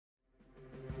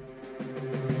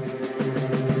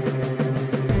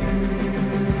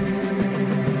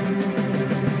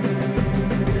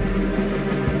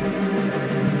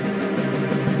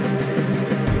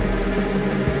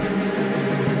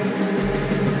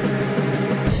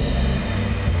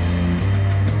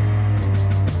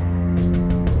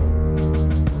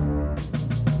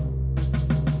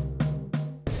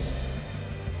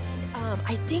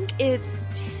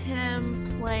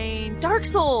Dark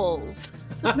Souls.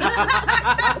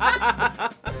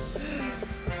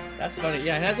 That's funny.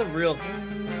 Yeah, it has a real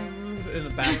in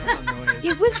the background noise.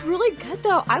 It was really good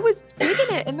though. I was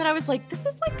digging it, and then I was like, "This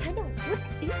is like kind of what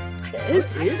is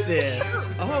this? What is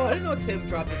this? Oh, I didn't know Tim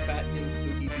dropped a fat new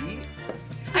spooky beat.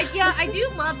 Yeah, I do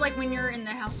love like when you're in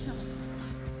the house. You're like,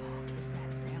 what the fuck is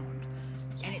that sound?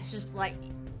 And it's just like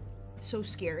so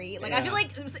scary. Like I feel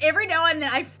like every now and then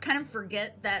I kind of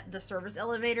forget that the service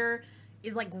elevator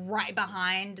is like right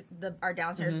behind our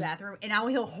downstairs bathroom, and I'll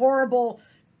hear horrible,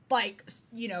 like,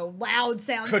 you know, loud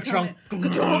sounds coming.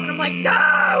 And I'm like,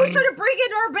 no, he's trying to break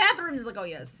into our bathroom. He's like, oh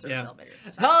yes, service elevator.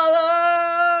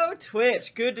 Hello,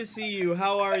 Twitch. Good to see you.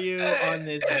 How are you on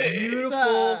this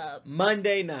beautiful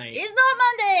Monday night? It's not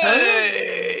Monday.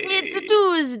 Hey. It's a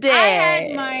Tuesday. I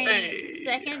had my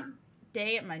second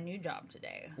day at my new job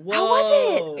today. Whoa. How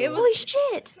was it? It was, Holy shit!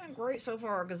 It's been great so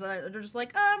far because they're just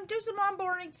like, do some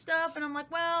onboarding stuff, and I'm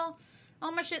like, well,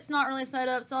 all my shit's not really set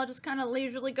up, so I'll just kind of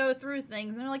leisurely go through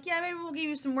things. And they're like, yeah, maybe we'll give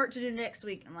you some work to do next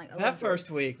week. I'm like, that first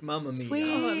week, mamma mia.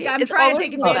 Sweet. I'm It's trying to always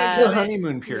take the advantage of The it.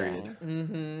 honeymoon period.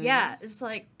 Yeah, it's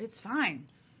like, it's fine.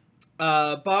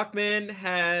 Bachmann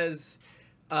has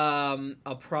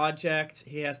a project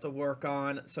he has to work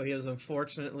on, so he was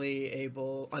unfortunately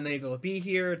unable to be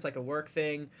here. It's like a work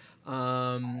thing.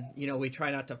 You know, we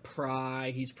try not to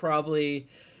pry. He's probably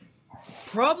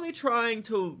trying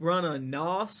to run a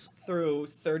NOS through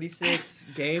 36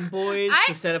 Game Boys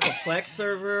to set up a Plex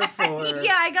server for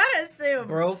Yeah, I gotta assume.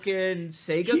 broken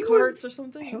Sega carts or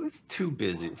something. He was too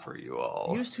busy for you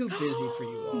all. He was too busy for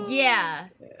you all. Yeah.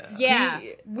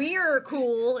 We're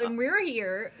cool and we're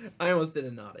here. I almost did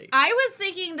a naughty. I was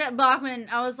thinking that Bachmann,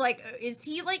 I was like, is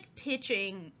he like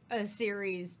pitching a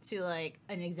series to like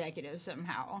an executive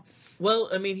somehow? Well,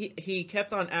 I mean, he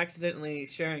kept on accidentally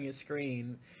sharing his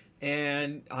screen,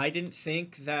 and I didn't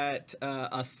think that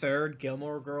a third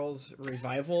Gilmore Girls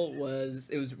revival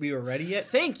we were ready yet.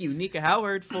 Thank you, Nika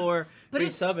Howard, for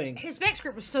resubbing. His back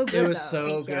script was so good. It was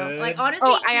so good. Like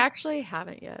honestly, I actually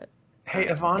haven't yet. Hey,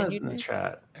 Ivana's in the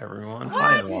chat, everyone.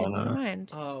 Hi, Ivana.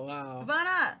 Oh, wow.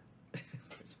 Ivana.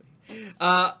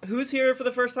 Who's here for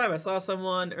the first time? I saw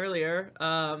someone earlier.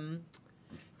 Sorry,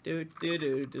 guys. No,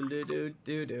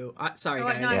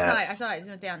 I saw it.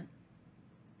 Zoom it down.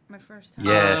 My first time.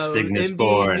 Yes, Cygnus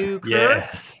born.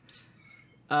 Yes.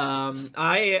 Nilo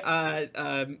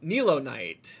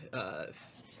Knight.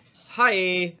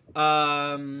 Hi.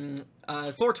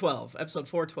 412, episode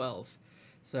 412.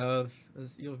 So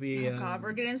you'll be. Oh God,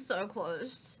 we're getting so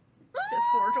close to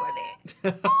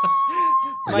 420.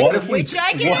 What if we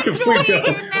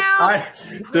now?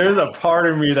 There's a part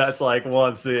of me that's like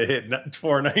wants to hit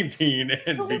 419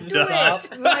 and be done.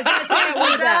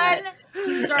 We're done.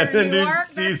 And then do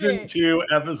season 2,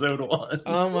 episode 1.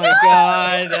 Oh my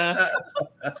God.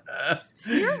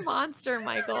 You're a monster,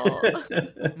 Michael.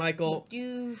 Michael,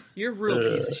 you're a real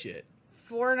piece of shit.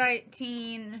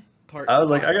 419. I was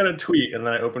like, I got a tweet, and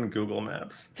then I opened Google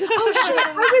Maps. Oh shit!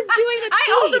 I was doing a tweet.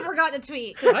 I also forgot to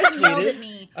tweet. I Tim yelled at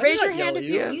me. Raise your hand if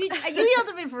you. You yelled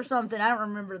at me for something. I don't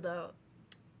remember though.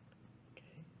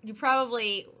 You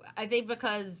probably, I think,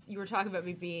 because you were talking about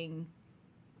me being.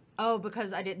 Oh,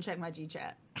 because I didn't check my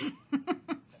G-chat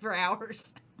for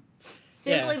hours.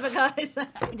 Simply because I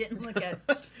didn't look at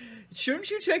it. Shouldn't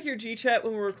you check your G-chat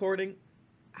when we're recording?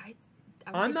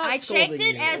 I'm not I scolding checked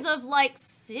it you. as of like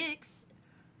 6.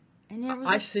 And there was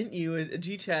I sent you a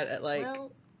G-chat at like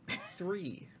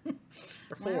 3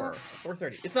 or 4,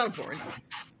 4:30. It's not important.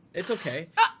 It's okay.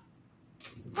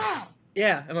 Wow.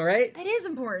 Yeah, am I right? That is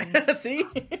important. See?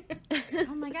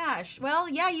 Oh my gosh. Well,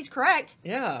 yeah, he's correct.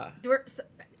 Yeah.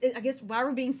 I guess why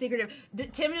we're being secretive.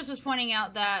 Tim just was pointing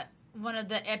out that one of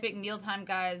the Epic Mealtime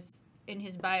guys in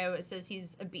his bio, it says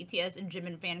he's a BTS and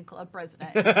Jimin fan club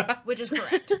president, which is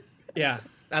correct. Yeah,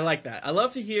 I like that. I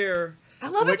love to hear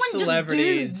which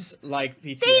celebrities like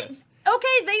BTS.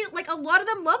 They like a lot of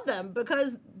them love them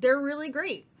because they're really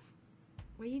great.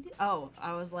 What do you do? Oh,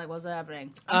 I was like, what's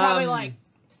happening? I'm probably like.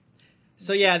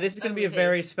 So yeah, this is gonna be a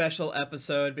very special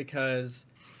episode because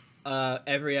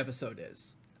every episode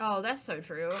is. Oh, that's so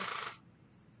true.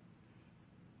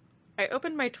 I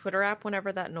opened my Twitter app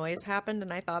whenever that noise happened,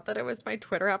 and I thought that it was my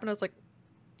Twitter app, and I was like,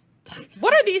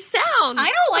 what are these sounds?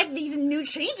 I don't like these new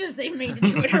changes they've made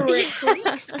to Twitter where it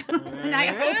creaks. And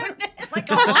I opened it like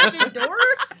a haunted door.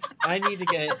 I need to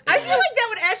get... I feel like that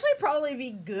would actually probably be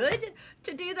good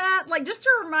to do that. Like, just to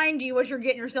remind you what you're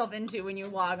getting yourself into when you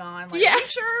log on. Like, are you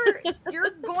sure you're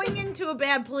going into a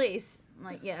bad place? I'm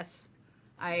like, yes.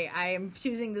 I am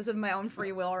choosing this of my own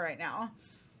free will right now.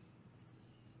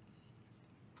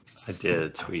 I did a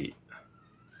tweet.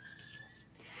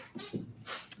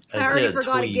 I already did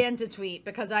forgot tweet. again to tweet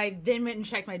because I then went and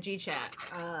checked my G-chat,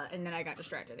 and then I got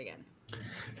distracted again.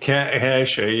 Can I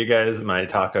show you guys my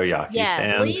takoyaki Yes,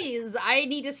 stand? Please, I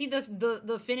need to see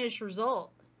the finished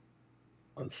result.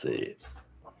 Let's see.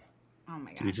 Oh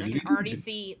my gosh, I can already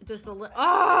see just the oh,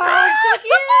 it's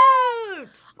so cute!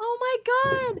 Oh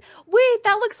my god! Wait,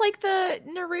 that looks like the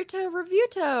Naruto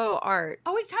Revuto art.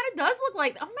 Oh, it kind of does look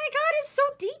like. Oh my god, it's so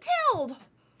detailed.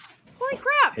 Holy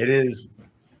crap! It is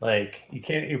like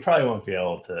you probably won't be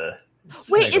able to.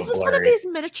 Wait, make is it this one of blurry. these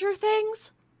miniature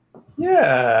things?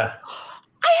 Yeah.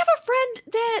 I have a friend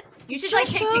that You should just like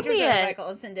take showed pictures me of it, it. Michael,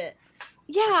 and send it.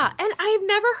 Yeah, and I've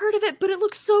never heard of it, but it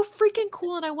looks so freaking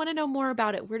cool, and I want to know more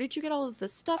about it. Where did you get all of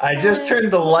this stuff? I from? just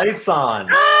turned the lights on.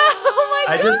 Oh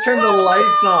my I god! just turned the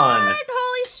lights on.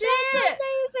 Holy shit!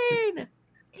 That's amazing.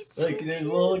 It's so Like there's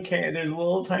little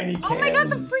tiny cans. Oh my god,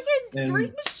 the freaking and-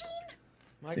 drink machine!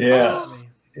 My Yeah. God, me.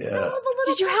 Yeah. Oh, the little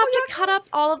Did you have to cut up takoyakis.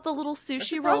 all of the little I sushi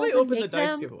should rolls probably and open the make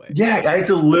dice them? giveaway. Yeah, I had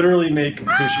to literally make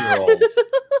sushi rolls.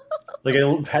 Like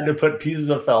I had to put pieces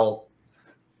of felt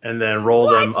and then roll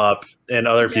them up in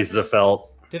other pieces of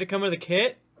felt. Did it come with a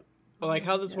kit? Or like,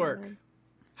 how does this work?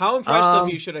 How impressed of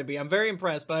you should I be? I'm very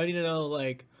impressed, but I need to know,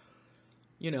 like,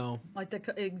 you know, Like the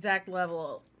exact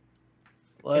level.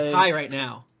 it's high right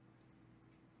now.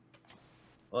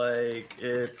 Like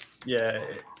it's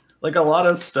like a lot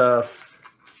of stuff.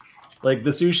 Like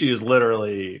the sushi is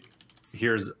literally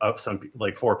here's up some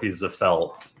like 4 pieces of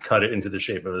felt, cut it into the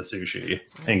shape of the sushi,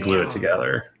 and glue it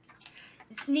together.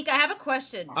 Nika, I have a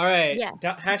question. All right. Yes.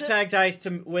 Hashtag dice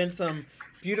to win some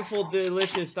beautiful,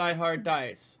 delicious, die-hard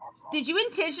dice. Did you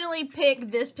intentionally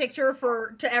pick this picture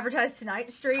to advertise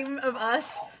tonight's stream of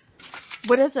us?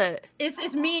 What is it?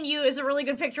 It's me and you. It's a really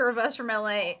good picture of us from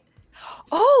LA.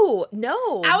 Oh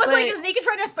no! I was like, but- is Nika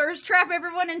trying to thirst trap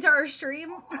everyone into our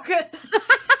stream? Because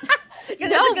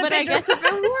no, but I guess if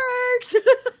it works.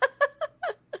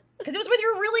 Because it was with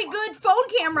your really good phone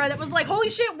camera that was like, holy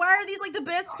shit, why are these like the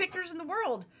best pictures in the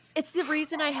world? It's the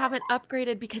reason I haven't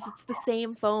upgraded because it's the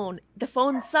same phone. The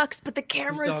phone sucks, but the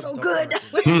camera is dogs so don't good.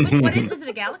 work. What is it,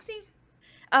 a Galaxy?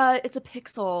 It's a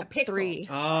Pixel, A Pixel. 3.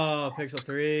 Oh, Pixel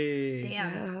 3.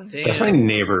 Damn. Damn. That's my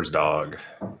neighbor's dog.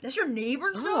 That's your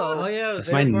neighbor's Oh. dog? Oh, yeah. That's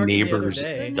they my were barking the other neighbor's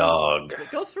day. dog.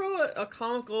 Go throw a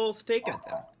comical steak at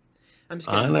them. I'm just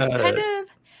I kidding. know. Kind of.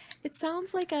 It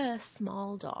sounds like a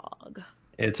small dog.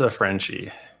 It's a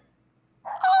Frenchie.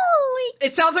 Holy!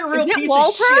 It sounds like a real Is it piece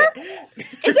Walter? of shit.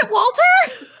 Is it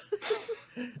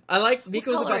Walter? I like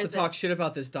Nico was color about to is it? talk shit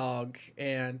about this dog,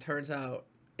 and turns out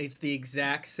it's the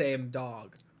exact same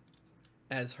dog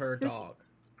as her This- dog.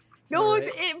 No,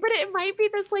 Right? but it might be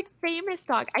this like famous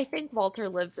dog. I think Walter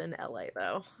lives in LA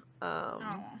though. Oh.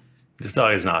 This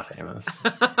dog is not famous.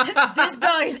 This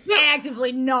dog is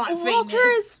actively not famous. Walter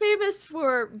is famous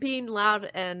for being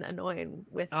loud and annoying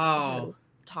with Oh. his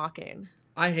talking.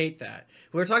 I hate that.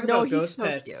 We were talking No, about he's ghost so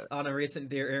pets cute. on a recent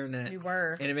Dear Internet, We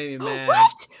were. and it made me mad.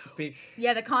 What? Be-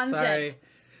 Yeah, the concept. Sorry.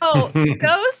 Oh,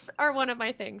 ghosts are one of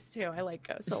my things too. I like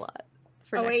ghosts a lot.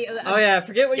 For Oh, next wait. time. Oh yeah,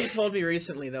 forget what you told me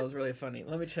recently. That was really funny.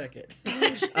 Let me check it.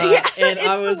 Yeah, And it's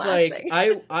I the was last like,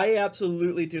 thing. I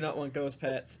absolutely do not want ghost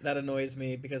pets. That annoys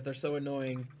me because they're so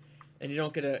annoying, and you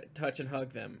don't get to touch and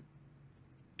hug them.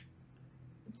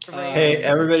 Hey,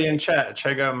 everybody in chat,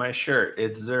 check out my shirt.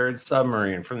 It's Zerd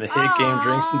Submarine from the hit game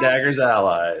Drinks and Aw. Daggers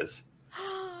Allies.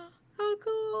 How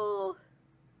cool!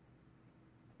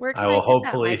 Where can I will get that,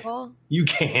 hopefully- Michael? You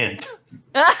can't.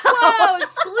 Whoa,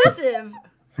 exclusive.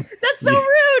 That's so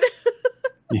rude.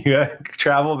 You gotta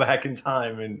travel back in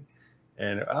time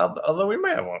and although we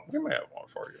might have one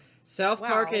for you. South Wow.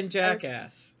 Park and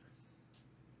Jackass.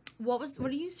 What are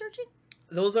you searching?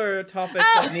 Those are topics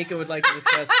that Nika would like to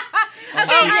discuss. on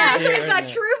Oh, future yeah, so Dear we've got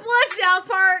Internet. True Blood, South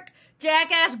Park,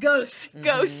 Jackass, Ghosts.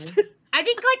 Ghosts. I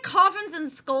think like coffins and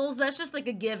skulls, that's just like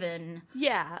a given.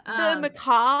 Yeah, the Um,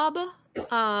 macabre,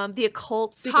 the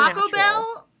occult, Taco supernatural.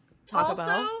 Bell, Taco also.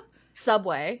 Bell.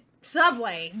 Subway.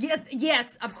 Subway.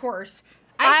 Yes, of course.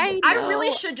 I I know.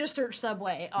 really should just search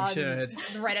Subway on should. the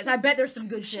Reddit. I bet there's some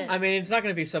good shit. I mean, it's not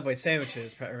going to be Subway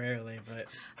sandwiches primarily, but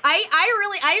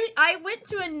I went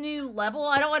to a new level.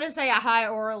 I don't want to say a high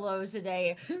or a low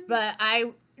today, but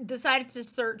I decided to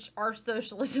search our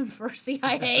socialism for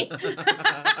CIA. And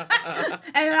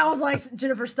then I was like,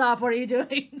 Jennifer, stop. What are you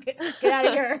doing? Get out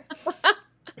of here.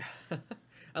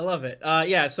 I love it.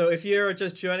 Yeah, so if you're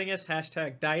just joining us,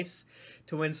 hashtag dice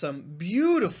to win some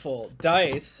beautiful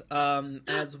dice,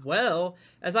 as well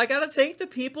as I gotta thank the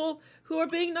people who are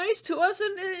being nice to us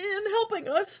and helping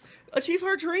us achieve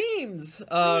our dreams.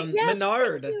 Yes,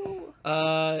 Menard, thank you.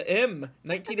 M,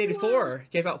 1984,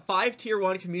 gave out 5 tier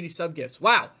 1 community sub gifts.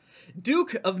 Wow.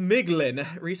 Duke of Miglin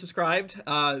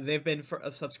resubscribed. They've been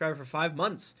a subscriber for 5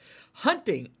 months.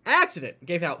 Hunting Accident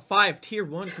gave out 5 tier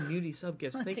 1 community sub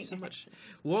gifts. Thank you so much.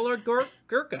 Warlord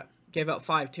Gurkha gave out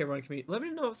 5 tier 1 community. Let me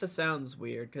know if this sounds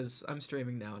weird, because I'm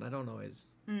streaming now and I don't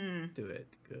always do it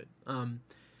good.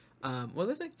 What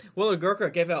did I say? Warlord Gurkha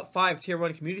gave out 5 tier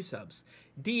 1 community subs.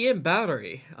 DM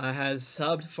Battery has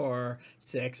subbed for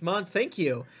 6 months. Thank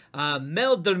you.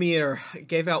 Meldomir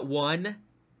gave out 1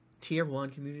 tier 1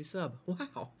 community sub.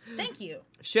 Wow. Thank you.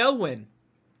 Shelwyn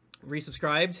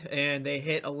resubscribed and they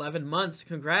hit 11 months.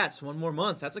 Congrats. 1 more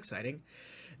month. That's exciting.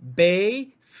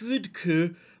 Bay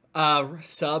Fudku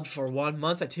subbed for 1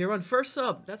 month at tier 1 first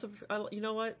sub. That's you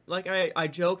know what? Like I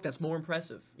joke, that's more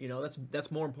impressive. You know, that's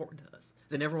more important to us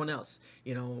than everyone else.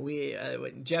 You know, we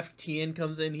when Jeff Tien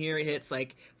comes in here, he hits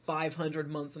like 500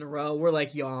 months in a row. We're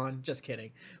like, yawn. Just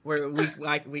kidding.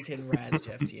 We can razz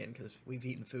Jeff Tien because we've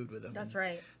eaten food with him. That's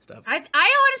right. Stuff. I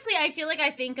honestly, I feel like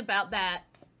I think about that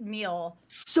meal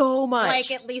so much,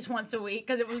 like at least once a week,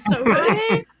 because it was so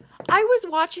good. I was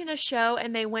watching a show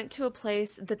and they went to a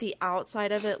place that the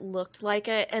outside of it looked like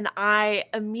it, and I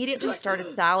immediately started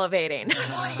salivating.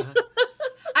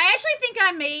 I actually think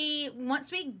I may,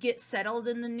 once we get settled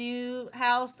in the new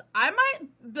house, I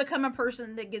might become a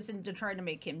person that gets into trying to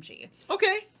make kimchi.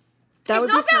 Okay. It's not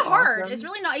that so hard. awesome. It's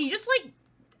really not. You just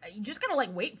gotta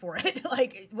like wait for it.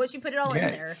 Like once you put it all in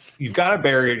there, You've got to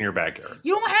bury it in your backyard.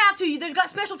 you don't have to. They've got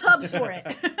special tubs for it.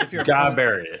 If you're You gotta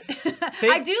bury it.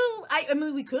 I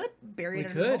mean, we could bury We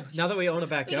it. could. Now that we own a We can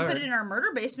backyard. put it in our murder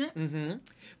basement. Mm-hmm.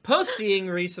 Posting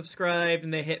resubscribed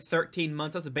and they hit 13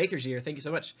 months. That's a Baker's year. Thank you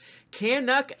so much.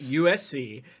 Canuck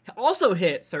USC also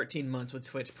hit 13 months with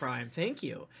Twitch Prime. Thank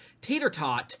you. Tater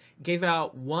Tot gave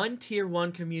out 1 tier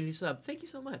 1 community sub. Thank you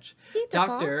so much.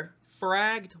 Dr.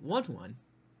 Fragged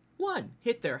 111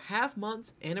 hit their half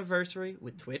month's anniversary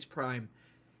with Twitch Prime.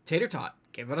 Tater Tot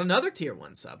gave out another tier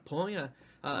 1 sub, pulling a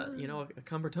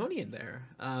Cumbertonian there.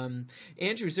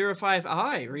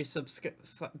 Andrew05i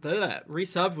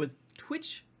resubbed with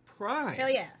Twitch Prime. Hell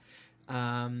yeah.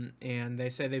 And they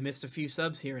say they missed a few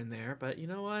subs here and there, but you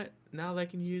know what? Now they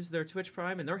can use their Twitch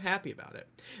Prime and they're happy about it.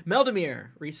 Meldomir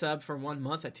resubbed for 1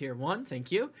 month at tier 1.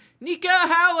 Thank you. Nika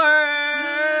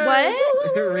Howard!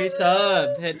 What?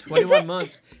 Resubbed. Had 21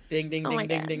 months. Ding, ding, ding,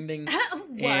 ding, ding, ding.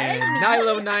 What? And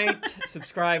Nilo Knight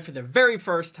subscribed for the very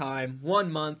first time.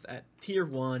 1 month at tier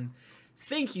 1.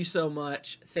 Thank you so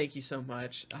much. Thank you so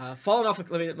much. Falling off a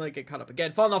cliff. Let me get caught up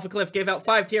again. Falling off a cliff gave out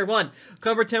 5 tier 1.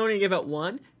 Cumbertonian gave out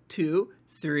 1, 2,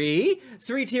 3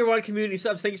 tier 1 community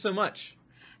subs. Thank you so much.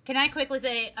 Can I quickly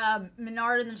say,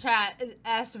 Menard in the chat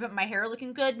asked about my hair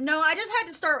looking good. No, I just had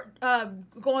to start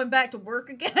going back to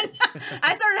work again.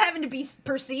 I started having to be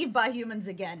perceived by humans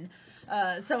again.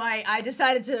 So I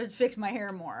decided to fix my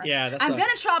hair more. Yeah, that I'm sucks.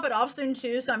 gonna chop it off soon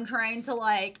too, so I'm trying to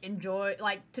like enjoy,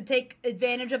 like to take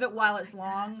advantage of it while it's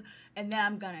long, and then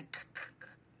I'm gonna be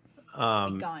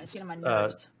gone. It's getting on my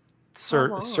nerves.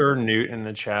 Sir Newt in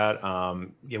the chat.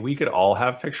 Yeah, we could all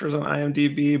have pictures on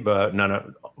IMDb, but none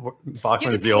of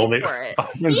Bachmann's the only.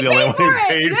 Bachmann's the only one who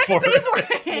paid for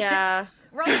it. Yeah.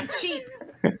 We're all cheap.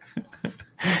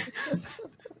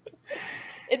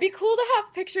 It'd be cool to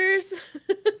have pictures.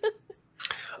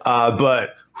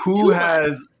 But who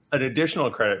has an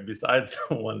additional credit besides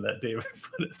the one that David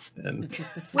put us in?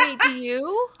 Wait, do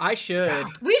you? I should.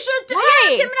 We should. Why?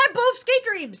 Yeah, Tim and I both skate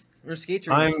dreams. We're skate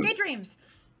dreams. Skate dreams.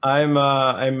 I'm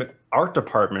art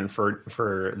department for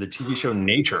the TV show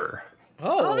Nature.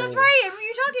 Oh, that's right. I remember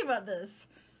you talking about this.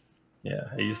 Yeah,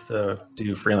 I used to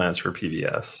do freelance for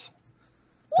PBS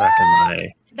back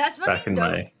in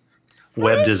my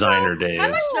web designer days. How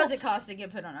much does it cost to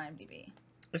get put on IMDb?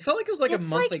 It felt like it was like It's a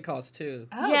monthly cost too.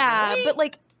 Oh, Yeah, really? but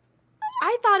like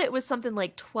I thought it was something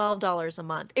like $12 a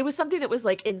month. It was something that was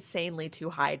like insanely too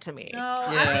high to me. No,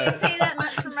 Yeah. I wouldn't pay that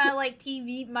much for my like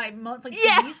TV, my monthly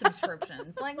TV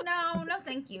subscriptions. Like, no,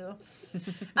 thank you.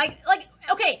 Like,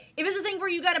 okay, if it's a thing where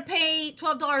you got to pay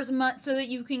 $12 a month so that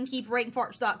you can keep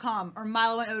ratingfarts.com or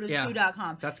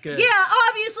MiloandOtis2.com. That's good. Yeah,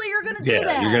 obviously you're gonna do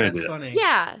that. You're gonna That's do that. funny.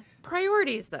 Yeah,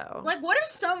 priorities though. Like, what if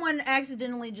someone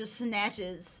accidentally just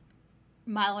snatches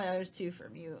Milo and Otis 2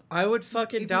 from you? I would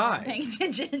fucking If you weren't die. paying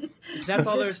attention. That's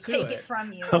all Just there's to take it. it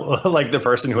from you. Like the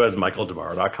person who has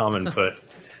MichaelDeMaro.com and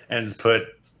put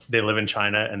they live in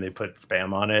China and they put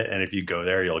spam on it, and if you go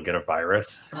there you'll get a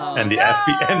virus. Oh, and the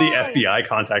FBI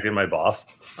contacted my boss.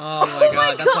 Oh my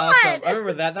god, that's God. awesome. I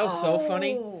remember that. That was so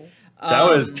funny. Oh. That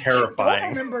was I terrifying. don't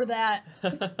remember that.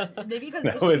 Maybe because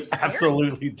That it was was too scary.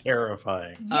 absolutely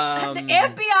terrifying. Yeah, the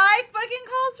FBI fucking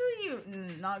calls for you.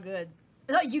 Not good.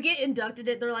 You get inducted.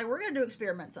 They're like, we're gonna do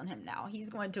experiments on him now. He's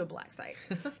going to a black site.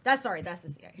 That's the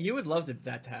CIA. You would love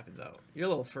that to happen, though. You're a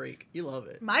little freak. You love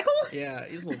it. Michael? Yeah,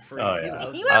 he's a little freak. Oh He yeah,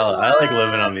 loves He it. I like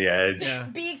living on the edge. Yeah.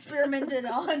 Be experimented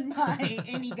on by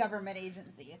any government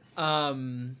agency.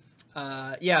 To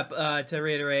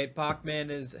reiterate, Bachmann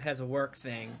has a work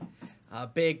thing, a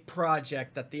big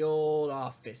project at the old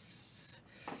office.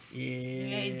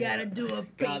 Yeah, He's got to do a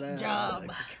paint job.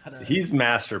 He's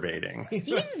masturbating. He's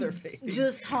masturbating.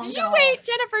 Just hung Did you off. wait,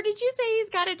 Jennifer? Did you say he's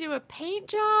got to do a paint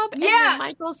job? And Yeah. then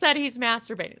Michael said he's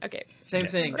masturbating. Okay. Same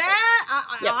thing.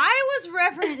 That Yep. I was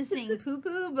referencing poo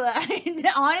poo, but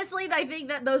honestly, I think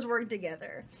that those work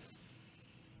together.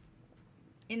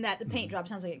 In that the paint job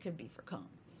sounds like it could be for cum.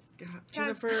 God,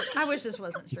 Jennifer, I wish this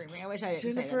wasn't streaming. I wish I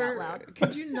didn't say that out loud.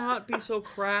 could you not be so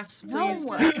crass, please?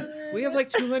 No. We have like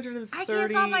I can't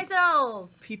 230 stop myself.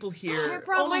 people I here. have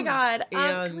Oh my problems. God. Can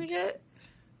And- we get...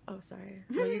 Oh, sorry.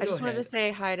 No, you I go just wanted to ahead.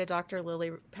 say hi to Dr. Lily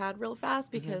Pad real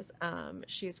fast because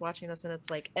she's watching us and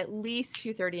it's like at least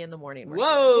 2:30 in the morning. where she is.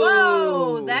 Whoa!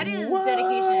 Whoa, that is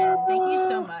dedication. Thank you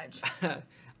so much.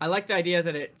 I like the idea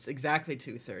that it's exactly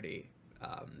 2:30.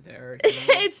 There.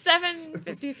 It's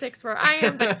 7:56 where I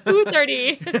am, but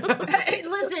 2:30. Hey,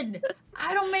 listen,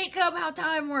 I don't make up how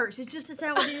time works. It's just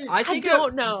how it is. I think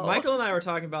don't know. Michael and I were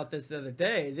talking about this the other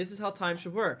day. This is how time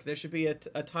should work. There should be a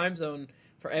time zone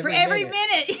for every minute.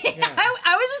 Yeah.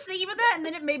 I was just thinking about that, and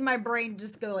then it made my brain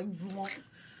just go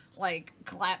like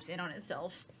collapse in on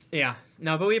itself. Yeah.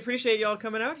 No, but we appreciate y'all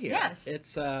coming out here. Yes.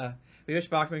 It's we wish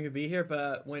Bachmann could be here,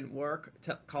 but when work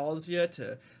calls you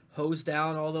to hose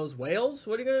down all those whales,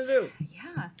 what are you gonna do?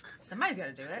 Yeah, somebody's got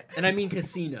to do it. And I mean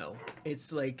casino.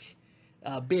 It's like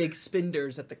big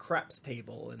spenders at the craps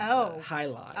table and high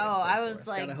line. Oh, I was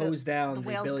like, gotta hose down the the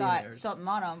whales got billionaires. something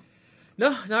on them. No,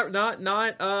 not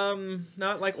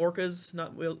like orcas,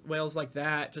 not whales like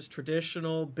that. Just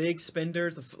traditional big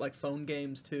spenders, like phone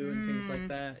games too, and things like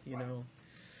that. You know.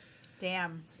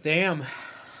 Damn.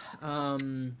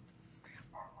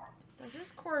 So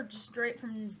this cord just straight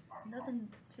from nothing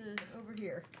to over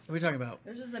here. What are we talking about?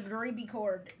 There's just a greeby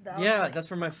cord. Yeah, that's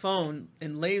from my phone.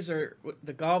 And Laser,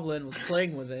 the goblin, was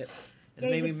playing with it. And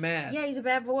it made me mad. Yeah, he's a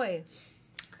bad boy.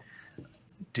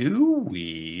 Do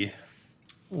we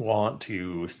want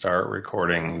to start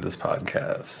recording this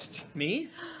podcast? Me?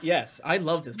 Yes, I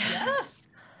love this podcast. Yes.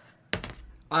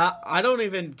 I don't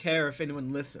even care if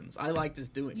anyone listens. I like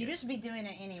just doing You it. just be doing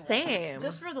it anyway. Same.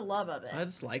 Just for the love of it. I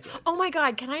just like it. Oh my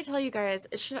God! Can I tell you guys?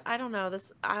 I don't know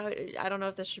this. I don't know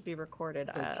if this should be recorded.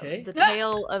 Okay. The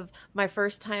tale of my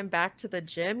first time back to the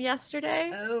gym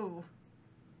yesterday. Oh.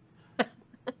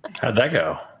 How'd that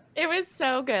go? It was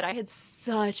so good. I had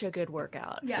such a good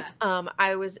workout. Yeah.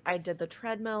 I did the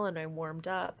treadmill and I warmed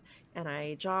up and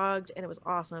I jogged and it was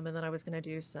awesome. And then I was gonna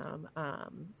do some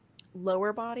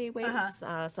lower body weights,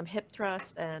 some hip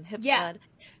thrust and hip sled.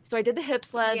 So I did the hip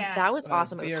sled. Yeah. That was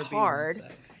awesome. It was BRB in a hard.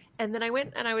 sec. And then I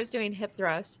went and I was doing hip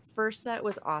thrusts. First set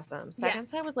was awesome. Second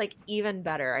set was like even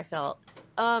better. I felt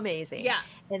amazing. Yeah.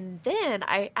 And then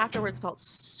I afterwards felt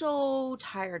so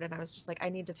tired and I was just like, I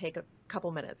need to take a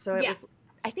couple minutes. So it was,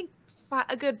 I think,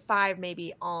 a good 5,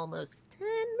 maybe almost 10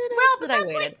 minutes that I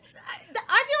waited. I feel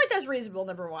like that's reasonable,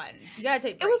 number one. You gotta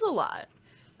take It was breaks. a lot.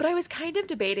 But I was kind of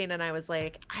debating and I was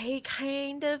like, I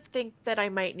kind of think that I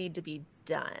might need to be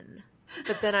done.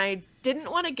 But then I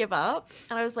didn't want to give up.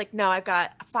 And I was like, no, I've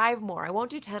got 5 more. I won't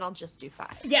do 10. I'll just do 5.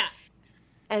 Yeah.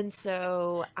 And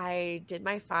so I did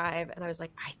my 5 and I was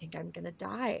like, I think I'm going to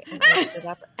die. And I stood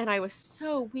up and I was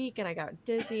so weak and I got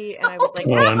dizzy and I was like,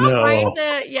 Oh, no.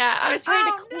 I was trying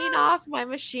to clean no. off my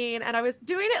machine and I was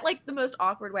doing it like the most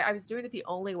awkward way. I was doing it the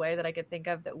only way that I could think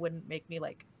of that wouldn't make me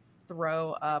like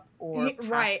throw up or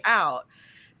pass out.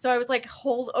 So I was like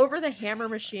hold over the hammer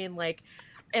machine, like,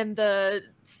 and the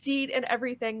seat and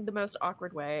everything the most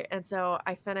awkward way. And so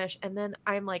I finished and then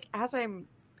I'm like, as I'm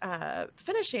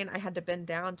finishing, I had to bend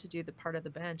down to do the part of the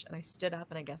bench and I stood up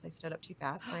and I guess I stood up too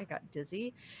fast and I got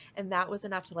dizzy and that was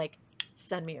enough to like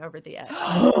send me over the edge.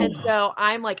 And so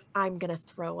I'm like, I'm gonna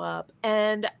throw up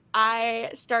and I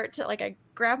start to like, I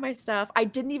grab my stuff. I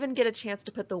didn't even get a chance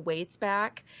to put the weights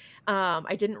back.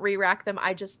 I didn't re-rack them.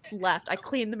 I just left. I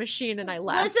cleaned the machine and I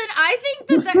left. Listen, I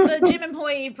think that the gym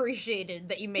employee appreciated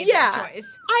that you made that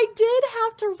choice. I did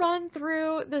have to run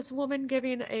through this woman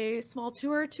giving a small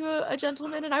tour to a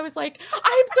gentleman, and I was like,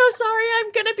 I'm so sorry,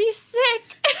 I'm gonna be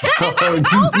sick. Oh,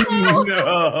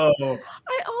 no.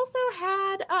 I also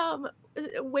had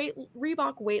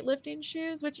Reebok weightlifting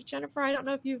shoes, which Jennifer, I don't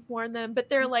know if you've worn them, but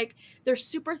they're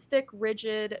super thick,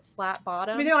 rigid, flat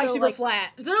bottom. I mean, they're like super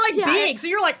flat. So they're like big. So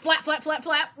you're like flat, running.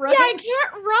 Yeah, I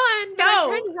can't run. But I'm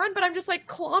trying to run, but I'm just like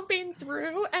clomping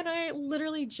through. And I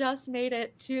literally just made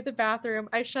it to the bathroom.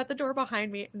 I shut the door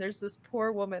behind me, and there's this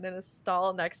poor woman in a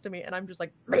stall next to me, and I'm just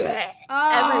like everywhere.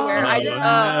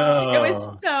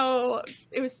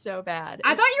 It was so bad.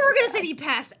 I thought you were gonna say he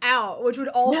passed out, which would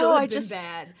also have been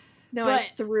bad. No,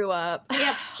 I threw up.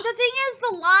 Yeah. The thing is,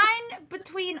 the line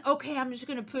between, okay, I'm just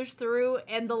going to push through,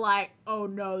 and the like, oh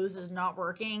no, this is not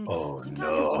working.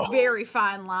 Sometimes it's a very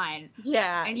fine line.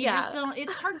 Yeah. And you just don't,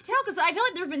 it's hard to tell, because I feel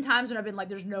like there have been times when I've been like,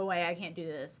 there's no way I can't do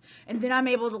this. And then I'm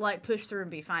able to like push through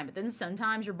and be fine. But then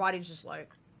sometimes your body's just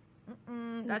like,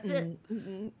 that's it.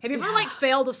 Have you ever like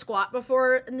failed a squat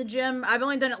before in the gym? I've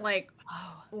only done it like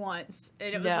once.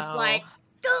 And it was just like,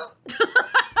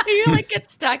 you like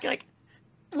get stuck. You're like,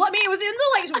 well, I mean, it was in the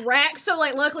like rack, so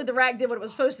like luckily the rack did what it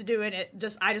was supposed to do, and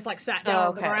I just like sat down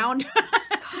on the ground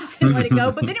and let it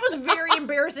go. But then it was very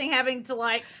embarrassing having to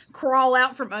like crawl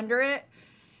out from under it.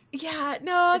 Yeah,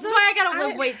 no. This is why I gotta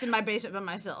lift weights in my basement by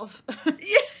myself.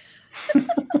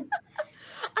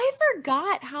 I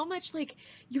forgot how much like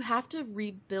you have to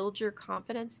rebuild your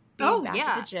confidence being back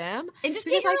at the gym, and just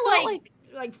get your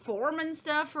like form and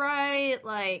stuff right.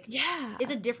 Like,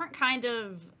 it's a different kind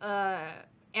of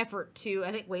effort to,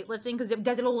 I think, weightlifting,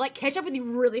 because it'll like catch up with you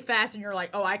really fast, and you're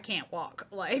like, oh, I can't walk.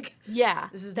 Like,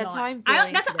 this is that's how I'm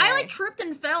feeling. I like tripped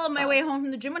and fell on my way home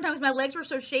from the gym one time because my legs were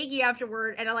so shaky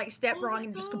afterward, and I like stepped wrong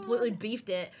and just completely beefed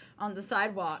it on the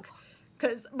sidewalk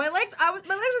because my legs were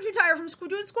too tired from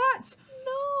doing squats.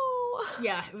 No.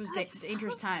 Yeah, it was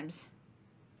dangerous times.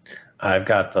 I've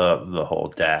got the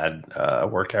whole dad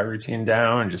workout routine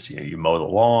down. Just you mow the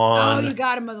lawn. Oh, you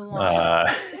gotta mow the lawn.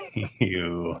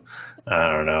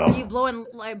 I don't know. You blow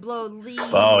leaves.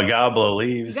 Oh, you gotta blow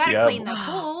leaves. You gotta clean the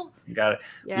pool. You gotta.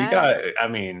 I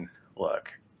mean,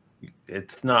 look,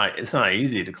 it's not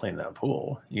easy to clean that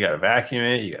pool. You gotta vacuum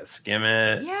it. You gotta skim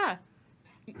it. Yeah.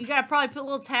 You gotta probably put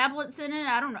little tablets in it.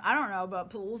 I don't know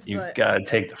about pools. You've gotta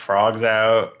take the frogs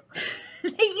out. They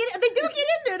do get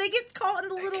in there. They get caught in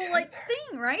the little like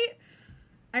thing, right?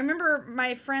 I remember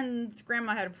my friend's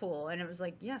grandma had a pool, and it was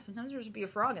like, yeah, sometimes there's be a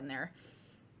frog in there.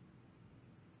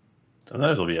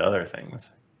 Sometimes there'll be other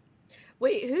things.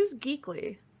 Wait, who's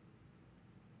Geekly?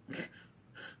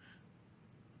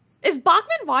 Is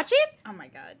Bachmann watching? Oh my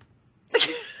god.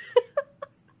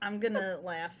 I'm gonna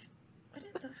laugh. What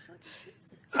the fuck is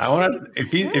this? I want to.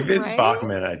 If it's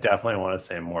Bachmann, I definitely want to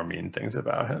say more mean things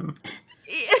about him.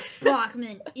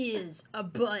 Bachmann is a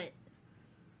butt.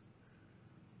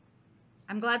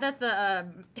 I'm glad that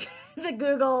the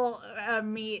Google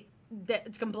Meet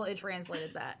completely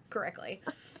translated that correctly.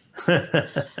 But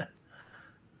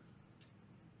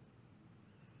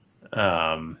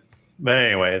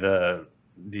anyway, the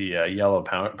yellow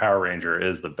Power Ranger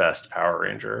is the best Power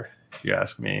Ranger, if you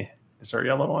ask me. Is there a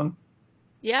yellow one?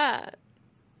 Yeah.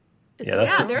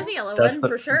 There's a yellow one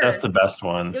for sure. That's the best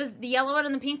one. It was the yellow one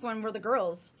and the pink one were the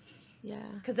girls. Yeah.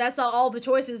 Because that's all the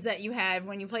choices that you had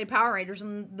when you played Power Rangers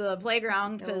in the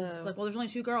playground. Because it's like, well, there's only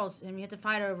 2 girls, and you have to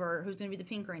fight over who's going to be the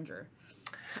Pink Ranger.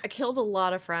 I killed a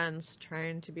lot of friends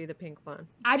trying to be the pink one.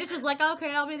 I just was like,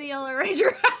 okay, I'll be the Yellow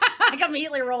Ranger. I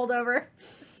immediately rolled over.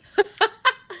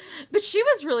 But she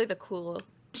was really the cool.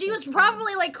 She was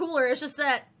probably like cooler. It's just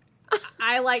that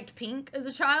I liked pink as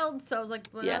a child, so I was like,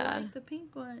 well, I like the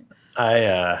pink one.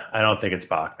 I don't think it's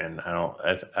Bachmann.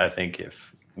 I think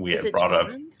if we had brought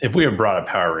up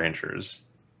Power Rangers,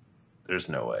 there's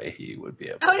no way he would be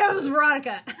able to. Oh no, it was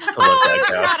Veronica.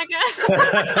 Veronica.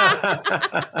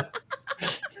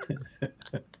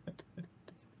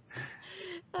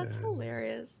 That's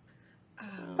hilarious.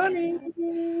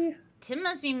 Funny. Tim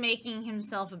must be making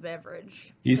himself a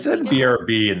beverage. He said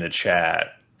BRB in the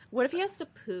chat. What if he has to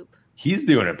poop? He's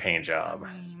doing a paint job.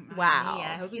 Wow.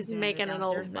 Yeah, I hope he's making an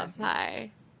old love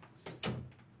pie.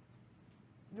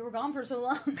 You were gone for so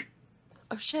long.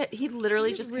 Oh shit, he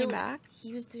literally just came back?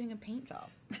 He was doing a paint job.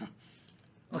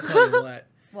 I'll tell you what.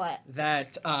 What?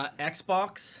 That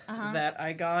Xbox that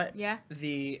I got,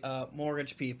 the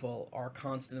mortgage people are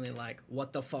constantly like,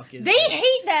 what the fuck is They this?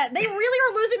 hate that. They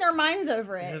really are losing their minds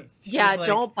over it. Yeah, like,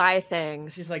 don't buy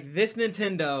things. She's like, this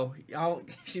Nintendo.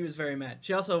 She was very mad.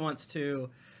 She also wants to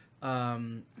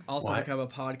become a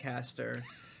podcaster.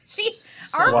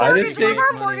 One of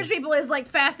our mortgage people is like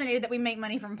fascinated that we make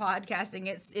money from podcasting.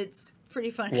 It's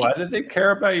pretty funny. Why did they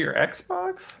care about your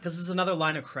Xbox? Because it's another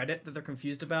line of credit that they're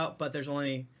confused about, but there's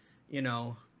only, I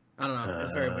don't know.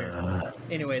 It's very weird.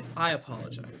 Anyways, I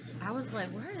apologize. I was like,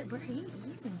 where are you?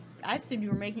 I assumed you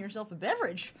were making yourself a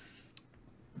beverage.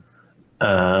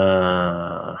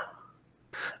 All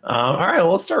right,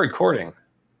 well, let's start recording.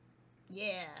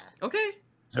 Yeah. Okay.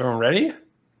 Is everyone ready?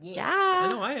 Yeah. I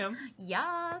know I am.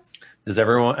 Yes. Has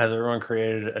everyone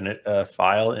created a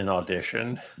file in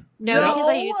Audition? No, because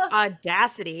I use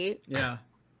Audacity. Yeah.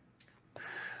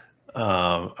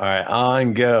 All right,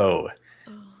 on go.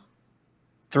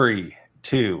 3,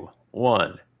 2,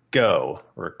 1, go.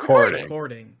 Recording.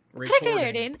 Recording. Do you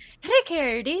ever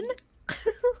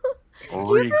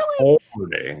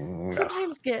Recording.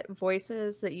 sometimes get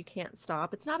voices that you can't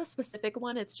stop? It's not a specific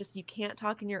one. It's just you can't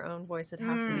talk in your own voice. It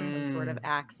has to be some sort of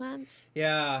accent.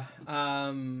 Yeah.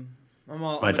 I'm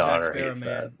My a Jack daughter Sparrow hates man.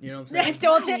 that. You know what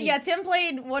I'm saying? Tim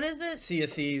played, what is it? Sea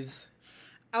of Thieves.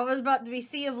 I was about to be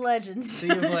Sea of Legends.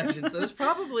 Sea of Legends. There's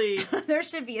probably... There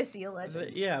should be a Sea of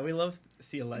Legends. Yeah, we love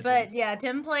Sea of Legends. But yeah,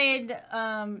 Tim played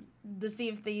the Sea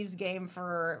of Thieves game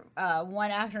for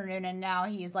one afternoon, and now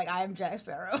he's like, I am Jack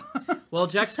Sparrow. Well,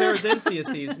 Jack Sparrow's in Sea of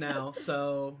Thieves now,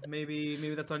 so maybe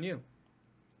that's on you.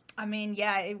 I mean,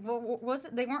 yeah, was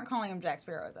it? They weren't calling him Jack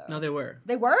Sparrow, though. No, they were.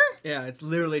 They were? Yeah, it's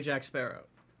literally Jack Sparrow.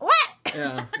 What?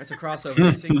 Yeah, it's a crossover.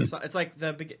 They sing the song. It's like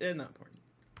the beginning. Not important.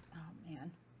 Oh,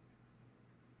 man.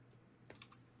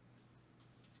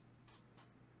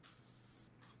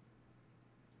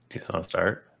 You guys want to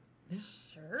start?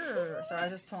 Sure. Sorry, I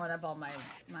was just pulling up all my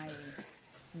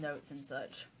notes and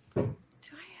such. Do I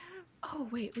have... Oh,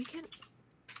 wait, we can...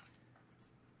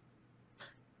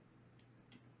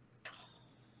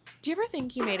 Do you ever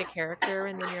think you made a character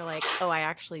and then you're like, oh, I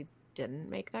actually didn't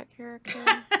make that character?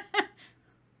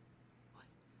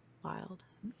 Wild.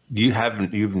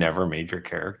 You've never made your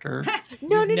character?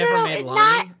 You've never made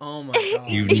Lahni? Oh my god.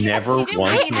 You've never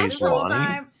once made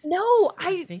Lahni? No,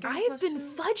 I think I have been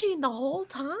fudging the whole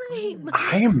time.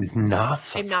 I am not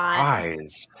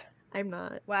surprised. I'm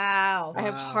not. Wow. I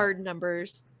have hard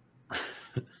numbers.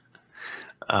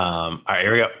 All right,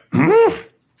 here we go.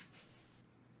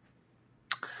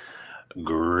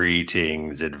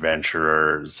 Greetings,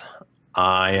 adventurers.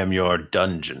 I am your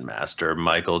dungeon master,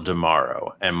 Michael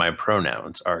DiMauro, and my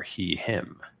pronouns are he,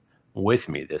 him. With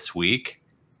me this week,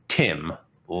 Tim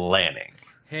Lanning.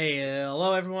 Hey,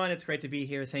 hello everyone. It's great to be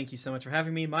here. Thank you so much for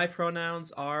having me. My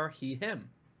pronouns are he, him.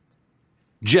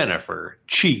 Jennifer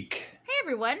Cheek. Hey,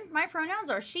 everyone. My pronouns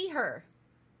are she, her.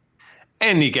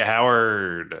 And Nika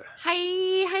Howard.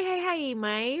 Hi.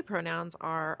 My pronouns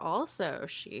are also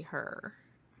she, her.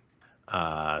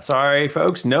 Sorry,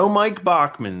 folks. No Mike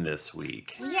Bachmann this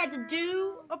week. He had to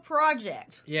do a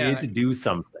project. Yeah. He had to do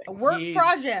something. A work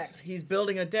project. He's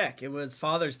building a deck. It was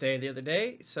Father's Day the other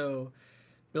day, so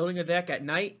building a deck at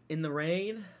night in the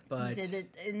rain, but...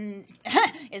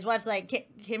 His wife's like,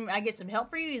 can I get some help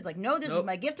for you? He's like, no, this is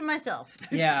my gift to myself.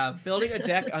 Yeah, building a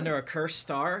deck under a cursed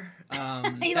star.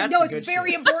 He's like, no, it's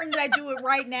very important that I do it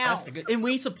right now. That's the good, and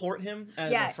we support him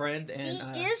as a friend.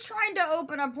 And he is trying to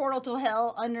open a portal to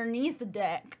hell underneath the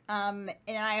deck, and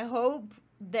I hope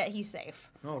that he's safe.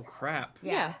 Oh, crap.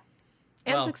 Yeah.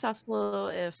 And successful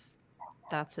if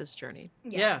that's his journey.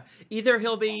 Yeah. Either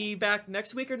he'll be back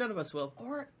next week or none of us will.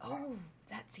 Or,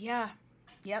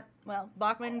 Yep. Well,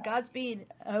 Bachmann, Godspeed.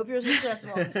 I hope you're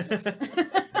successful.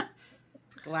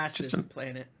 Glass distant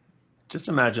planet. Just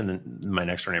imagine my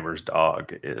next door neighbor's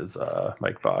dog is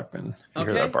Mike Bachmann. You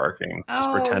hear that barking.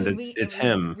 Just pretend it's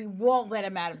him. We won't let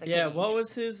him out of the cage. Yeah, what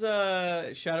was his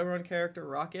Shadowrun character?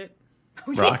 Rocket?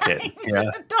 Rocket. He was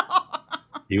a dog.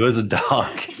 He was a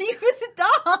dog.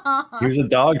 He was a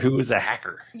dog who was a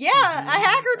hacker. Yeah, a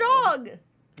hacker dog.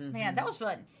 Man, that was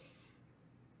fun.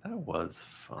 That was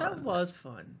fun. That was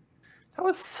fun. That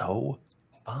was so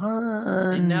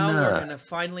fun. And now we're going to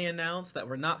finally announce that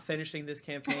we're not finishing this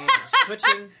campaign. We're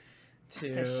switching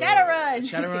to Shadowrun.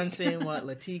 Shadowrun, seeing what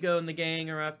Latigo and the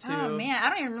gang are up to. Oh, man. I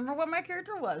don't even remember what my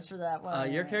character was for that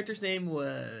one. Your character's name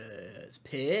was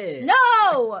Pig.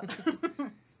 No!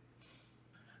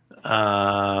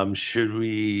 Should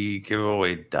we give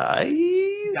away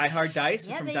dice? Die Hard Dice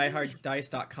from baby.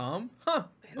 dieharddice.com. Huh.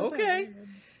 Okay.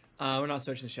 We're not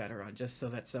switching to Shadowrun, just so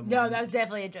that someone... No, that's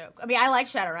definitely a joke. I mean, I like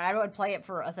Shadowrun. I would play it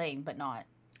for a thing, but not...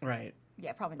 Right.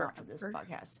 Yeah, probably not for this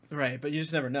podcast. Right, but you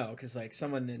just never know, because, like,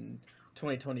 someone in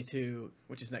 2022,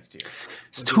 which is next year...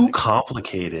 It's too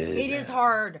complicated. It is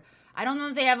hard. I don't know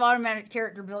if they have automatic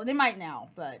character building. They might now,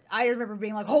 but I remember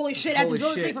being like, holy shit, I have to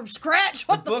build this thing from scratch.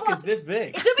 What the book fuck? is this big.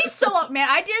 It took me so long. Man,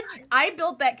 I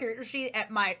built that character sheet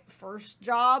at my first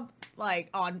job, like,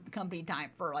 on company time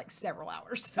for, like, several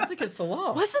hours. That's against the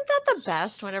law. Wasn't that the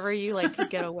best whenever you, like, could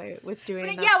get away with doing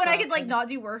that? Yeah, when I could, like, not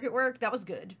do work at work, that was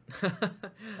good.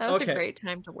 That was a great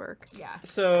time to work. Yeah.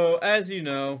 So, as you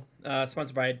know,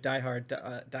 sponsored by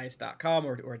dieharddice.com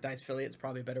or Dice Affiliate is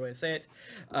probably a better way to say it.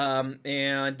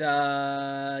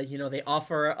 You know, they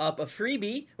offer up a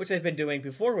freebie, which they've been doing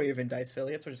before we were in Dice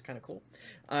Affiliates, which is kind of cool.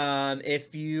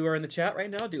 If you are in the chat right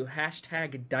now, do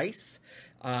 #dice,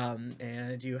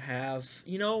 and you have,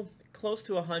 you know, close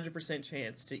to 100%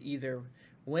 chance to either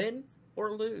win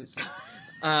or lose.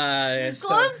 Close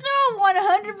to a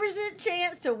 100%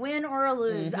 chance to win or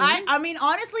lose. I mean,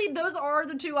 honestly, those are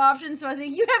the two options, so I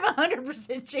think you have a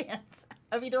 100% chance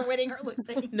of either winning or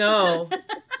losing. No.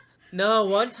 No,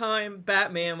 one time,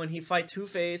 Batman, when he fight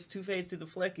Two-Face do the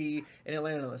flicky, and it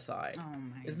landed on the side. Oh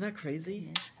my Isn't that crazy?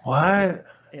 goodness. What?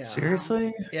 Yeah.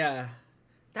 Seriously? Yeah.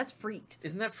 That's freaked.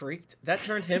 Isn't that freaked? That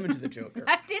turned him into the Joker.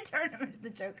 That did turn him into the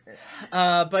Joker.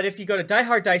 But if you go to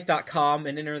dieharddice.com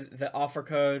and enter the offer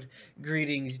code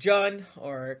Greetings John,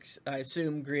 or I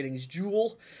assume Greetings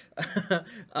Jewel,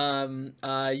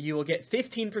 you will get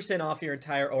 15% off your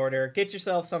entire order. Get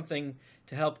yourself something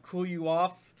to help cool you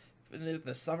off in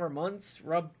the summer months.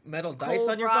 Rub metal dice Cold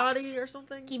on your rocks. body or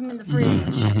something. Keep them in the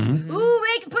fridge. Ooh,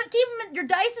 keep your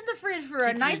dice in the fridge for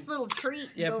a Keep nice your- little treat.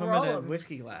 Yeah, Go put roll them in a 'em.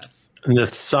 whiskey glass. In the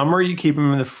summer, you keep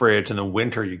them in the fridge. In the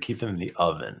winter, you keep them in the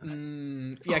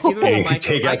oven. Yeah, keep them And in you the can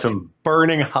take out some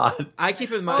burning hot. I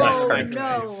keep it in my Oh, microwave,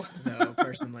 no. though,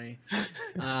 personally.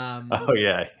 Oh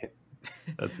yeah,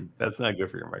 that's not good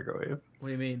for your microwave. What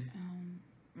do you mean?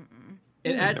 Mm-mm.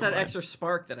 It adds Never that mind. extra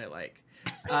spark that I like.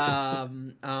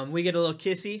 We get a little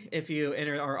kissy if you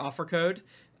enter our offer code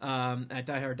at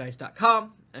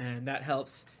dieharddice.com, and that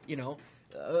helps, you know,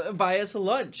 buy us a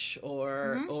lunch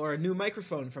or a new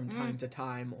microphone from time to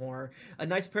time, or a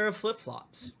nice pair of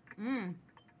flip-flops,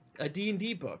 a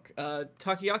D&D book, a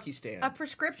takoyaki stand. A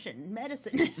prescription,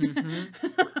 medicine.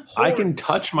 I can Horns.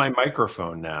 touch my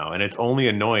microphone now, and it's only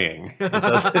annoying. It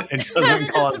doesn't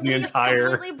Doesn't cause just the entire.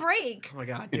 completely break. Oh my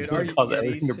god, dude! It Are you cause Yeti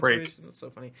everything to break. situation? That's so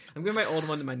funny. I'm giving my old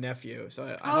one to my nephew, so I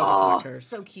hope it's Oh, not cursed.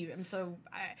 so cute. I'm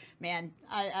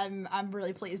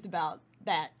really pleased about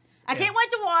that. I can't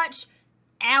wait to watch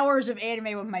hours of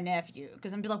anime with my nephew,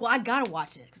 because I'm be like, well, I gotta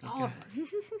watch it. 'Cause Oliver,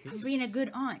 I'm being a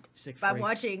good aunt Sick by freaks.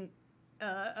 watching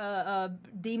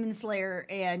Demon Slayer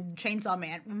and Chainsaw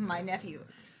Man with my nephew.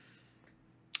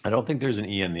 I don't think there's an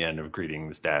E in the end of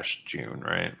Greetings June,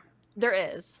 right? There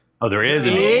is. Oh, there is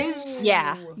an E. Is?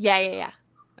 Yeah.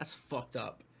 That's fucked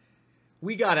up.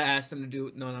 We gotta ask them to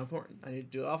do. No, not important. I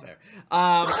need to do it off air.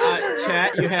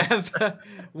 Chat, you have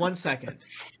 1 second.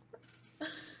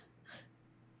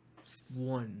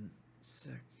 1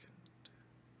 second.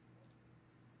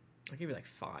 I'll give you like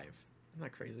 5. Isn't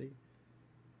that crazy?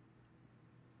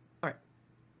 All right.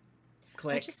 I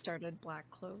Click. just started Black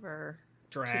Clover.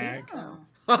 Drag. Oh.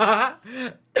 What?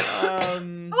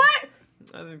 What?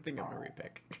 I don't think I'm gonna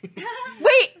repick.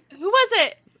 Wait, who was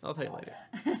it? I'll tell you later.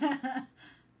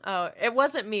 Oh, it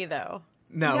wasn't me though.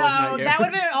 No, No, it's not you. that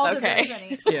would have been also Okay.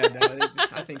 very funny. Yeah, no,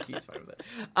 I think he's fine with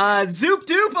it. Zoop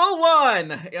Doop 01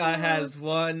 has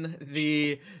won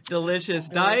the delicious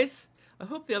dice. I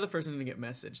hope the other person didn't get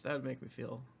messaged. That would make me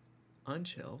feel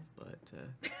unchill, but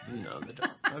No, they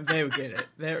don't. they would get it.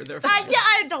 They're fine.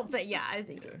 I don't think. Yeah, I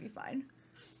think it would be fine.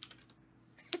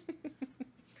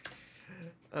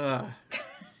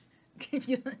 If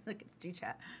you look at the G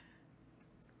chat.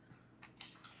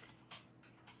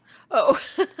 Oh.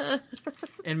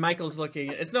 And Michael's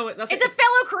looking. It's nothing. It's a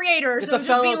fellow creator, It's so a just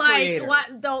be fellow like, creator.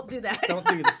 "What? Don't do that." Don't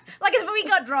do that. Like if we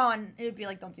got drawn, it would be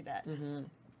like, "Don't do that."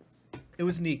 It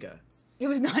was Nika. It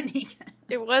was not Nika,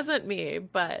 It wasn't me,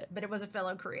 but but it was a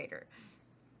fellow creator.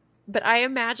 I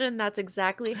imagine that's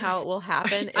exactly how it will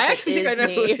happen if I actually it think I is know.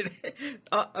 me. Who it is.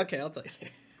 Okay, I'll tell you.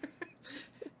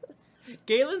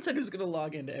 Galen said he was going to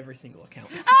log into every single account.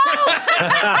 Damn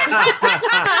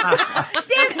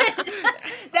it!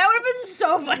 That would have been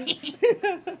so funny.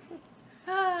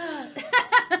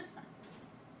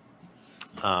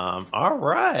 All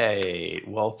right.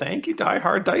 Well, thank you,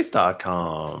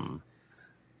 dieharddice.com.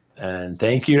 And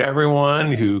thank you to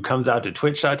everyone who comes out to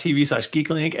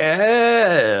twitch.tv/geeklink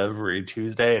every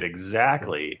Tuesday at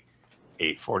exactly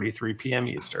 8:43 p.m.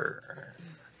 Eastern.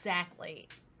 Exactly.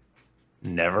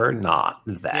 Never not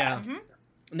that. Yeah.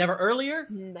 Never earlier,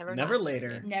 Never never not.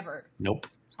 later. Never Nope.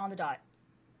 on the dot.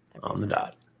 On the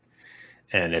dot.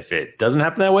 And if it doesn't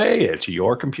happen that way, it's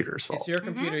your computer's fault. It's your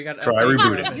computer. You got to Try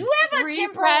rebooting. it. You have a temporal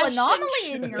Refresh and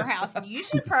anomaly in your house, and you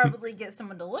should probably get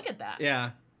someone to look at that.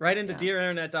 Yeah. Right into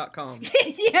dearinternet.com.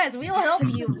 Yes, we'll help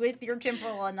you with your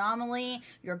temporal anomaly,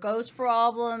 your ghost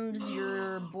problems,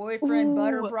 your boyfriend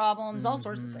butter problems, all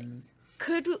sorts of things.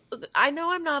 I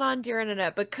know I'm not on Dear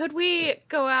Internet, but could we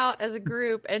go out as a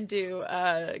group and do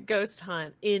a ghost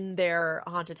hunt in their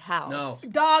haunted house?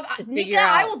 No. Dog, Nika,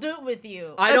 I will do it with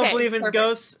you. I don't believe in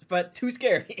ghosts, but too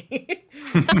scary. See,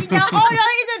 now, isn't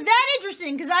that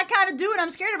interesting? Because I kind of do, and I'm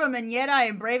scared of them, and yet I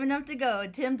am brave enough to go.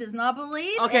 Tim does not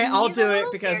believe. Okay, I'll do it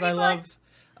because I love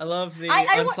the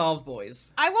Unsolved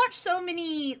Boys. I watch so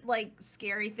many like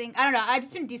scary things. I don't know. I've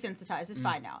just been desensitized. It's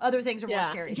fine now. Other things are more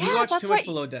scary. You watch too much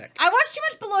Below Deck. I watched too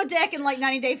much Below Deck and like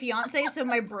 90 Day Fiance, so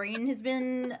my brain has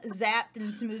been zapped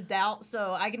and smoothed out.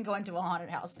 So I can go into a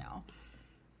haunted house now.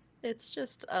 It's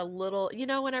just a little,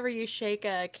 whenever you shake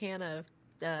a can of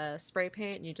spray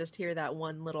paint and you just hear that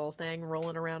one little thing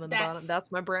rolling around in the bottom.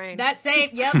 That's my brain. That's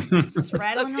safe. Yep, just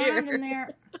rattling around in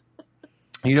there.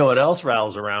 You know what else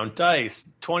rattles around?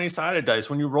 Dice. 20-sided dice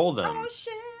when you roll them. Oh,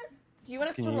 shit. Do you want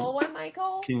us to roll one,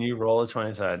 Michael? Can you roll a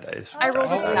 20-sided dice? I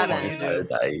rolled a 7. 20-sided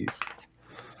dice.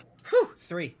 Whew,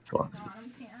 3. Cool.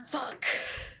 Fuck.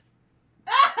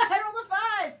 I rolled a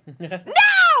 5. No!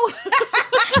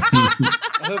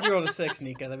 I hope you rolled a 6,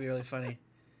 Nika. That'd be really funny.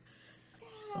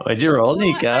 What'd you roll,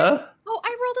 Nika?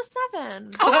 I rolled a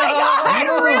 7. Oh my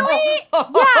god, really?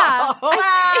 Yeah.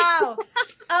 Wow.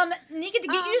 Nika, to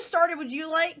get you started, would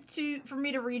you like for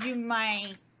me to read you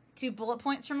my 2 bullet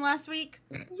points from last week?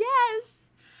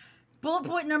 Yes. Bullet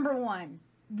point number 1.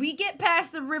 We get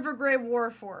past the River Grey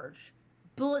Warforge.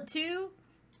 Bullet 2.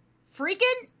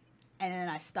 Freaking. And then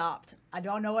I stopped. I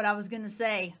don't know what I was going to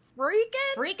say.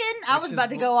 Freaking? I was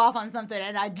about to go off on something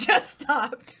and I just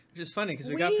stopped. Which is funny because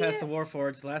we got past the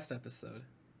Warforged last episode.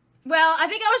 Well, I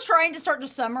think I was trying to start to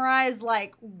summarize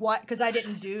like what, because I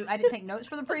didn't take notes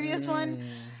for the previous one,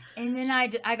 and then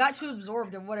I got too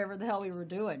absorbed in whatever the hell we were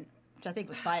doing, which I think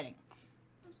was fighting.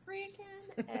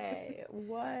 Freaking A.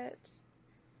 What?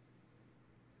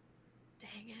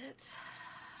 Dang it.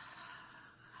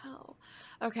 Hell.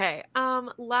 Okay.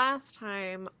 Last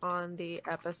time on the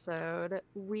episode,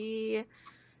 we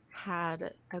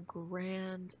had a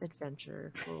grand adventure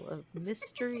full of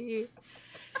mystery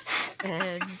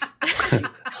and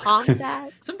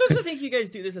combat. Sometimes I think you guys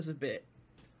do this as a bit.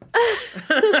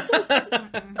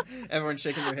 Everyone's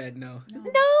shaking their head. No,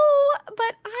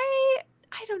 but I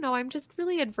don't know. I'm just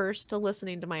really adverse to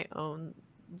listening to my own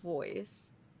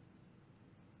voice,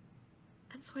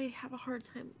 and so I have a hard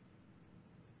time.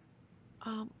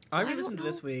 I re-listened to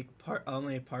this week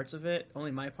only parts of it,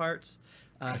 only my parts,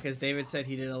 because David said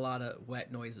he did a lot of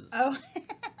wet noises. Oh,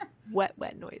 wet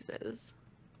noises.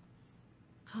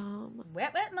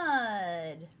 Wet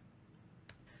mud.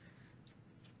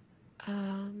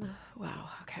 Wow.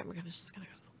 Okay, we're just gonna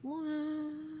go to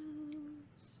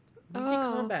the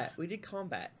list. We did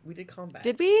combat.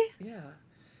 Did we? Yeah.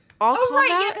 All combat? Right,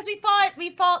 yeah, because we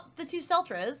fought the 2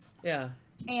 Seltras. Yeah.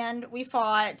 And we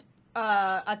fought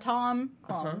a Tom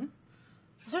clone.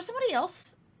 Was there somebody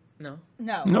else? No.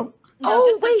 No. Nope.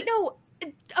 No, wait, no.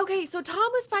 Okay, so Tom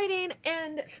was fighting,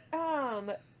 and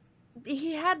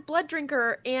he had Blood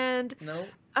Drinker, and no.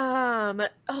 Oh my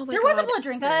god, there was a Blood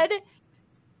Drinker.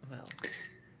 Well,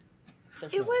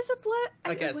 it was a blood.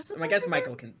 I guess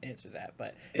Michael can answer that,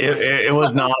 but it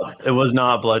was not. It was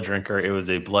not a Blood Drinker. It was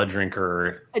a Blood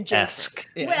Drinker-esque.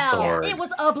 Well, it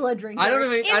was a Blood Drinker. I don't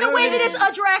even. In the way that it's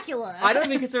a Dracula. I don't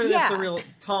even consider this the real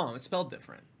Tom. It's spelled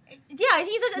different. Yeah,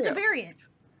 it's a variant.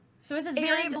 So it's a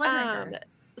variant Blood Drinker.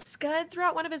 Scud threw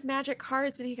out one of his magic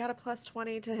cards and he got a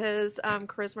 +20 to his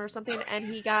charisma or something, and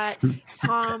he got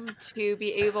Tom to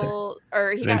be able,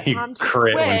 or he got Tom to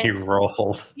crit quit. when he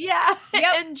rolled. Yeah,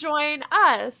 and join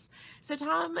us. So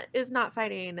Tom is not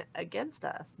fighting against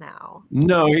us now.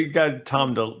 No, he got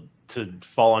Tom to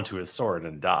fall onto his sword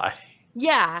and die.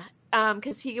 Yeah,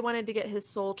 because he wanted to get his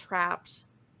soul trapped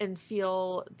and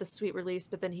feel the sweet release,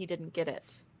 but then he didn't get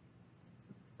it.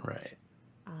 Right.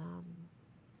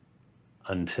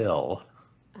 Until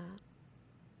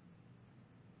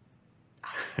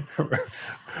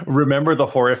remember the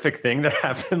horrific thing that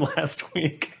happened last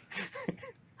week?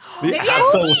 The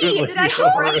absolutely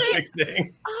horrific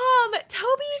thing.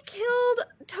 Toby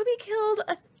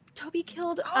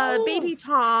killed baby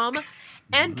Tom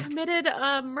and committed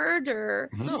a murder.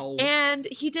 No. And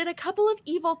he did a couple of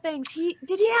evil things.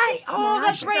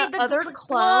 That's right. The other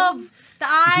gloves. The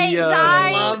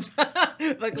eyes.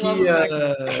 The glove.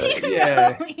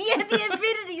 Yeah. He had the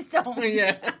Infinity Stone.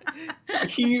 Yeah.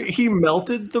 He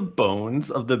melted the bones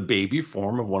of the baby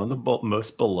form of one of the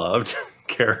most beloved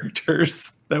characters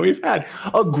that we've had.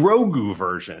 A Grogu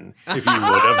version, if you would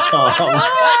have, Tom.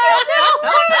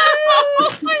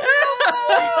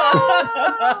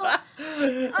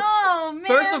 Oh man!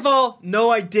 First of all, no,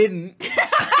 I didn't.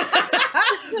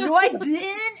 No, I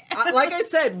didn't. like I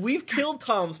said, we've killed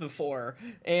Toms before,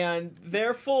 and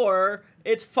therefore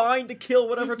it's fine to kill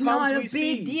whatever Toms we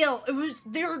see. It's not a big deal.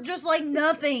 They were just like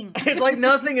nothing. It's like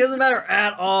nothing. It doesn't matter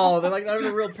at all. They're like not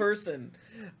even a real person.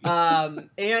 And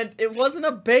it wasn't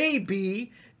a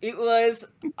baby. It was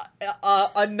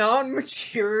a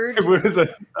non-matured. It was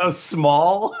a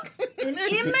small, an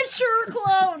immature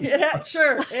clone.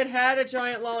 It had a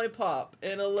giant lollipop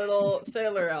in a little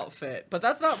sailor outfit, but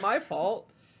that's not my fault.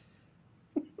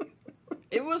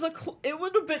 It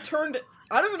would have been turned.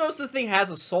 I don't even know if the thing has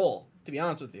a soul, to be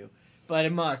honest with you, but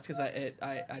it must because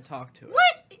I talked to it.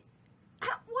 What?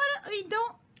 What? I mean,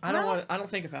 don't. I don't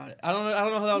think about it. I don't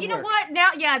know how that would work. You know what? Now,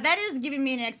 yeah, that is giving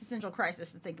me an existential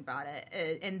crisis to think about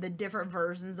it, and the different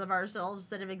versions of ourselves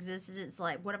that have existed. It's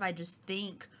like, what if I just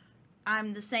think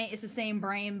I'm the same? It's the same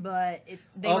brain, but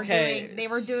they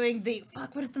were doing the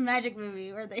fuck. What is the magic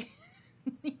movie where they?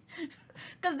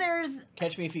 Because there's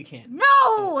Catch Me If You Can.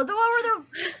 No, the one where they're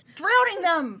drowning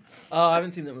them. Oh, I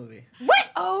haven't seen that movie.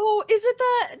 What? Oh, is it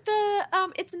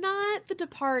the it's not The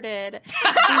Departed.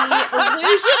 The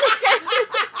Illusion.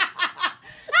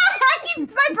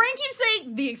 My brain keeps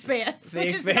saying The Expanse. The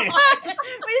Expanse. Which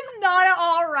is not at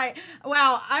all right.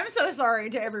 Wow, I'm so sorry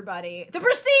to everybody. The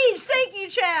Prestige. Thank you,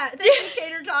 chat. Thank you,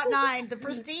 Tater Tot 9. The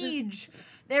Prestige.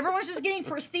 Everyone's just getting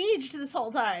prestige this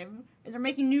whole time. And they're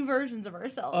making new versions of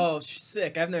ourselves. Oh,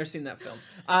 sick. I've never seen that film.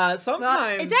 Sometimes...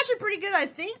 Well, it's actually pretty good, I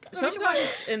think.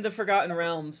 Sometimes in the Forgotten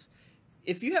Realms,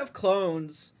 if you have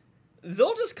clones,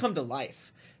 they'll just come to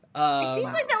life. It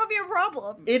seems like that would be a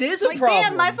problem. It is a problem.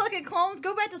 Damn, my fucking clones,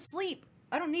 go back to sleep.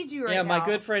 I don't need you right now. Yeah, my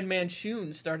good friend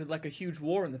Manchun started like a huge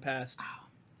war in the past.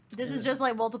 This is just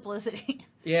like multiplicity.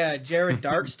 Yeah, Jared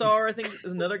Darkstar, I think, is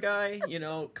another guy. You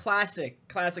know, classic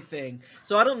thing.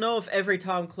 So I don't know if every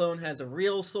Tom clone has a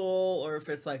real soul or if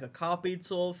it's like a copied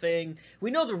soul thing.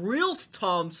 We know the real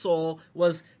Tom soul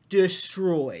was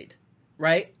destroyed,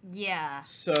 right? Yeah.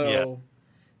 So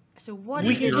what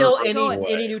we can kill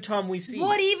any new Tom we see.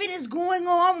 What even is going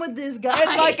on with this guy?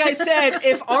 And like I said,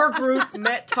 if our group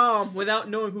met Tom without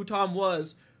knowing who Tom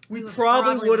was, we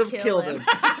probably would have killed him.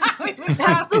 We would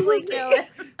absolutely kill him.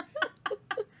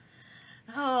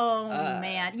 Oh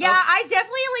man, yeah, okay. I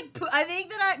definitely I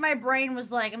think that my brain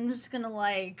was like, I'm just gonna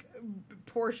like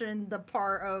portion the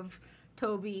part of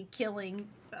Toby killing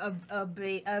a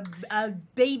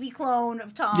baby clone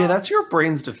of Tom. Yeah, that's your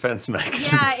brain's defense mechanism.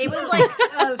 Yeah, it was like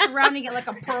surrounding it like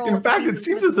a pearl. In fact, it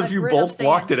seems as if you both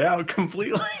blocked it out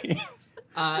completely.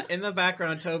 In the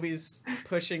background, Toby's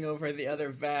pushing over the other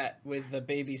vat with the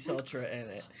baby Seltra in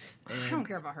it. I don't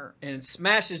care about her. And it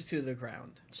smashes to the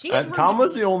ground. Tom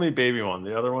was the only baby one.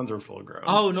 The other ones are full grown.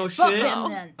 Oh, no Fuck shit? them,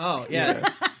 then. Oh, yeah.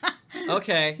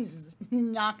 Okay.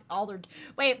 Knock all their...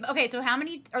 Wait, okay, so how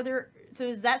many are there... So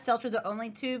is that Seltra the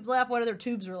only tube left? What other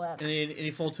tubes are left?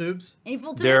 Any full tubes? Any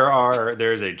full tubes?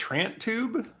 There's a Trant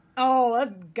tube. Oh,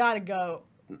 that's gotta go.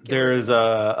 There's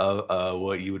a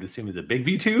what you would assume is a Big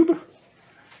B tube.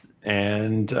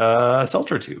 And a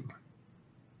Seltra tube.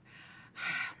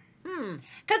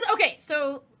 Because, okay,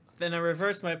 so... Then I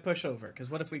reverse my pushover, because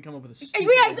what if we come up with a stupid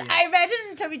idea? idea? I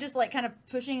imagine Toby just, like, kind of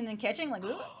pushing and then catching, like...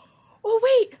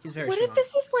 Oh, wait. He's very what strong. if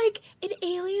this is, like, an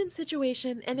alien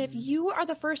situation, and if you are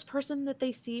the first person that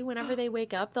they see whenever they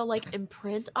wake up, they'll, like,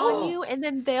 imprint on you, and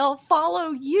then they'll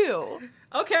follow you?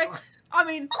 Okay. I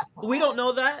mean, we don't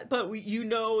know that, but you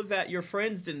know that your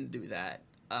friends didn't do that.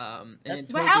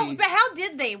 But how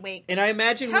did they wake? And I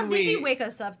imagine how did you wake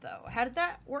us up though? How did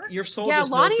that work? Your soul just knows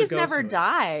to Lonnie's go never to it.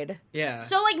 died. Yeah.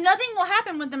 So like nothing will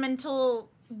happen with them until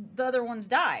the other ones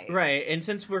die. Right, and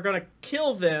since we're gonna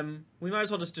kill them, we might as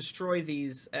well just destroy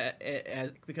these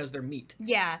because they're meat.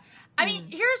 Yeah. I mean,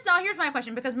 here's my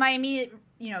question, because my immediate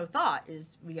thought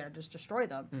is we gotta just destroy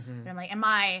them. And I'm like, am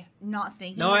I not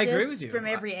thinking? No, of I this agree with you. From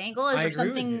every angle, is there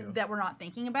something that we're not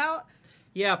thinking about?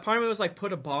 Yeah, part of me was like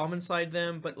put a bomb inside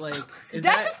them, but like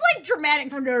that's just like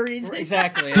dramatic for no reason.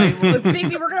 Exactly.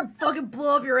 Baby, we're gonna fucking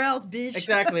blow up your house, bitch.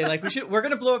 Exactly. Like we're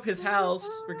gonna blow up his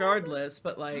house regardless,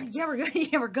 but like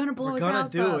we're gonna blow his house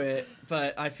up. We're gonna do it,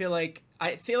 but I feel like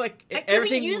everything. Can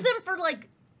we use them for like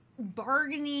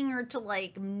bargaining or to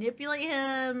like manipulate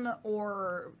him,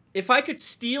 or if I could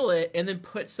steal it and then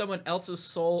put someone else's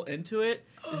soul into it,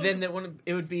 then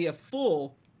it would be a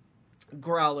full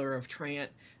growler of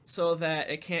Trant. So that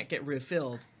it can't get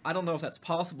refilled. I don't know if that's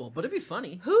possible, but it'd be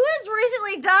funny. Who has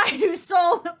recently died whose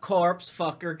soul? Corpse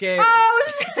fucker Gary.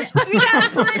 Oh shit! We gotta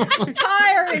put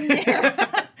fire in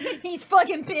there. He's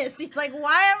fucking pissed. He's like,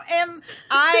 why am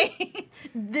I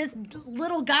this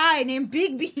little guy named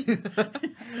Big B?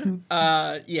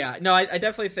 Yeah. No, I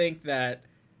definitely think that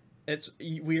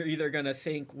we're either gonna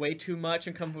think way too much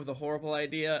and come up with a horrible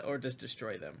idea, or just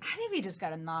destroy them. I think we just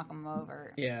gotta knock them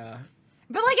over. Yeah.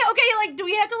 But like, okay, like, do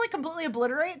we have to like completely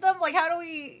obliterate them? Like, how do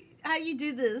you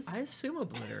do this? I assume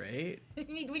obliterate. We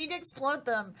need to explode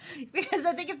them because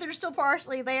I think if they're still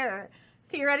partially there,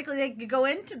 theoretically they could go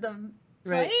into them.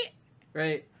 Right.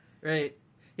 Right.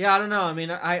 Yeah, I don't know. I mean,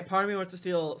 part of me wants to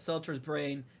steal Seltra's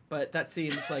brain, but that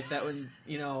seems like that would,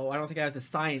 I don't think I have the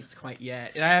science quite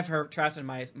yet. And I have her trapped in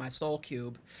my soul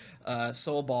cube,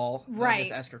 soul ball. Right. I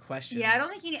just ask her questions. Yeah, I don't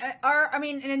think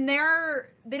and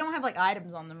they don't have like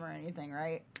items on them or anything,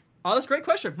 right? Oh, that's a great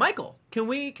question, Michael. Can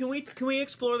we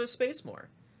explore this space more?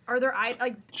 Are there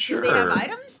Sure. do they have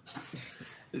items?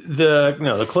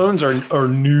 The clones are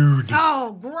nude.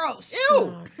 Oh, gross! Ew.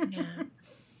 Oh, yeah.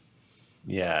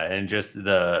 Yeah, and just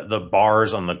the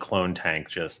bars on the clone tank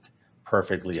just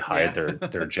perfectly hide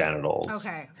their genitals.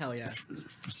 Okay. Hell yeah.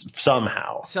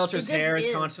 Somehow. Seltra's hair is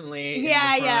constantly in the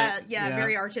yeah, front.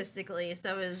 very artistically.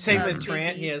 So is same with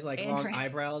Trant. He has and long Trant.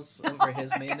 eyebrows over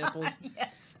his main nipples.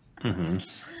 Yes. Mm-hmm.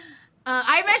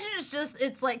 I imagine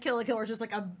it's like Kill la Kill, where it's just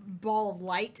like a ball of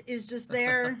light is just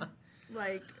there,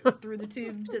 like through the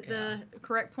tubes at the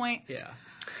correct point. Yeah.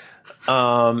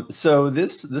 So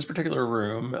this particular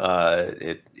room,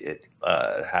 it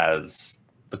has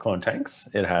the clone tanks.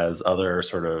 It has other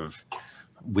sort of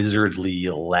wizardly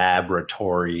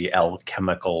laboratory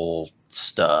alchemical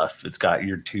stuff. It's got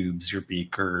your tubes, your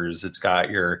beakers. It's got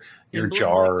your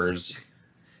jars.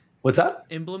 What's that?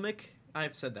 Emblemic.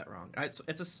 I've said that wrong. It's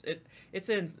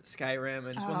in Skyrim, and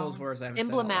it's one of those words I haven't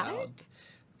Emblematic? said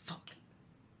out loud.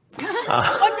 Fuck.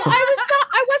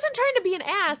 I wasn't trying to be an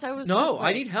ass. I was. No, just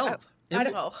I need help. I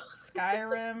don't know.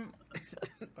 Skyrim.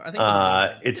 I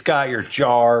think It's got your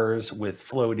jars with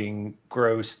floating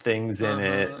gross things in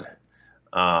it.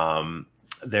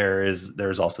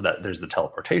 There's also there's the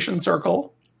teleportation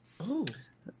circle. Oh.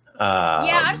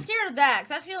 Yeah, I'm scared of that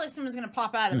because I feel like someone's gonna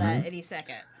pop out of that any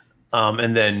second.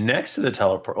 And then next to the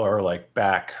teleport, or like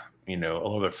back, a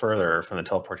little bit further from the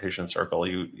teleportation circle,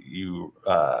 you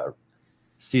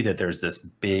see that there's this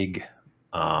big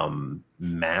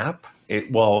map.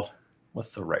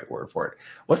 What's the right word for it?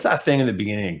 What's that thing in the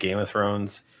beginning of Game of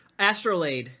Thrones?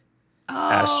 Astrolabe.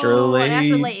 Astrolabe.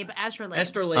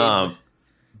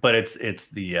 But it's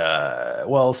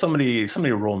the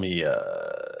somebody roll me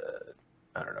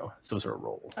I don't know, some sort of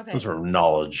roll. Okay. Some sort of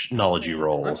knowledgey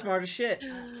roll. I'm smart as shit.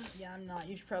 Yeah, I'm not.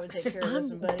 You should probably take care of this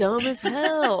one, buddy. Dumb as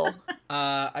hell.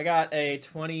 I got a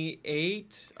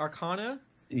 28 Arcana.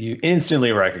 You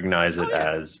instantly recognize it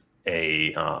as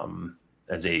a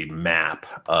map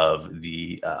of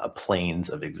the planes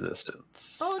of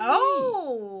existence.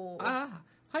 Oh. I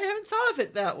haven't thought of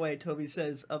it that way, Toby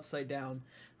says, upside down.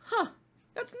 Huh.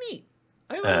 That's neat.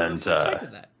 I wouldn't have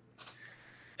expected that.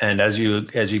 And as you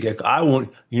get, I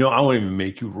won't even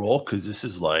make you roll because this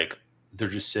is like they're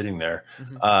just sitting there.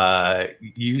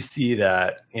 You see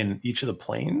that in each of the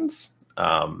planes,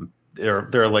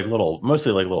 they're like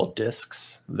mostly like little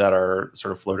discs that are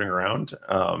sort of floating around,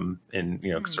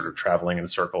 sort of traveling in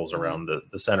circles around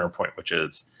the center point, which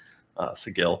is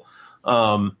Sigil.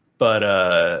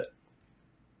 But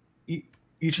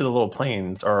each of the little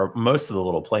planes, or most of the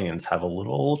little planes, have a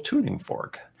little tuning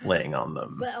fork laying on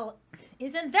them. Well,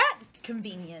 isn't that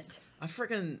convenient? I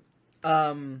freaking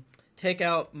take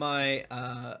out my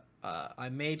I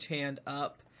mage hand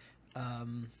up,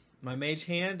 my mage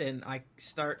hand, and I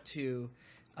start to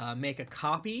make a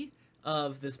copy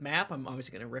of this map. I'm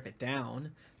obviously going to rip it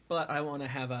down, but I want to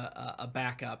have a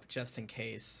backup just in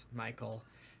case, Michael.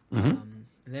 And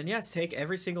then take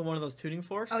every single one of those tuning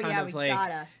forks. Oh, kind of we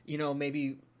gotta.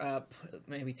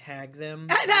 Maybe tag them.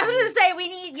 I was gonna say we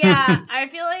need. Yeah, I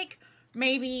feel like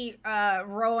maybe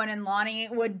Rowan and Lahni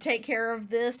would take care of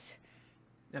this.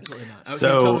 Absolutely not. I was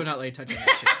totally not like touching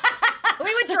that shit.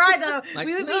 We would try though.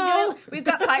 We would be doing. We've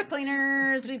got pipe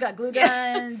cleaners. We've got glue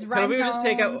guns. So we would just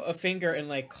take out a finger and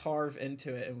like carve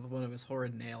into it with one of his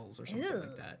horrid nails or something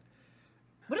like that.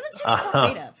 What is a tuning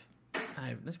fork made of?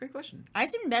 That's a great question. I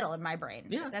assume metal in my brain.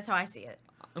 Yeah, that's how I see it.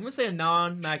 I'm gonna say a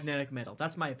non-magnetic metal.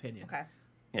 That's my opinion. Okay.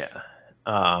 Yeah.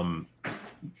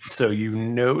 So you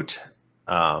note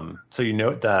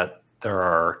that there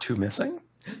are two missing.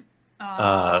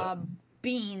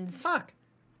 Beans. Fuck.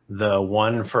 The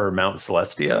one for Mount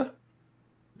Celestia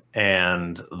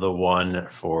and the one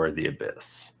for the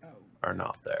Abyss are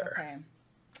not there. Okay.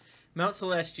 Mount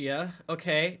Celestia.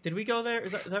 Okay. Did we go there?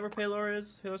 Is that where Paylor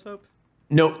is? Paylor's Hope?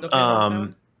 Nope.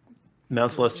 Mount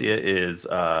Celestia is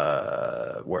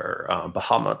where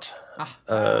Bahamut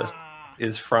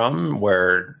is from,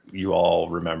 where you all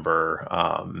remember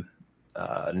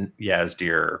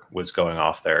Yazdir was going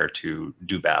off there to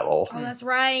do battle. Oh, that's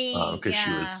right.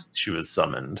 Because she was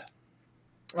summoned.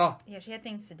 Oh, yeah, she had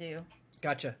things to do.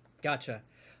 Gotcha.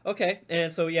 Okay,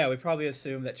 and so we probably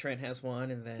assume that Trent has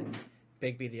one, and then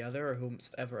Bigby the other, or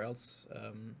whomever else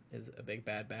is a big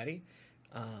bad baddie.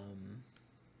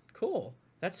 Cool.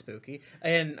 That's spooky.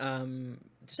 And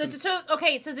so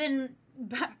then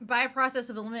by a process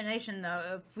of elimination, though,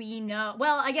 if we know,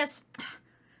 well, I guess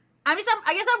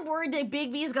I'm worried that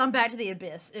Big B's gone back to the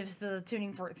Abyss if the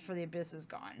tuning for the Abyss is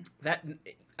gone.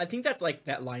 I think that's like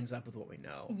that lines up with what we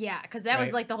know. Yeah, because that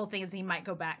was like the whole thing is he might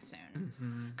go back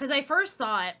soon. Because my first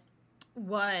thought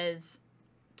was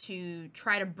to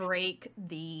try to break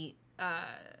the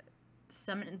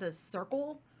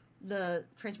circle, the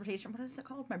transportation. What is it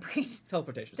called? My brain.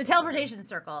 Teleportation. The teleportation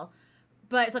circle.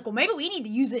 But it's like, well, maybe we need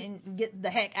to use it and get the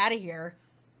heck out of here.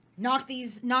 Knock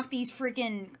these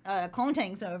freaking clone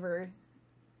tanks over,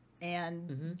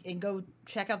 and go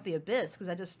check out the Abyss. Because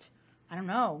I don't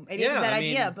know. Maybe it's a bad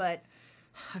idea, but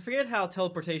I forget how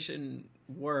teleportation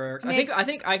works. I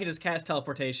think I could just cast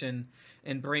teleportation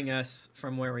and bring us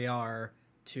from where we are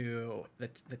to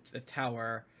the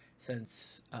tower,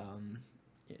 since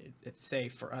it's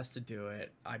safe for us to do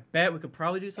it. I bet we could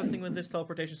probably do something with this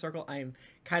teleportation circle. I'm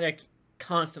kind of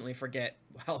constantly forget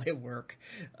how they work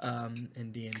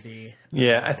in D&D.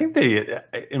 Yeah, I think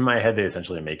in my head, they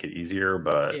essentially make it easier,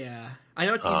 but... Yeah. I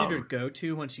know it's easier to go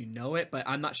to once you know it, but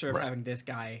I'm not sure if having this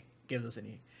guy gives us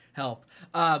any help.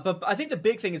 But I think the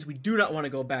big thing is we do not want to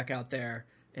go back out there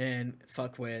and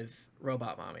fuck with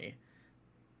Robot Mommy.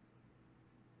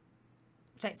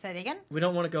 Say it again? We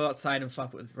don't want to go outside and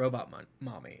fuck with Robot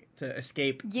Mommy to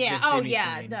escape. Yeah. This Oh, Demi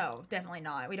yeah. Queen. No, definitely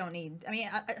not. We don't need... I mean,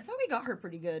 I thought we got her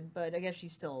pretty good, but I guess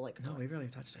she's still, like... No, we really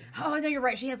touched her. Oh, no, you're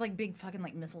right. She has, like, big fucking,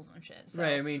 like, missiles and shit. So.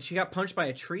 Right. I mean, she got punched by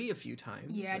a tree a few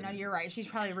times. Yeah, no, you're right. She's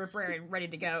probably ready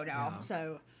to go now,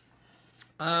 so...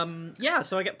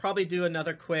 So I could probably do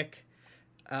another quick...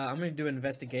 I'm going to do an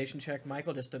investigation check,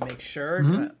 Michael, just to make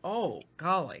sure. Oh,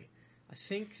 golly. I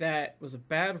think that was a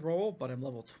bad roll, but I'm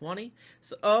level 20.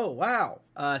 So, oh, wow.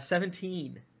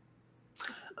 17.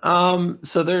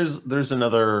 So there's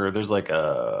like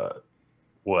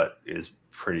what is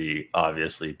pretty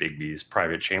obviously Bigby's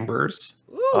private chambers.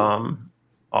 Ooh.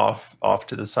 Off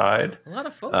to the side. A lot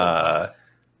of Funko Pops.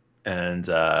 And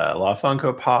a lot of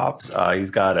Funko Pops.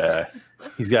 He's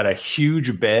got a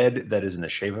huge bed that is in the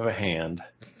shape of a hand.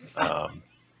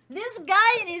 This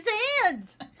guy in his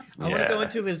hands. I want to go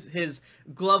into his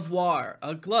glove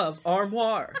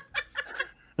armoire.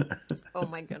 Oh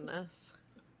my goodness.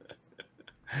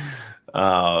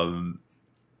 And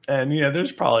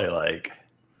there's probably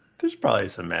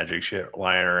some magic shit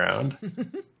lying around.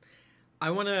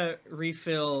 I want to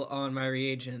refill on my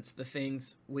reagents, the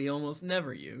things we almost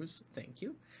never use. Thank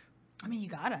you. I mean, you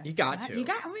gotta. We've gotta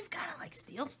like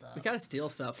steal stuff. We gotta steal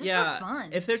stuff. Just for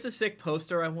fun. If there's a sick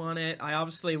poster, I want it. I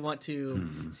obviously want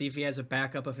to see if he has a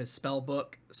backup of his spell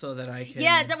book so that I can.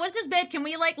 Yeah, what's his bed? Can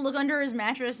we like look under his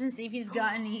mattress and see if he's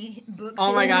got any books?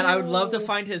 Oh my god, I would love to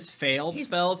find his failed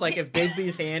spells. Like if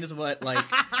Bigby's hand is what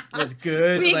was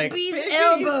good. Bigby's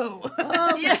elbow.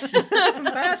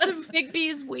 Massive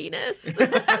Bigby's weenus.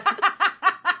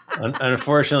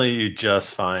 Unfortunately, you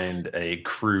just find a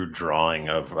crude drawing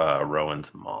of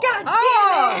Rowan's mom. God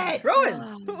damn it!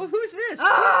 Rowan! Who's this?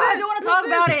 I don't want to talk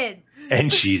about it.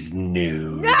 And she's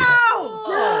nude.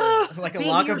 No! Like a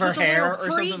lock of her hair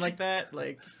or something like that.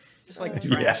 Just like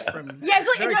trash from... Yeah, it's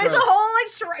like it's a whole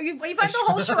like shrine. You find the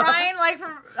whole shrine like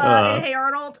from in Hey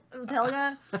Arnold with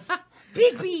Helga.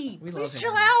 Bigby, please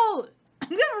chill out. I'm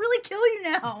gonna really kill you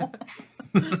now.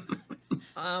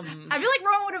 I feel like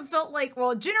Rowan would have felt like,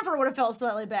 Jennifer would have felt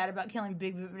slightly bad about killing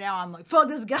Bigby, but now I'm like, fuck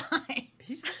this guy.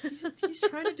 He's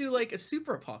trying to do like a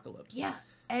super apocalypse. Yeah,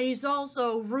 and he's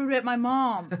also rude at my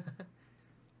mom. Well,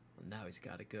 now he's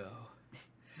got to go.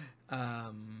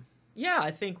 Yeah,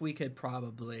 I think we could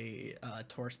probably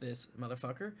torch this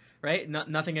motherfucker, right?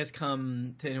 Nothing has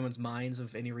come to anyone's minds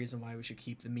of any reason why we should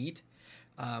keep the meat.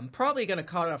 Probably gonna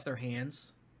cut off their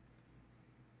hands.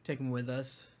 Take them with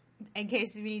us. In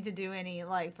case we need to do any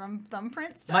like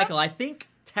thumbprint stuff. Michael, I think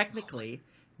technically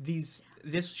this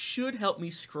should help me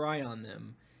scry on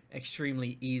them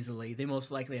extremely easily. They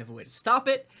most likely have a way to stop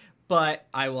it, but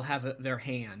I will have their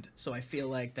hand, so I feel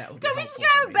like that would be helpful. So we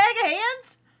just got a bag of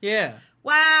hands? Yeah.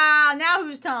 Wow, now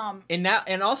who's Tom? And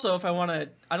also if I want to,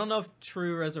 I don't know if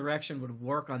True Resurrection would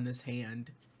work on this hand.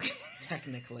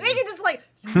 Technically. We can just like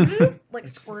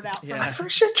squirt out from I'm pretty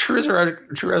sure True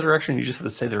Resurrection, you just have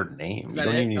to say their name. You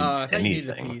don't even need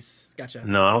anything. Gotcha.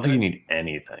 No, I don't think you need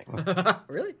anything.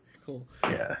 Really? Cool.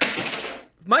 Yeah.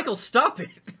 Michael, stop it!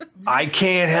 I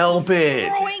can't help it.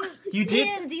 Throwing You did-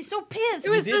 pins. He's so pissed. It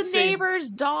was did the say- neighbor's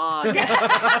dog.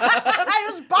 I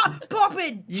was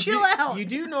popping. Chill out. You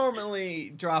do normally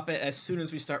drop it as soon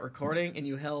as we start recording, and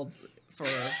you held for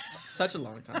such a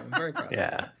long time. I'm very proud.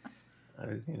 Yeah.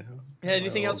 Yeah,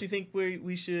 anything else you think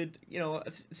we should? You know,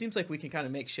 it seems like we can kind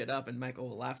of make shit up, and Michael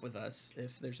will laugh with us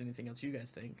if there's anything else you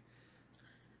guys think.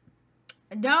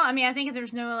 No, I mean, I think if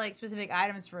there's no like specific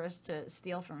items for us to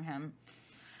steal from him.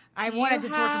 I wanted to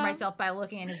torture myself by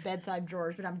looking in his bedside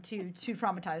drawers, but I'm too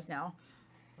traumatized now.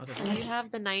 Do you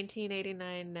have the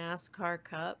 1989 NASCAR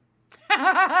Cup?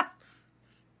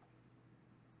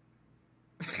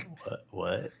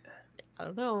 What? I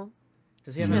don't know.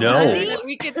 Does he have No. That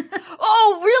we could...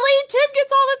 Oh, really? Tim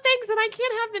gets all the things, and I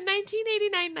can't have the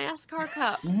 1989 NASCAR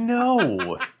Cup.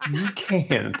 No, you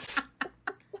can't.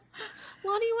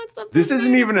 Lonnie wants something. This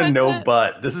isn't even a no but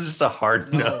but. This is just a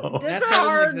hard no. This is That's a how it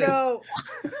hard exists. no.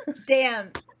 Damn.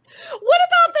 What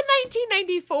about the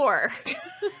 1994?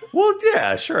 Well,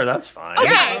 yeah, sure, that's fine. Okay.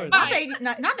 Yeah, not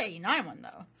fine. the 89 one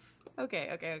though. Okay.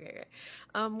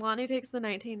 Lonnie takes the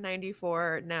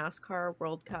 1994 NASCAR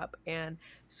World Cup and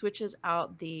switches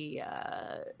out the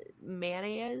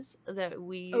mayonnaise that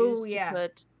we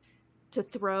used to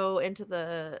throw into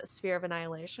the sphere of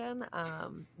annihilation.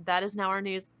 That is now our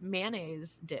new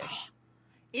mayonnaise dish.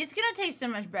 It's gonna taste so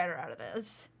much better out of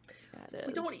this.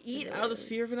 We don't eat out of the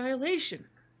sphere of annihilation.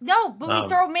 No, but we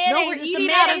throw mayonnaise. No, we're it's eating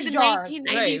the out of mayonnaise the jar.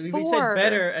 1994. Right, we said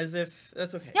better as if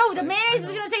that's okay. No, the Fine, mayonnaise I is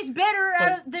know. gonna taste better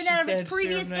But than she out of said its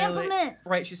previous sphere of annihila- implement.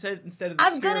 Right, she said instead of the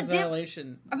I'm sphere gonna of dip-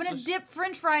 annihilation. I'm gonna it's dip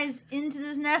French fries into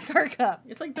this NASCAR cup.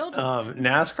 It's like Belgium.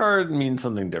 NASCAR means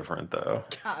something different, though.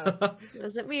 What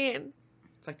does it mean?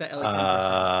 It's like that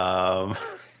LA thing.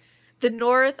 The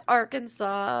North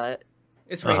Arkansas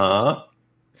It's racist.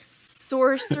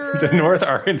 sorcerer. The North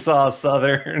Arkansas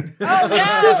Southern. Oh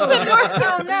no! The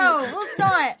North, no, let's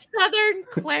not. Southern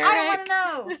cleric. I don't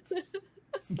want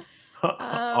to know.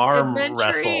 Arm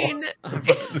wrestle. adventuring-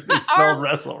 It's spelled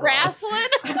wrestle. wrong. Wrestling.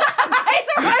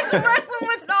 It's a wrestling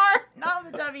with an R, not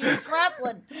with a W. It's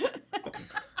wrestling.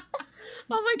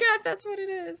 Oh my god, that's what it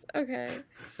is. Okay.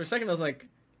 For a second, I was like,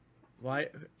 "Why?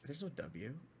 There's no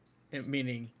W,"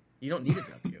 meaning you don't need a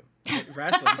W.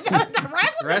 Wrestling.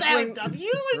 Wrestling without a W? What are you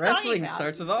talking Wrestling about?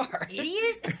 starts with R.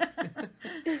 Idiot.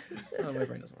 Oh, my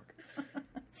brain doesn't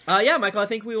work. Yeah, Michael, I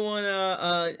think we want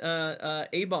to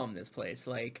A-bomb this place.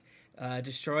 Like,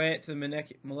 destroy it to the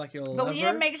molecular level. But we need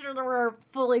to make sure that we're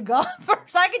fully gone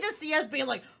first. I could just see us being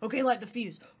like, okay, light the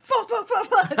fuse. Fuck.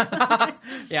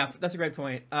 Yeah, that's a great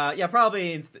point. Yeah,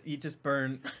 probably you just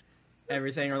burn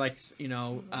everything, or like, you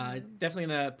know, definitely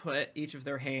gonna put each of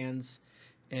their hands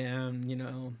and, you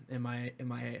know, in my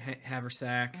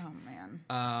haversack. Oh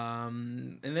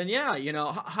man. And then yeah, you know,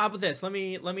 how about this? Let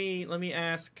me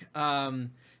ask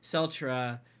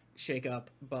Seltra shake up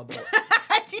Bubble.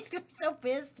 She's gonna be so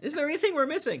pissed. Is there anything we're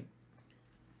missing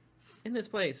in this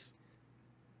place?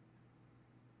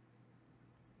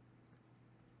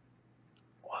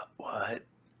 What?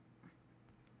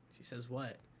 She says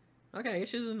what? Okay, I guess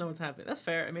she doesn't know what's happening. That's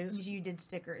fair. I mean, You did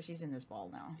stick her. She's in this ball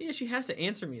now. yeah, she has to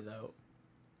answer me though.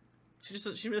 She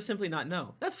just simply not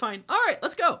know. That's fine. All right,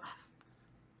 let's go.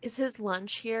 Is his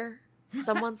lunch here?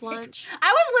 Someone's lunch?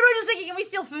 I was literally just thinking, can we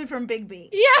steal food from Big B?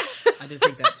 Yeah. I did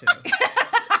think that too.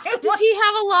 Does he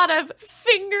have a lot of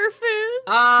finger foods?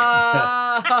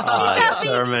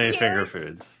 There are many finger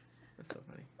foods. That's so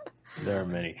funny. There are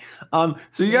many.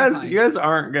 So you guys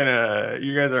are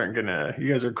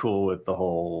cool with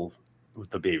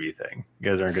the baby thing. You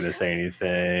guys aren't gonna say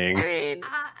anything.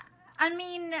 I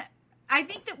mean, I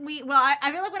think that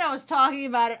I feel like when I was talking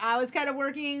about it, I was kind of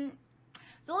working.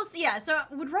 So so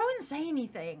would Rowan say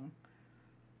anything?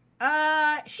 She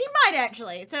might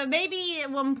actually. So maybe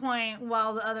at one point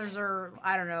while the others are,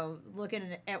 I don't know,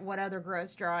 looking at what other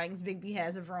gross drawings Bigby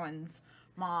has of Rowan's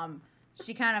mom,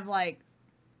 she kind of like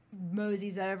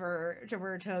moseys over to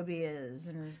where Toby is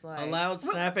and is like A loud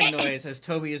snapping noise as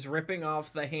Toby is ripping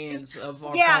off the hands of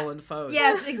our Yeah. fallen foes.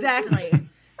 Yes, exactly.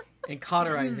 And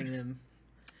cauterizing them.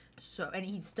 So, and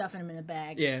he's stuffing him in a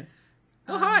bag. Yeah.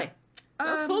 Oh, hi.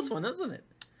 That was a close one, wasn't it?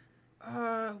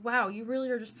 Wow, you really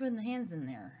are just putting the hands in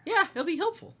there. Yeah, it'll be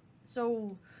helpful.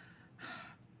 So,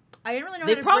 I didn't really know.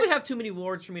 They how to probably have too many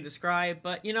words for me to describe,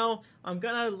 but, you know, I'm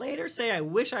gonna later say I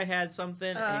wish I had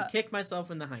something and kick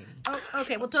myself in the hiney. Oh,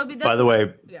 okay. Well, Toby. By the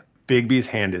way, Yeah. Big B's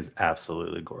hand is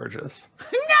absolutely gorgeous.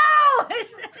 No!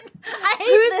 I hate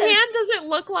Whose this. hand does it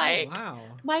look like? Oh,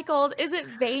 wow. Is it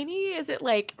veiny? Is it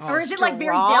like Or is it like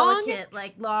very strong? delicate,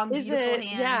 like long, Is beautiful it?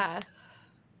 hands? Yeah.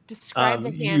 Describe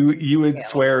the hand. You would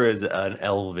swear is an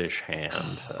elvish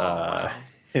hand. Wow.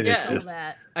 Yeah. just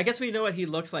I guess we know what he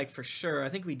looks like for sure. I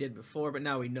think we did before, but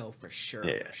now we know for sure.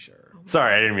 Yeah. For sure.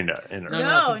 Sorry, I didn't mean to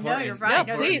interrupt. No, you're right.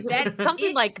 No, please,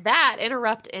 something like that,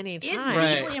 interrupt any time.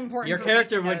 It's deeply important. Your for me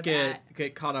character to know would that.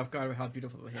 get caught off guard with how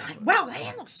beautiful the hand was. Wow, that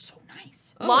hand looks so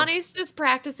nice. Oh. Lonnie's just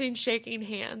practicing shaking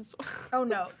hands Oh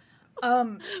no.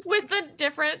 with a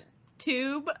different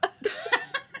tube.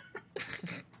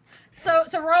 So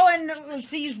Rowan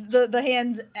sees the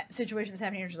hand situation that's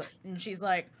happening, and she's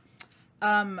like,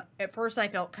 at first I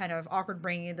felt kind of awkward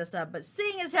bringing this up, but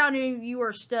seeing as how new you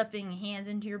are stuffing hands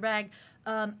into your bag, just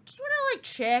want to like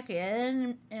check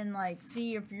in and like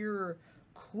see if you're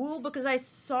cool, because I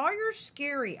saw your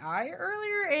scary eye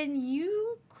earlier and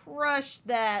you crushed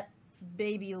that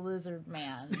baby lizard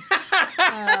man.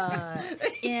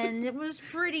 And it was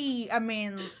pretty, I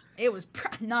mean, it was,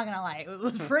 I'm not gonna lie, it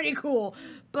was pretty cool,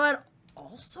 but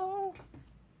also,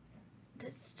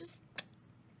 it's just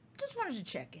wanted to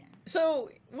check in. So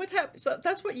what happened? So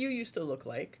that's what you used to look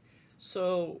like.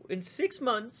 So in 6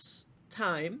 months'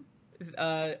 time,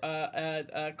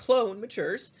 a clone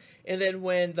matures, and then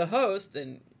when the host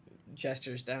and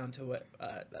gestures down to what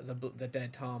the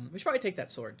dead Tom. We should probably take that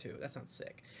sword too. That sounds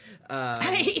sick.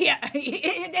 Yeah,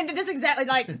 and that's exactly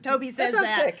like Toby says that.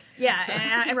 Sounds sick.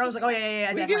 Yeah, and Rose's like, oh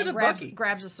yeah. We give it to Bucky.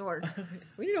 Grabs the sword.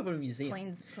 We need to open a museum.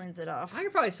 Cleans it off. I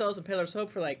could probably sell some Paylor soap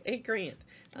for like $8,000.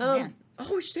 Man.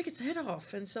 Oh, we should take its head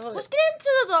off and sell it. Let's get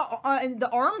into the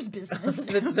arms business.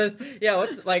 Yeah,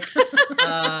 what's like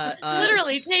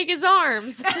Literally take his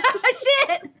arms.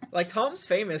 Shit. Like Tom's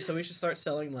famous, so we should start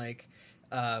selling like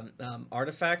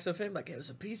artifacts of him. Like it was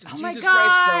a piece of Jesus Christ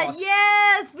cross.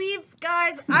 Yes,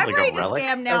 I'm Like ready a to relic?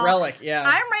 scam now. A relic, yeah.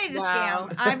 I'm ready to Wow.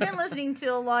 scam. I've been listening to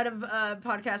a lot of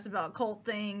podcasts about cult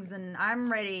things, and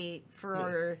I'm ready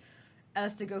for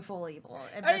us to go full evil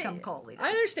and become cult leaders.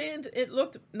 I understand it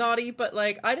looked naughty, but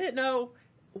like I didn't know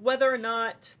whether or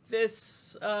not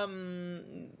this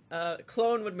clone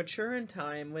would mature in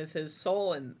time with his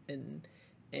soul, and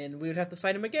we would have to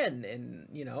fight him again. And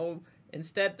you know,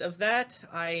 instead of that,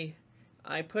 I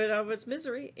put it out of its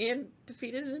misery and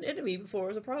defeated an enemy before it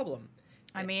was a problem.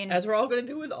 I mean, as we're all going to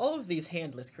do with all of these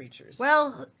handless creatures.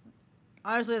 Well,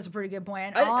 honestly, that's a pretty good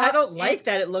point. I don't like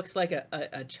that it looks like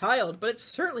a child, but it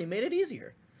certainly made it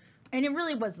easier. And it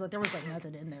really was, there was like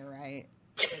nothing in there, right?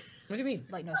 What do you mean?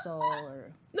 Like no soul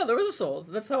or... No, there was a soul.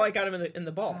 That's how I got him in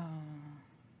the ball.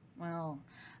 Well,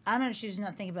 I'm going to choose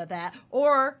not to think about that.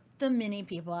 Or the many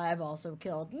people I've also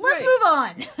killed. Let's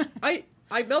Right. move on.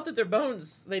 I melted their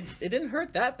bones. It didn't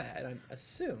hurt that bad, I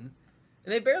assume.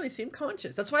 And they barely seemed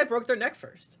conscious. That's why I broke their neck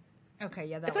first. Okay,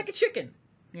 yeah, It's like a chicken.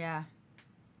 Yeah.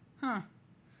 Huh.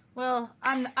 Well,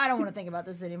 I don't want to think about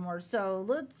this anymore. So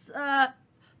let's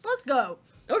go.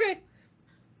 Okay.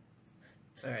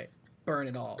 All right. Burn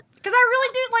it all. Because I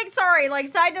really do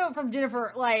side note from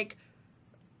Jennifer, like,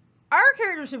 our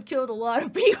characters have killed a lot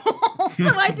of people.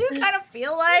 So I do kind of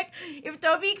feel like if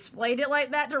Toby explained it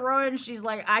like that to Rowan, she's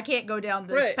like, I can't go down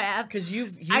this path. Because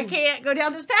I can't go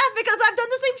down this path because I've done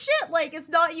the same shit. Like, it's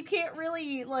not, you can't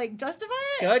really, like, justify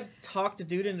it. Scud talked a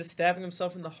dude into stabbing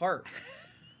himself in the heart.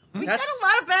 We've done a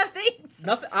lot of bad things.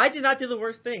 Nothing. I did not do the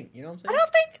worst thing. You know what I'm saying? I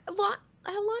don't think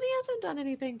Lonnie hasn't done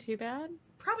anything too bad.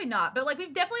 Probably not, but like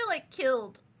we've definitely like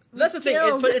killed. That's the thing.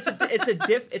 But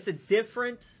it's a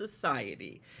different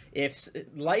society. If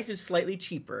life is slightly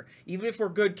cheaper, even if we're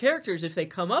good characters, if they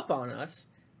come up on us,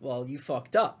 well, you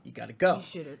fucked up. You got to go.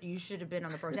 You should have been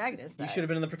on the protagonist side. You should have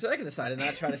been on the protagonist side and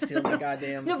not try to steal my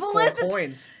goddamn The 4 Ballista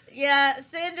coins. Yeah,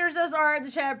 Sanders does art in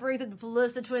the chat breaks the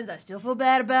Ballista twins. I still feel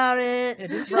bad about it. Yeah,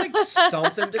 didn't you like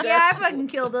stomp them to death? Yeah, I fucking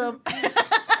killed them.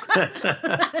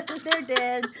 They're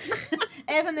dead.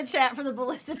 F in the chat for the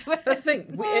Ballista twins. That's the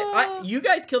thing. You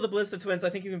guys killed the Ballista twins, I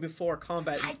think, even before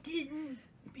combat. I didn't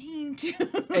mean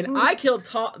to. And I killed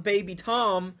baby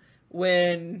Tom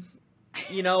when,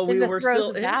 you know, we were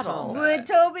still in battle. Would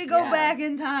Toby go back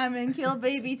in time and kill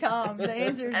baby Tom? The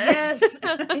answer is yes.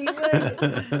 He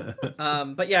would.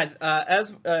 But yeah,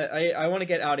 I want to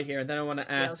get out of here, and then I want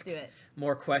to ask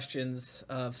more questions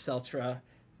of Seltra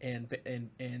and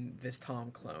this Tom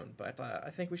clone, but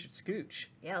I think we should scooch.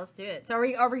 Yeah, let's do it. So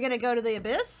are we gonna go to the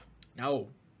abyss? No,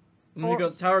 I'm gonna go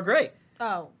to Tower Grey.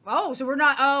 Oh, so we're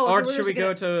not. Or so should we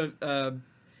go to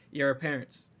your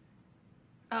parents?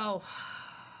 Oh,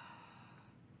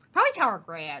 probably Tower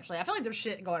Grey. Actually, I feel like there's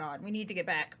shit going on. We need to get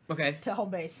back. Okay. To home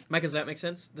base. Mike, does that make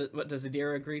sense? Does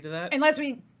Adira agree to that? Unless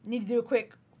we need to do a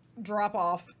quick drop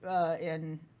off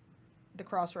in the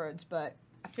crossroads, but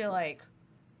I feel like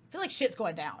shit's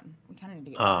going down. We kind of need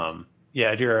to get back.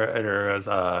 Yeah, Adira's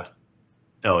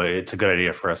no, it's a good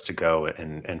idea for us to go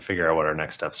and figure out what our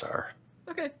next steps are.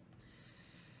 Okay.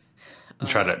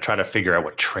 Try to figure out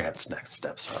what Trant's next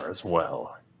steps are as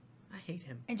well. I hate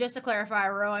him. And just to clarify,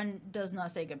 Rowan does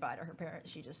not say goodbye to her parents.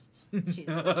 She just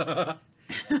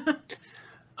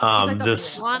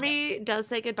Lahni does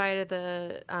say goodbye to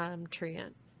the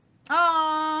treant.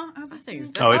 Oh, it's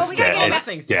dead.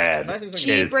 It's dead. It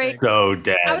is so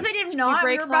dead. I was like, if not,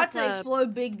 we were about to the...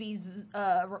 explode Bigby's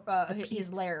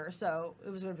his lair, so it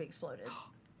was going to be exploded.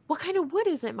 What kind of wood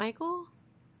is it, Michael?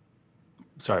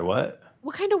 Sorry, what?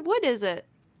 What kind of wood is it?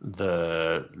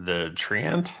 The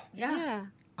treant? Yeah.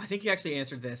 I think you actually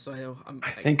answered this, so I know. I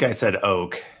think I said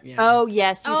oak. Yeah. Oh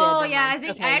yes, you did. Oh yeah, I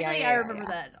think I remember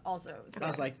that also. So. I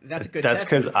was like, that's a good. That's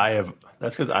because I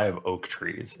have oak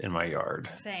trees in my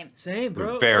yard. Same,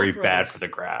 bro. They're very bad for the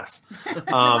grass.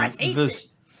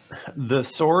 The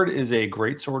sword is a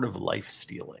great sword of life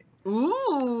stealing.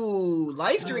 Ooh,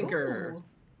 life drinker. Ooh.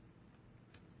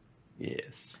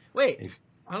 Yes. Wait,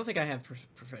 I don't think I have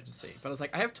proficiency, but I was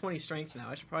like, I have 20 strength now.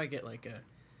 I should probably get like a.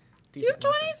 You have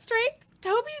 20 strength?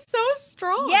 Toby's so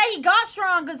strong. Yeah, he got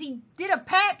strong because he did a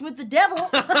pact with the devil.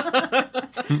 What?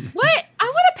 I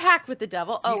want a pact with the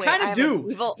devil. Oh, you kind of do.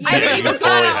 I have an evil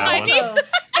god outside me. Am I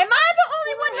the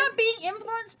only one not being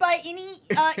influenced by any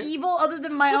evil other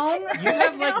than my own? You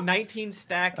have like 19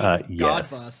 stack god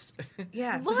buffs.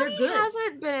 Yeah, Lahni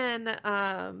hasn't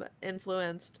been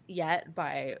influenced yet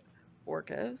by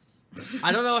Orcus.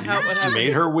 I don't know how she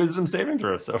made her wisdom saving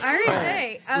throw so far. I already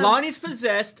say. Lahni's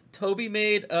possessed. Toby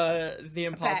made the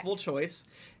impossible choice,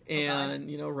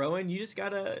 and Rowan, you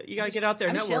gotta get out there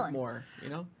and network chilling. more.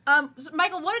 So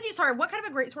Michael, what kind of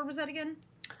a great sword was that again?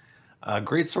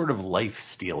 Great sword of life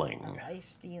stealing.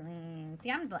 Life stealing. See,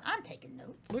 I'm taking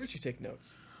notes. Look at you take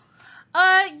notes.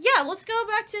 Yeah, let's go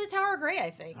back to the Tower of Grey,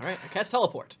 I think. All right, I cast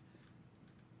teleport.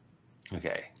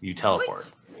 Okay, you teleport.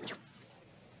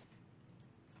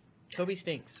 Toby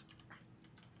stinks.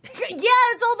 Yeah,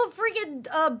 it's all the freaking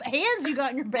hands you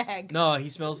got in your bag. No, he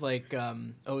smells like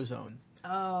ozone.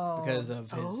 Oh. Because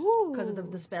of his. Because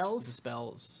of the spells? The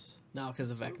spells. No, because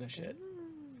of Vecna shit.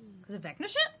 Because of Vecna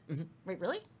shit? Mm-hmm. Wait,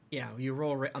 really? Yeah, you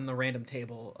roll on the random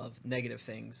table of negative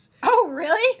things. Oh,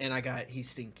 really? And he's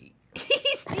stinky.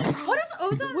 He's stinky. What does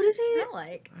ozone smell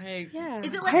like?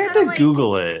 Is it like I had to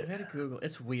Google it. I had to Google.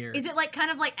 It's weird. Is it like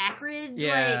kind of like acrid?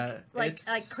 Yeah, like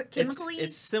chemically?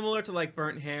 It's similar to like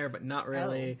burnt hair, but not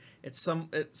really. Oh.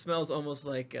 It smells almost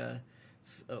like a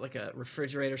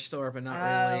refrigerator store, but not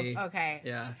really. Okay.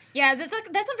 Yeah. Yeah, that's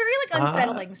a very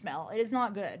unsettling smell. It is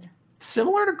not good.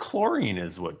 Similar to chlorine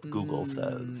is what Google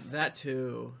says. That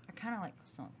too. I kind of like the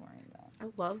smell of chlorine though. I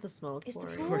love the smell of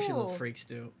chlorine. Of course, you little freaks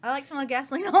do. I like the smell of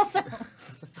gasoline also.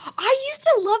 I used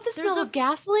to love the smell of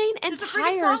gasoline and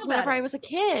tires whenever I was a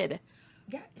kid.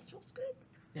 Yeah, it smells good.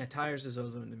 Yeah, tires is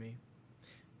ozone to me.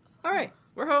 All right,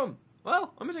 we're home.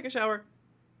 Well, I'm gonna take a shower.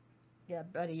 Yeah,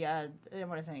 buddy. I didn't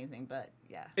want to say anything, but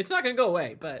yeah. It's not gonna go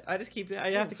away, but I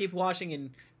have to keep washing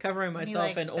and covering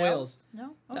myself in oils.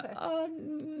 No. Okay.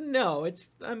 No.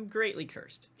 I'm greatly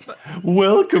cursed. But...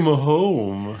 Welcome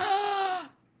home.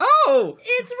 Oh,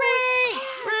 it's Rick.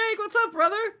 Rick, what's up,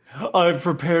 brother? I've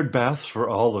prepared baths for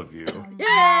all of you.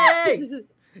 Yay!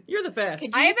 You're the best.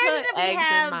 I imagine that we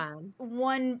have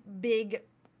one big,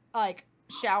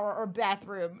 shower or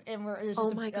bathroom, and there's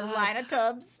just a line of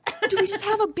tubs. Do we just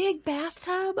have a big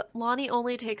bathtub? Lahni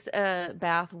only takes a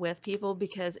bath with people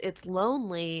because it's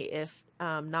lonely if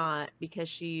not, because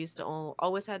she used to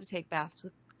always had to take baths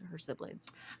with her siblings.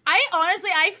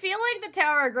 I feel like the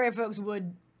Tower of Grey folks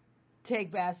would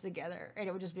take baths together, and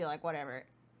it would just be like, whatever.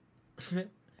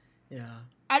 Yeah.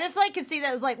 I just could see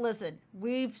that as listen,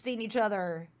 we've seen each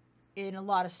other in a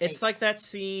lot of states. It's like that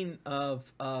scene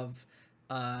of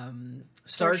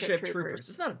Starship Troopers.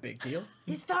 It's not a big deal.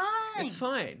 It's fine. It's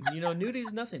fine.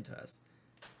 Nudity's nothing to us.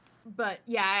 But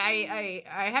yeah,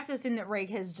 I have to assume that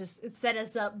Rake has just set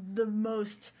us up the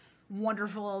most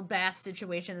wonderful bath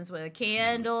situations with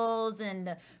candles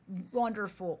and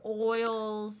wonderful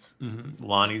oils. Mm-hmm.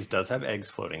 Lahni's does have eggs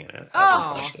floating in it.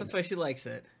 Oh, that's why she likes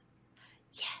it.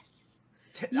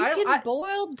 Yes. You can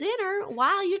boil dinner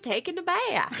while you're taking a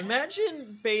bath.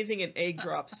 Imagine bathing in egg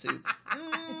drop soup.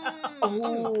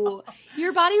 Oh,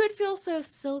 your body would feel so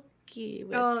silky.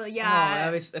 Oh, yeah.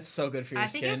 Oh, that's so good for your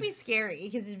skin. I think it'd be scary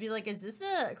because it'd be like, is this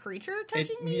a creature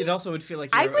touching me? It also would feel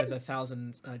like you're with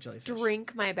 1,000 jellyfish.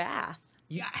 Drink my bath.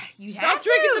 You stop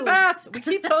drinking the bath. We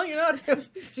keep telling you not to.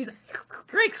 She's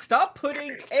like, Rick, stop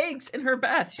putting eggs in her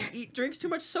bath. She drinks too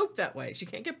much soap that way. She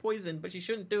can't get poisoned, but she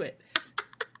shouldn't do it.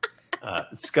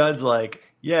 Scud's like,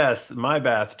 yes, my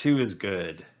bath too is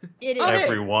good. It is.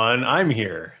 Everyone, I'm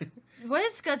here. What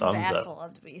is Scud's bath full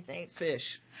of, do you think?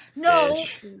 Fish. No,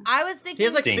 Fish. I was thinking...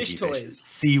 He has fish toys.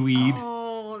 Seaweed.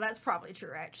 Oh, that's probably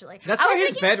true, actually. That's probably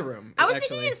his bedroom. I was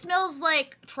thinking it smells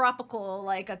like tropical,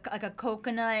 like a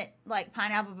coconut, like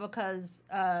pineapple, because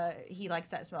he likes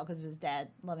that smell because of his dad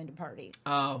loving to party.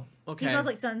 Oh, okay. He smells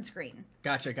like sunscreen.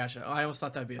 Gotcha. Oh, I almost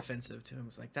thought that'd be offensive to him. I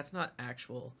was like, that's not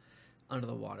actual under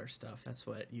the water stuff. That's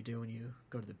what you do when you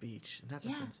go to the beach, and that's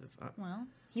offensive. Well,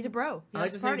 he's a bro. I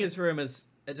like to think his room is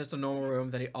just a normal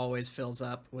room that he always fills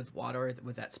up with water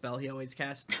with that spell he always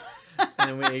casts, and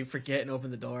then we forget and open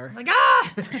the door. Like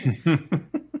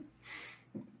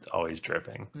It's always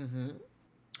dripping.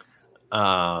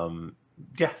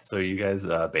 Yeah. So you guys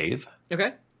bathe.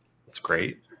 Okay. It's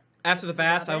great. After the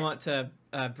bath, I want to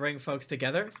bring folks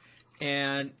together,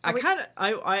 and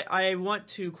I want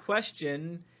to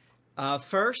question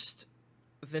first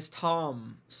this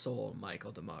Tom soul,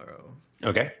 Michael DiMauro.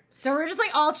 Okay. So we're just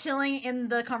like all chilling in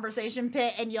the conversation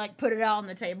pit, and you like put it out on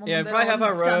the table. Yeah, we probably have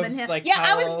our robes. Like,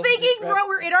 I was thinking,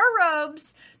 we're in our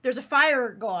robes. There's a fire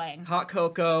going. Hot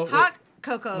cocoa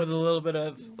with a little bit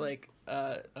of like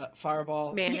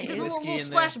fireball, mayonnaise, just a little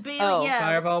splash of Bailey.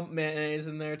 Fireball, mayonnaise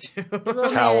in there too.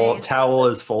 Towel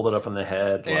is folded up on the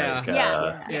head.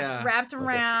 Yeah. Wrapped like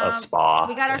around. a spa.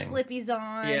 We got our thing. slippies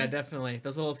on. Yeah, definitely.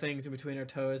 Those little things in between our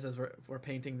toes as we're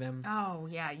painting them. Oh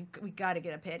yeah, we got to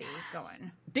get a pity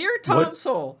going. Dear Tom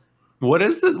Soul. What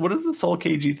does the Soul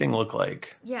KG thing look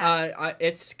like? Yeah.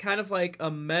 It's kind of like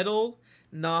a metal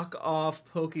knockoff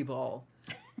Pokeball.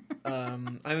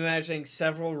 I'm imagining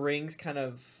several rings kind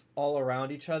of all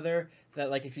around each other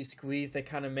that, like, if you squeeze, they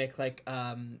kind of make like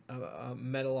a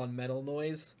metal on metal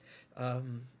noise. Like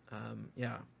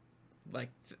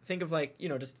think of like,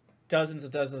 just dozens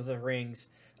of rings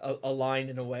aligned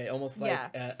in a way, almost like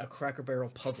a Cracker Barrel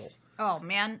puzzle. Oh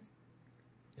man,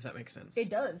 if that makes sense. It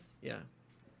does. Yeah.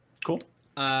 Cool.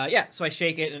 So I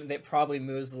shake it and it probably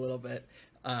moves a little bit.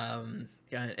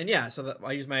 So that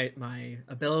I use my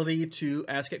ability to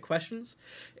ask it questions,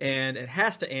 and it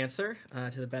has to answer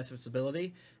to the best of its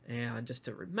ability. And just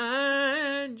to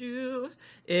remind you,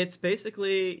 it's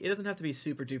basically, it doesn't have to be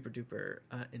super duper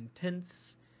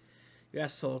intense. You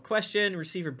ask the soul a question,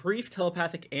 receive a brief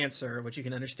telepathic answer, which you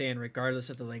can understand regardless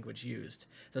of the language used.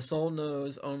 The soul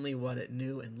knows only what it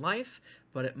knew in life,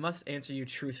 but it must answer you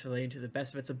truthfully and to the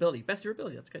best of its ability. Best of your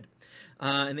ability, that's good.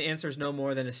 And the answer is no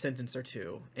more than a sentence or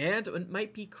two. And it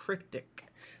might be cryptic.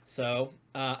 So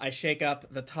I shake up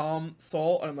the Tom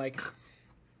soul, and I'm like,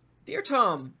 Dear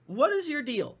Tom, what is your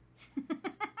deal?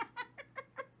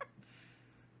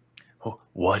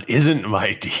 What isn't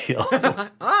my deal?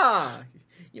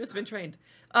 You must have been trained.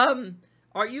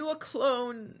 Are you a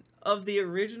clone of the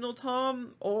original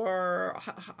Tom, or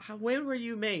when were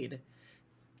you made?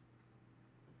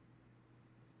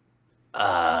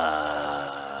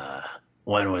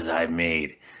 When was I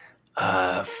made?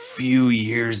 A few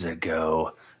years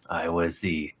ago. I was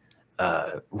the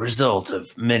result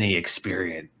of many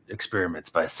experiments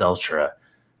by Seltra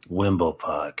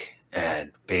Wimblepuck,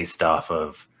 and based off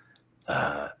of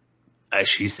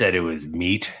she said it was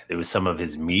meat. It was some of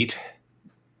his meat.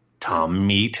 Tom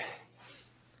meat.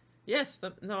 Yes.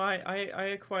 I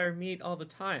acquire meat all the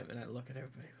time, and I look at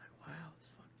everybody like, wow, it's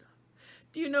fucked up.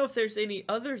 Do you know if there's any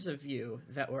others of you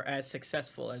that were as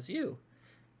successful as you?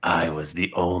 I was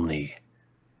the only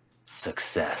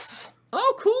success.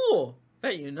 Oh, cool.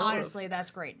 Bet you know. Honestly, that's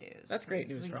great news. That's great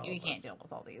news for all of us. We can't deal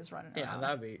with all these running around. Yeah,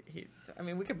 that'd be.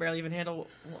 We could barely even handle,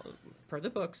 per the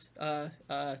books,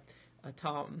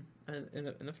 Tom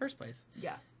in the first place.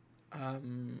 Yeah.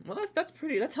 Well,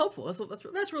 that's helpful.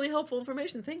 That's really helpful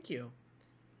information. Thank you.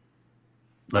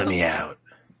 Let me out.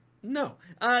 No.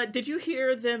 Did you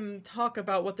hear them talk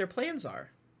about what their plans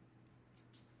are?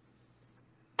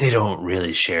 They don't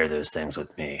really share those things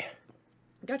with me.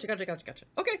 Gotcha.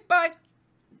 Okay, bye.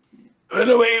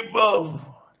 Anyway, Bo.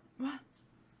 What?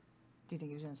 Do you think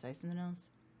he was gonna say something else?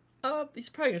 He's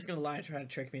probably just gonna lie and try to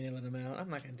trick me and let him out. I'm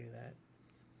not gonna do that.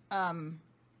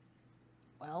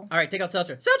 Well. All right, take out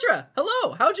Seltra. Seltra,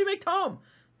 hello. How'd you make Tom?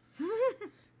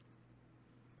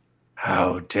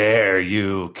 How dare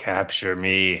you capture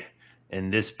me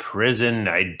in this prison?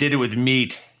 I did it with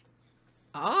meat.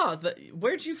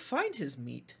 Where'd you find his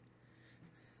meat?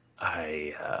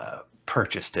 I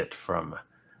purchased it from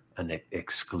an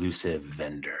exclusive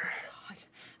vendor.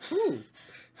 Ooh.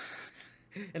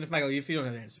 And if you don't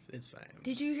have an answer, it's fine.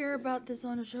 Did you hear about this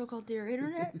on a show called Dear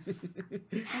Internet?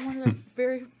 On one of the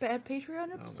very bad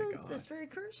Patreon episodes that's very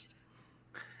cursed?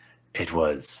 It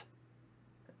was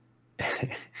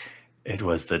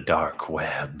the dark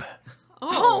web.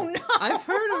 Oh no! I've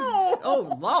heard of.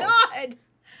 Oh, Lolth. God!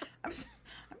 I'm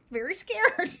very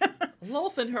scared.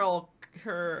 Lolth and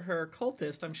her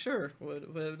cultist, I'm sure, would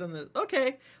have done this.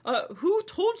 Okay, who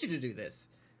told you to do this?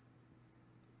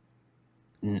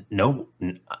 No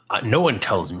one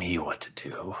tells me what to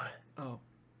do.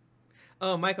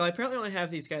 Oh, Michael, I apparently only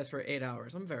have these guys for 8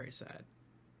 hours. I'm very sad.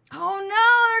 Oh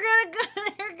no,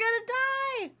 they're gonna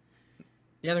die.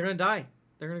 Yeah, they're gonna die.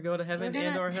 They're gonna go to heaven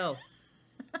and or hell.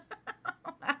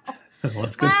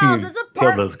 Let's continue to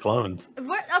kill those clones.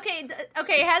 Okay.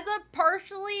 Has a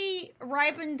partially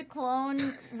ripened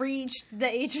clone reached the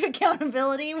age of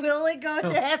accountability? Will it go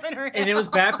to heaven or hell? And it was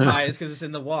baptized because it's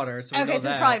in the water. So okay, so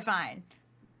it's probably fine.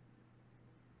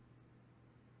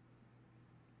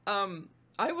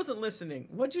 I wasn't listening.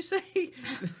 What'd you say?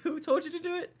 Who told you to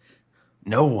do it?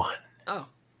 No one. Oh.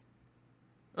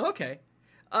 Okay.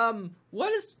 Where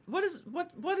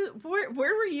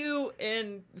were you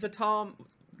and the Tom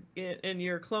and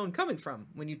your clone coming from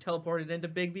when you teleported into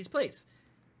Bigby's place?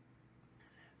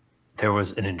 There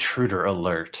was an intruder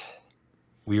alert.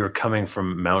 We were coming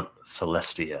from Mount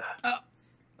Celestia. Oh.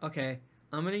 Okay.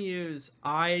 I'm gonna use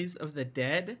Eyes of the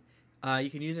Dead.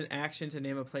 You can use an action to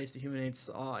name a place the human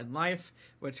saw in life,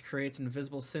 which creates an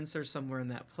invisible sensor somewhere in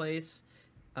that place.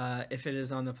 If it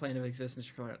is on the plane of existence,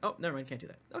 you can learn. Oh, never mind. Can't do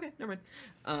that. Okay, never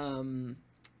mind.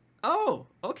 Oh,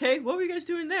 okay. What were you guys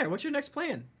doing there? What's your next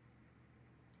plan?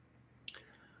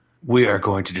 We are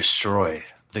going to destroy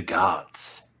the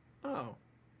gods. Oh,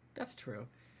 that's true.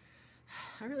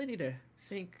 I really need to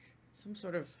think some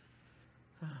sort of...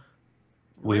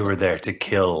 We were there to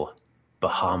kill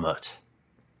Bahamut.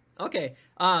 Okay.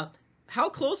 How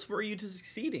close were you to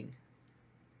succeeding?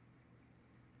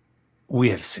 We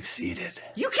have succeeded.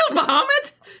 You killed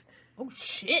Bahamut? Oh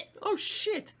shit! Oh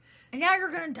shit! And now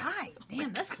you're gonna die.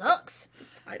 Damn, that sucks.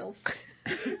 Titles.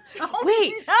 Wait,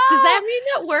 does that mean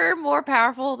that we're more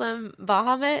powerful than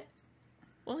Bahamut?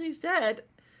 Well, he's dead.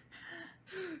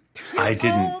 I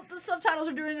didn't. Oh, the subtitles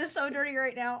are doing this so dirty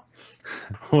right now.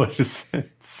 What does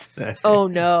it say? Oh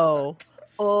no.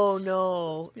 Oh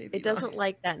no. It doesn't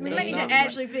like that We name. might need to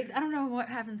actually fix. I don't know what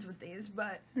happens with these,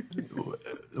 but What?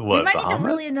 we might need to Bahamut?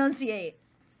 really enunciate.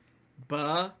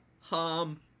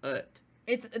 Bahamut.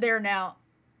 It's there now.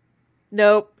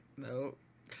 Nope. No.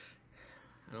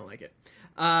 I don't like it.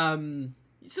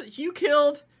 So you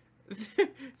killed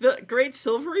the Great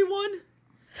Silvery One?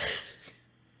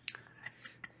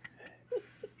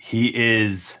 He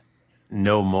is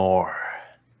no more.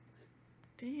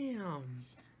 Damn.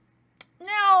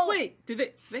 No. Wait,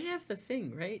 did they have the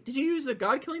thing, right? Did you use the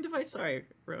god killing device? Sorry,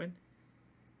 Rowan.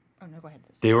 Oh no, go ahead.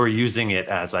 They were using it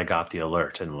as I got the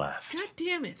alert and left. God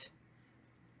damn it.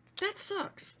 That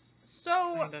sucks.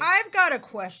 So Kinda. I've got a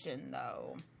question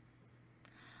though.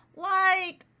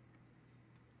 Like,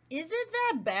 is it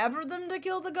that bad for them to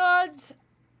kill the gods?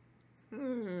 I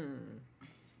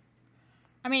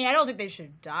mean, I don't think they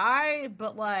should die,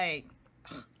 but like,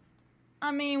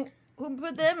 I mean, who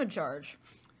put them in charge?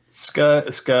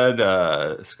 Scud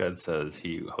says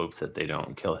he hopes that they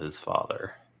don't kill his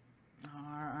father. All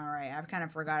right, I've kind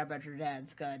of forgot about your dad,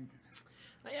 Scud.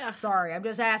 Yeah. Sorry, I'm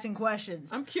just asking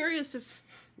questions. I'm curious if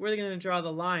where they're going to draw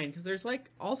the line, because there's like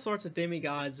all sorts of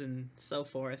demigods and so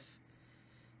forth.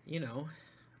 You know.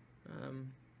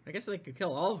 I guess they could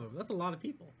kill all of them. That's a lot of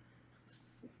people.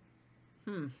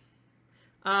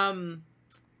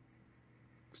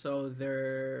 So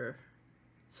they're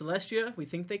Celestia. We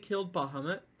think they killed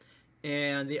Bahamut,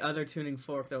 and the other tuning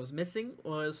fork that was missing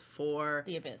was for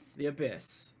the Abyss. The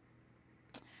Abyss.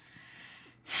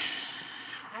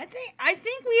 I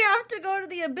think we have to go to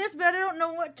the Abyss, but I don't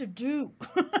know what to do.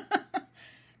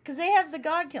 Because they have the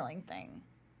god killing thing.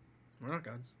 We're not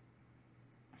gods.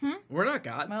 We're not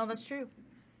gods. Well, that's true.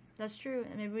 That's true.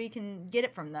 And maybe we can get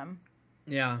it from them.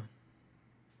 Yeah.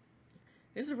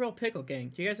 This is a real pickle, gang.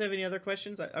 Do you guys have any other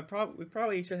questions? We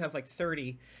probably should have like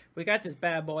 30. We got this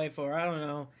bad boy for, I don't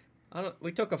know.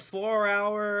 We took a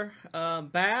 4-hour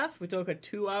bath. We took a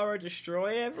 2-hour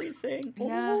destroy everything.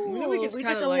 Yeah. We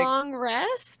took a long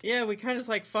rest. Yeah, we kind of just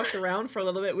like fucked around for a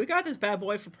little bit. We got this bad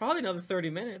boy for probably another 30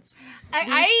 minutes.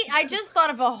 I just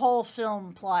thought of a whole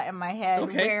film plot in my head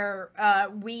where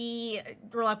we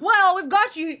were like, well, we've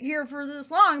got you here for this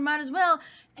long, might as well.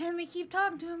 And we keep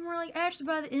talking to him. We're like, actually,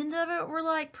 by the end of it, we're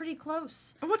like pretty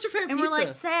close. And what's your favorite pizza? And we're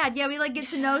like sad. Yeah, we like get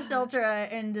to know Seltra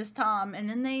and this Tom, and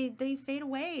then they fade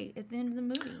away at the end of the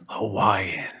movie.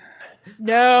 Hawaiian.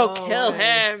 No, kill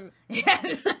him. Yeah,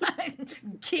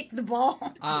 kick the ball.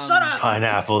 Shut up.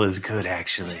 Pineapple is good,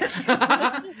 actually.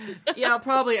 Yeah, I'll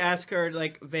probably ask her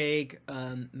like vague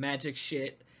magic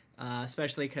shit,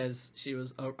 especially because she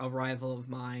was a rival of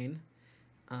mine.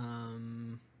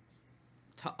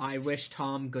 I wish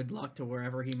Tom good luck to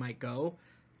wherever he might go.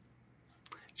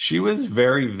 She was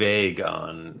very vague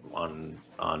on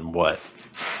what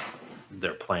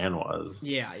their plan was.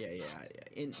 Yeah.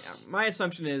 My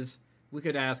assumption is we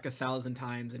could ask 1,000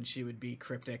 times and she would be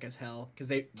cryptic as hell because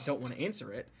they don't want to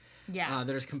answer it. Yeah.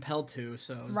 They're just compelled to.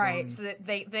 So so that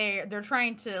they're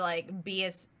trying to like be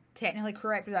as technically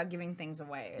correct without giving things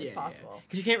away as possible.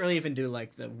 Because you can't really even do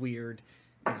like the weird,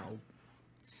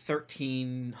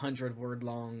 1,300 word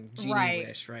long genie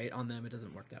wish, right? On them, it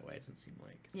doesn't work that way. It doesn't seem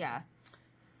like. So. Yeah.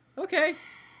 Okay.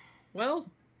 Well.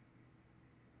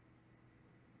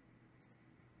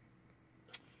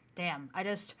 Damn, I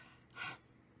just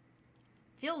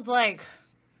feels like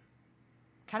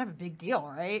kind of a big deal,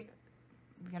 right?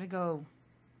 We gotta go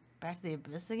back to the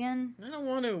abyss again. I don't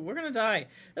want to. We're gonna die.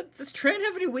 Does Tran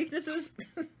have any weaknesses?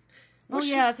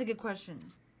 Yeah, that's a good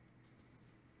question.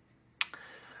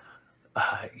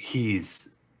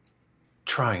 He's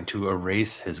trying to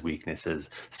erase his weaknesses.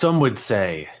 Some would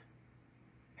say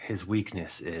his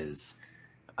weakness is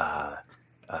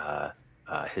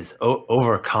his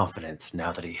overconfidence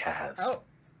now that he has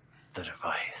the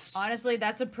device. Honestly,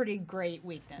 that's a pretty great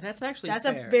weakness. That's actually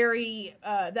fair. A very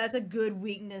that's a good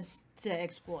weakness to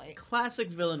exploit. Classic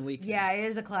villain weakness. Yeah, it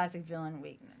is a classic villain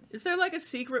weakness. Is there like a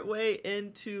secret way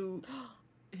into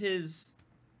his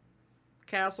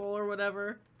castle or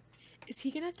whatever? Is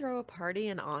he gonna throw a party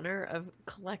in honor of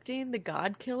collecting the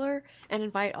God Killer and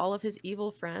invite all of his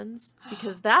evil friends?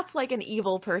 Because that's like an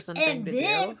evil person thing to do. And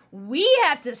then we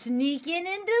have to sneak in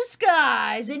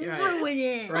disguise and ruin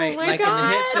it. Right, oh like God. in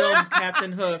the hit film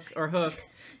Captain Hook or Hook,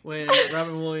 when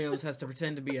Robin Williams has to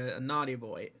pretend to be a naughty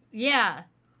boy. Yeah.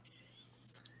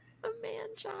 A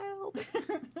man-child.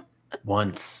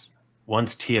 Once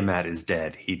Tiamat is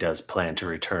dead, he does plan to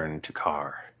return to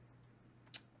Kar.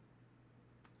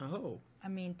 Oh. I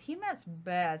mean, Tiamat's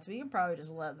bad, so we can probably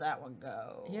just let that one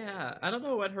go. Yeah, I don't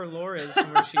know what her lore is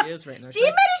and where she is right now.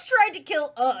 Tiamat is trying to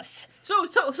kill us. So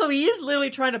he is literally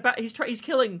trying to he's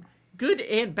killing good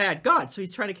and bad gods. So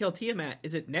he's trying to kill Tiamat.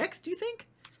 Is it next? Do you think?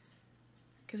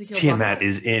 Because he killed Tiamat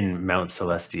is in Mount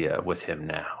Celestia with him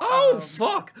now. Oh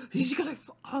fuck! He's gonna.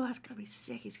 Oh, that's gonna be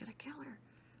sick. He's gonna kill her.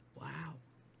 Wow.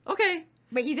 Okay.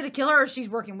 But he's gonna kill her, or she's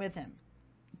working with him.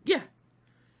 Yeah.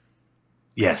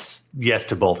 Yes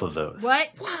to both of those.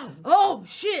 What? Wow. Oh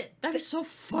shit! That'd be so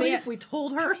funny if we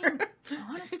told her. I mean,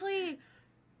 honestly,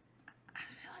 I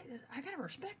feel like I gotta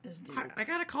respect this dude. I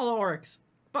gotta call Oryx.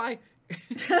 Bye. yeah,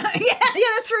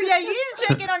 that's true. Yeah, you need to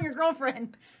check in on your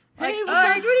girlfriend. Like, Hey,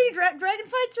 are you doing any dragon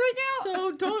fights right now?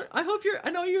 So don't. I hope you're.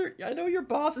 I know your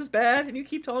boss is bad, and you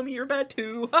keep telling me you're bad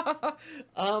too.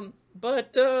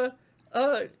 But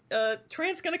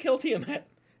Tran's gonna kill Tiamat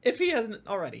if he hasn't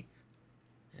already.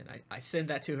 And I send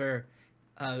that to her,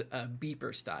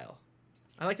 beeper style.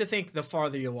 I like to think the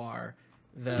farther you are,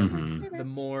 the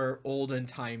more olden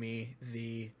timey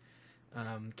the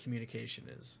communication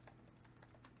is.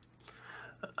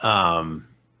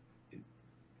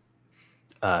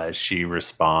 She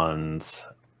responds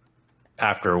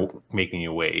after making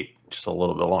you wait just a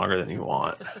little bit longer than you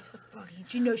want.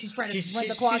 You know she's trying to run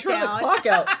the clock she's running down. the clock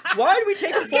out. Why did we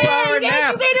take a 4-hour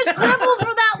nap? You made us crumble for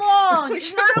that long.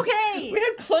 It's not okay. We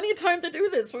had plenty of time to do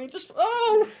this.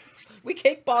 We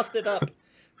cake bossed it up.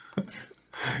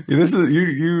 This is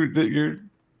you're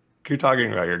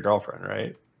talking about your girlfriend,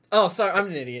 right? Oh, sorry, I'm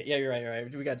an idiot. Yeah, you're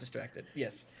right. We got distracted.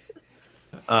 Yes.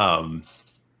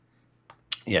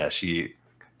 Yeah,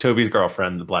 Toby's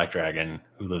girlfriend, the Black Dragon,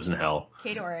 who lives in hell.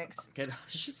 Kate Oryx.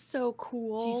 She's so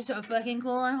cool. She's so fucking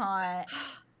cool and hot.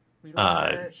 We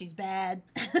love her. She's bad.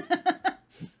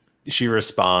 She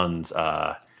responds,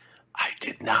 I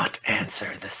did not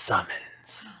answer the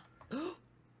summons. Do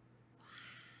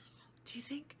you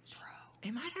think,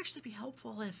 it might actually be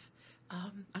helpful if,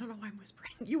 I don't know why I'm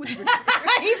whispering. You whispered.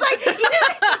 he's like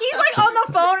on the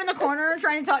phone in the corner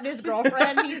trying to talk to his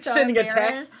girlfriend. He's so sending embarrassed. a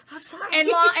text. I'm sorry. And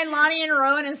Lahni and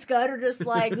Rowan and Skud are just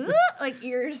like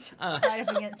ears right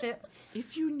up against it.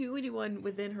 If you knew anyone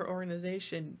within her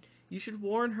organization, you should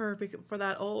warn her for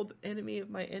that old enemy of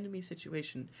my enemy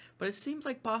situation. But it seems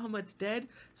like Bahamut's dead,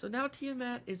 so now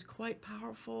Tiamat is quite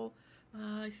powerful.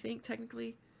 I think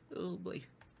technically. Oh boy.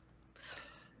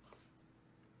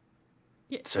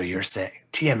 Yeah. So you're saying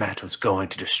Tiamat was going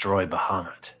to destroy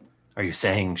Bahamut? Are you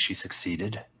saying she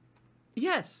succeeded?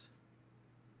 Yes.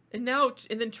 And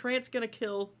then Trant's gonna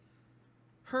kill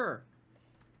her.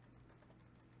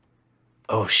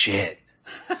 Oh shit.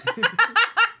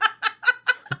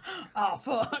 Oh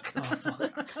fuck.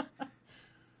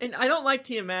 And I don't like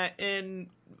Tiamat, and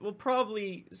we'll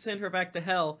probably send her back to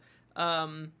hell.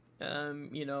 I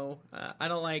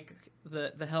don't like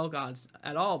the hell gods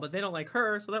at all, but they don't like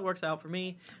her, so that works out for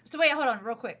me. So wait, hold on,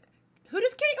 real quick. Who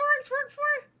does Kate Oryx work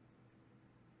for?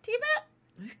 Tiamat?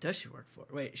 Who does she work for?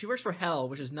 Wait, she works for Hell,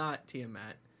 which is not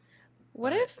Tiamat.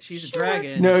 What if she's a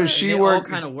dragon? No, and she they worked.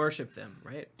 all kind of worship them,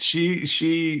 right?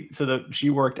 She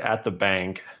worked at the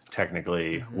bank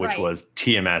technically, which was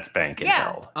Tiamat's bank in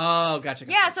hell. Oh, gotcha.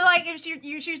 Yeah, so like if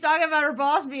she's talking about her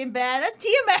boss being bad, that's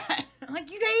Tiamat.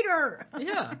 Like you hate her.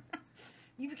 Yeah.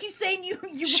 You keep saying you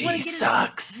She want to get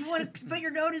sucks. You want to put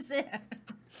your notice in.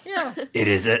 Yeah. It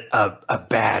is a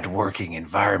bad working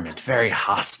environment, very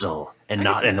hostile, and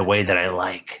not in the way that I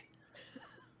like.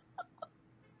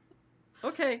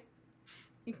 Okay.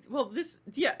 Well,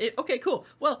 okay, cool.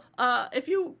 Well, if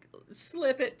you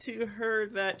slip it to her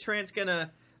that Trant's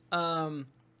gonna,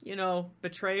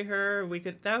 betray her,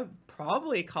 that would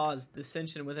probably cause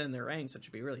dissension within their ranks, which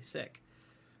would be really sick.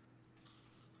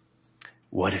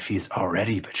 What if he's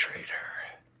already betrayed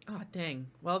her? Oh, dang.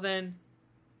 Well, then,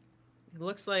 it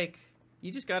looks like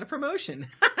you just got a promotion.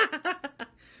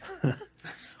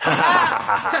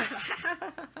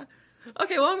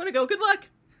 Okay, well, I'm gonna go. Good luck.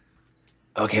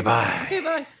 Okay, bye. Okay,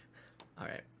 bye. All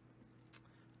right.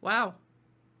 Wow.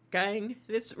 Gang,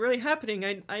 it's really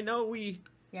happening. I know we...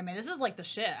 Yeah, man, this is like the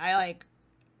shit. I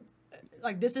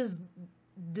like this is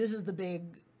the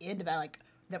big end of it, like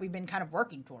that we've been kind of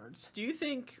working towards. Do you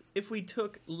think if we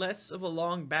took less of a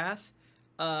long bath,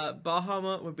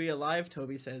 Bahamut would be alive?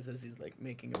 Toby says as he's like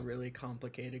making a really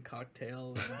complicated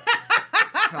cocktail and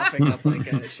chopping up like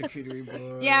a charcuterie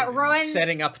board. Yeah, Rowan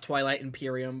setting up Twilight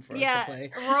Imperium for us to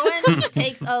play. Rowan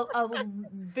takes a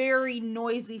very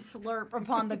noisy slurp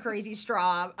upon the crazy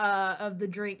straw of the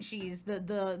drink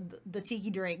the tiki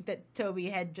drink that Toby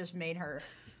had just made her.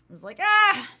 I was like,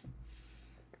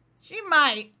 she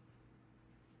might.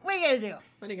 What are you gonna do?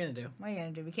 What are you gonna do? What are you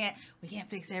gonna do? We can't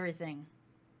fix everything.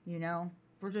 You know?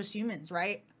 We're just humans,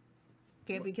 right?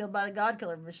 Can't be killed by the God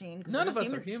Killer machine. None of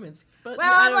us are humans. But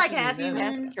well, I'm like half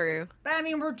human. That's true. But I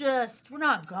mean, we're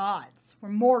not gods. We're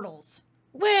mortals.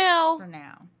 Well, for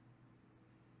now.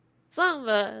 Some of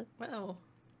us.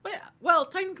 Well,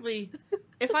 technically,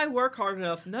 if I work hard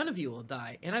enough, none of you will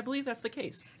die, and I believe that's the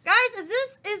case. Guys,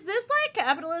 is this like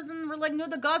capitalism? We're like, no,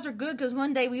 the gods are good because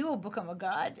one day we will become a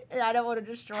god. And I don't want to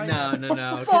destroy them.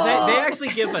 No. Because they actually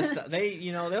give us stuff. They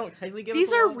don't technically give us.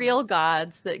 These are real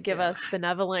gods that give us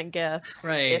benevolent gifts.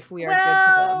 Right. If we are good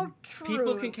to them. True.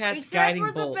 People can cast Except guiding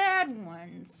for bolt. the bad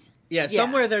ones. Yeah,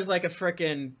 somewhere there's like a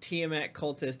frickin' Tiamat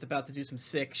cultist about to do some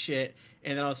sick shit,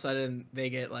 and then all of a sudden they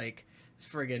get like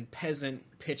friggin' peasant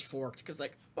pitchforked because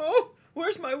like, oh,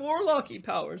 where's my warlocky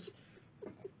powers?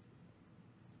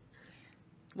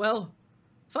 Well,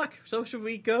 fuck. So should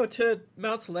we go to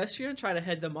Mount Celestia and try to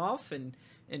head them off and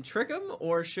trick them,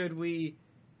 or should we?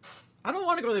 I don't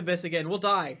want to go to the Abyss again. We'll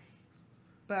die.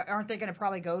 But aren't they going to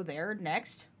probably go there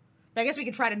next? But I guess we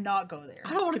could try to not go there.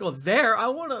 I don't want to go there. I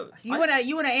want to. You want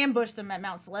to ambush them at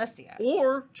Mount Celestia,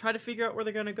 or try to figure out where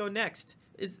they're going to go next.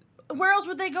 Where else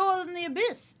would they go other than the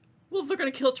Abyss? Well, they're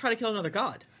going to try to kill another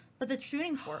god. But the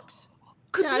tuning forks.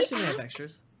 Could I we assume they have ask,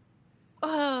 extras.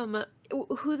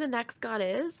 who the next god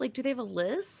is? Like, do they have a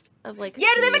list of like? Yeah,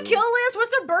 do they have a kill list?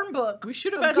 What's their burn book? We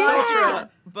should have asked Citra,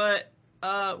 but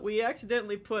we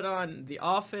accidentally put on The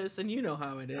Office, and you know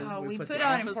how it is. Oh, we put The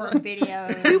on Office important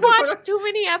videos. We watched too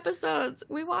many episodes.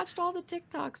 We watched all the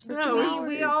TikToks for 2 hours.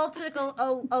 We all took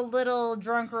a little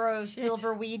drunk roast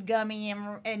silver weed gummy,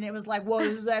 and it was like, whoa,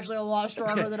 this is actually a lot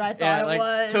stronger than I thought it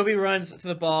was. Toby runs to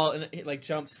the ball and he like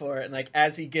jumps for it, and like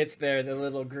as he gets there, the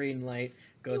little green light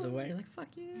goes away. You're like, fuck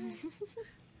you.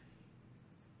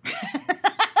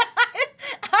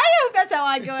 I hope that's how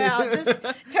I'd go out. Just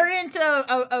turn it into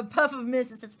a puff of mist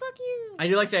that says, fuck you. I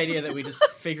do like the idea that we just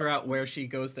figure out where she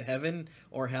goes to heaven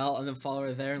or hell and then follow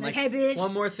her there. And like, hey, bitch,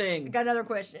 one more thing. I got another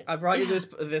question. I brought you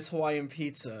this Hawaiian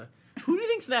pizza. Who do you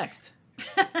think's next?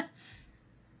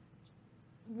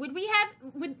 Would we have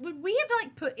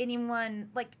like put anyone,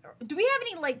 like, do we have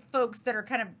any like folks that are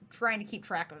kind of trying to keep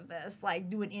track of this, like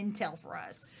doing intel for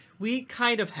us? We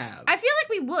kind of have. I feel like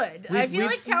we would. I feel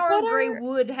like Tower of Grey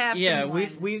would have. Yeah, someone.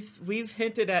 we've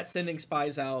hinted at sending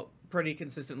spies out pretty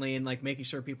consistently and like making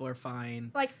sure people are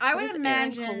fine. Like I What would is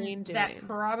imagine doing? that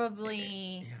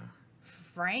probably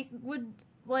Frank would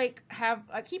like have.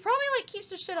 He probably like keeps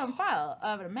the shit on file.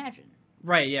 I would imagine.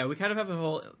 Right. Yeah, we kind of have a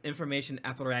whole information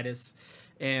apparatus.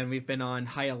 And we've been on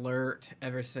high alert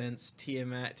ever since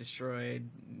Tiamat destroyed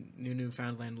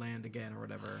Newfoundland land again, or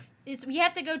whatever. We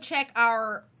have to go check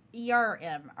our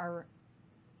ERM, our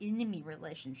enemy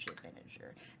relationship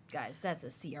manager. Guys, that's a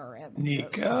CRM.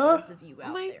 Nika?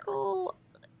 Michael,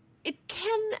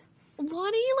 can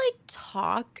Lahni like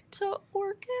talk to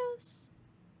Orcus?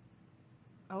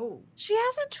 Oh, she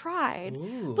hasn't tried.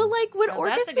 Ooh. But like, would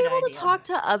Orcus be able idea. to talk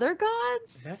to other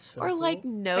gods? That's so or cool. like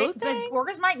know things?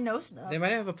 Orcus might know stuff. They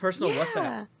might have a personal Yeah.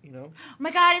 WhatsApp, you know? Oh my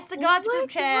god, it's the gods my group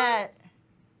chat.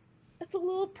 It's a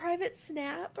little private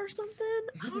snap or something.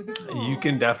 I don't know. You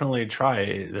can definitely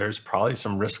try. There's probably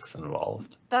some risks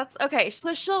involved. That's okay.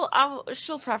 So she'll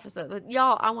preface it that,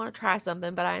 y'all, I want to try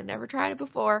something, but I never tried it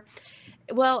before.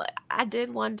 Well, I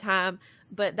did one time,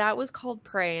 but that was called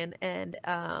praying, and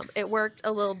it worked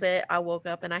a little bit. I woke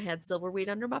up and I had silverweed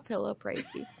under my pillow. Praise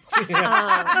be. But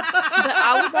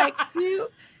I would like to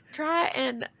try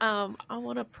and I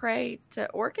want to pray to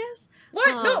Orcus.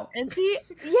 What? No. And see,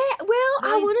 yeah. Well,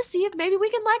 I want to see if maybe we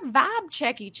can like vibe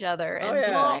check each other. And Oh, yeah.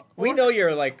 just, like, We know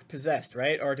you're like possessed,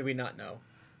 right? Or do we not know?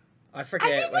 I forget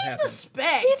I think what we happened.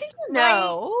 suspect. I think you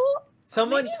know.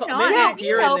 Someone Maybe told not. maybe Yeah,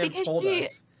 Deer you know, and them because told she-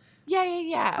 us.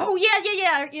 Yeah. Oh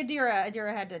yeah.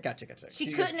 Adira had to. Gotcha.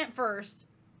 She couldn't at first,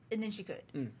 and then she could.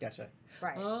 Gotcha.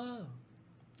 Right. Oh.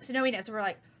 So now we know. So we're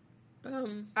like,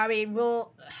 Um. I mean,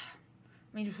 what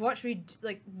should we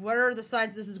like? What are the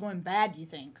signs this is going bad? Do you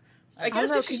think? I I guess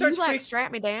don't know, if she can starts you like freak-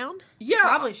 strap me down? Yeah.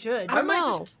 Probably should. I might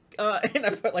know. just and I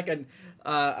put like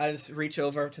I just reach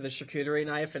over to the charcuterie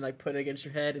knife and like put it against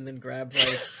your head and then grab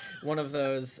like one of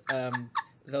those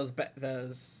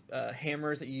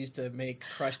hammers that you use to make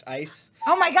crushed ice.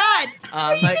 Oh my god!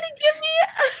 Are you Like, gonna give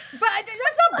me But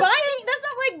that's not binding. That's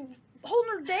not like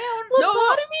holding her down.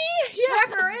 lobotomy?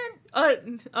 Strapping her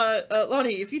in.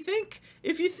 Lonnie, if you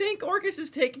think Orcus is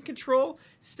taking control,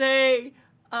 say,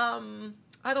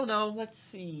 I don't know. Let's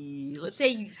see. Let's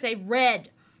Say red.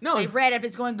 no. Say red if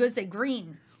it's going good. Say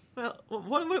green. Well,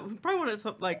 what probably want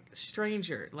something like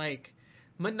stranger, like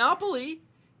Monopoly,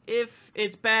 if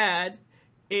it's bad,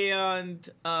 and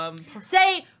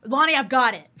Say, Lonnie, I've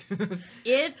got it.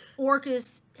 If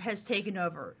Orcus has taken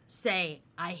over, say,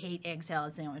 I hate egg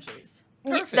salad sandwiches.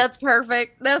 perfect. That's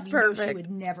perfect. That's We know she perfect.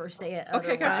 would never say it.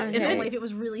 Okay, gotcha. Otherwise. And then- Only if it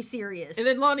was really serious. And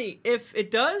then Lonnie, if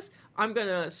it does, I'm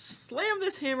gonna slam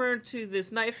this hammer into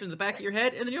this knife in the back of your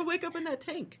head, and then you'll wake up in that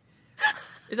tank.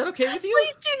 Is that okay with you?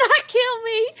 Please do not kill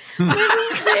me.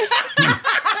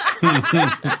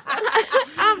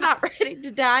 I'm not ready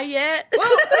to die yet.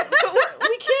 Well, but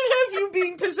we can't have you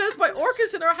being possessed by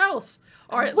Orcus in our house.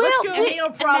 All right, let's Well, go. and it'll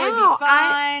probably now be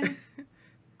fine.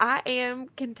 I am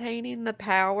containing the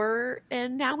power,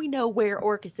 and now we know where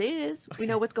Orcus is. We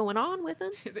know what's going on with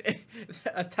him.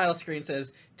 A title screen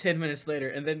says 10 minutes later,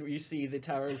 and then you see the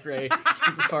Tower of Grey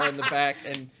super far in the back,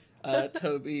 and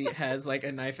Toby has like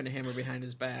a knife and a hammer behind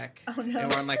his back. Oh, no. And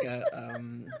we're on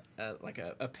like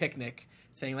a picnic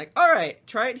thing. Like, all right,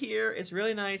 try it here. It's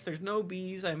really nice. There's no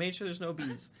bees. I made sure there's no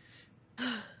bees.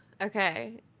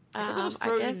 Okay. I guess I'll just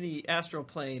throw I it in guess the astral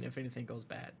plane if anything goes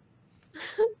bad.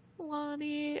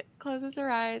 Lonnie closes her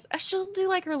eyes. She'll do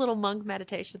like her little monk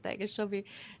meditation thing, and she'll be,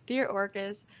 "Dear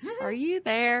Orcus, are you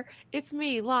there? It's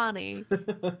me, Lonnie.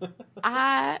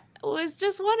 I was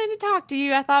just wanting to talk to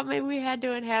you. I thought maybe we had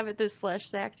to inhabit this flesh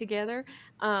sack together.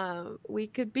 We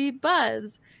could be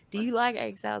buds. Do you like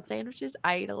egg salad sandwiches?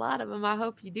 I eat a lot of them. I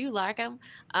hope you do like them.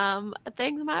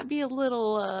 Things might be a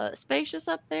little spacious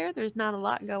up there. There's not a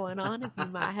lot going on, if you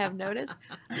might have noticed,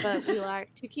 but we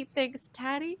like to keep things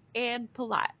tidy and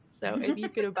polite. So if you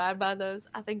could abide by those,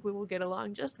 I think we will get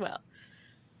along just well.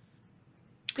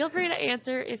 Feel free to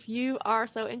answer if you are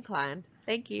so inclined.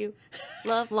 Thank you.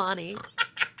 Love, Lonnie."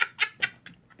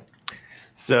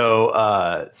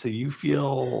 So you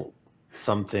feel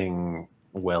something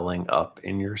welling up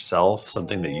in yourself,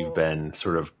 something that you've been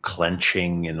sort of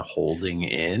clenching and holding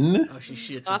in. Oh, she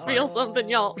shits. I feel something,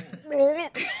 y'all.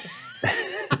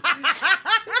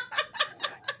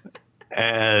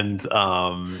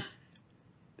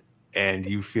 And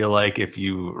you feel like if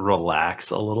you relax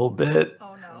a little bit,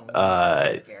 Oh no.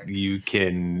 I'm scared. you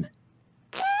can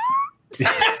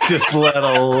just let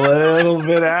a little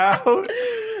bit out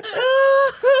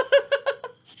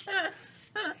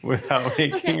without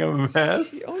making a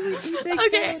mess.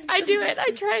 Okay, I do it.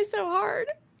 I try so hard.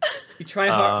 You try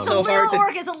hard, so little hard to.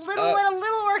 Orcus, a little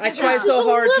Orcus. I try out. so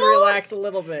hard to little- relax a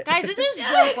little bit. Guys, this is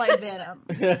just like Venom.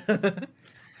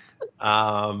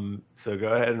 So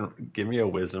go ahead and give me a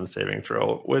wisdom saving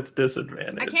throw with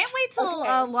disadvantage. I can't wait till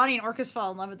Okay. Lonnie and Orcus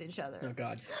fall in love with each other. Oh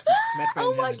God.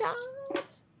 Oh my god.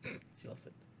 She loves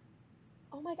it.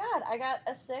 Oh my god. I got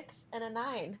a 6 and a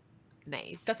 9.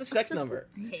 Nice. That's a sex number.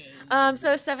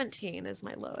 So 17 is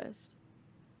my lowest.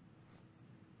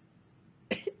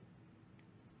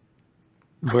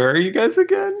 Where are you guys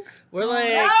again? We're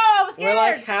like No, I'm we're scared.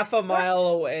 like half a mile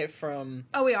away from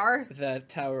Oh, we are? the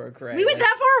Tower of Grey. We went Like,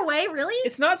 that far away, really?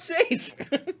 It's not safe.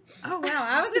 Oh, wow.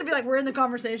 I was going to be like, we're in the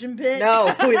conversation pit.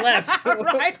 No, we left.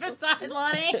 Right beside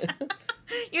Lonnie.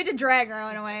 You had to drag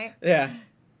Rowan away. Yeah.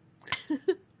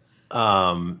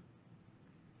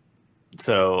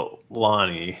 So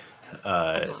Lonnie,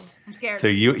 I'm scared. So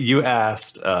you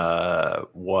asked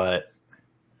what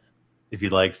if he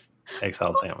likes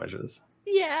exiled sandwiches.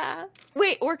 Yeah.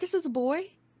 Wait, Orcus is a boy?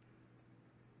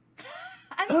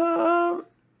 Well,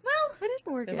 what is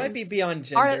Orcus? It might be beyond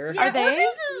gender. Are they?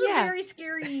 Orcus is a very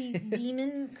scary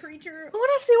demon creature. I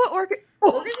want to see what Orcus.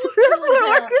 Orcus is What cool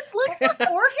as Orcus looks like.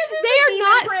 Orcus is They the are demon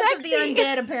not prince of the sexy.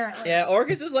 undead, apparently. Yeah,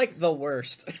 Orcus is like the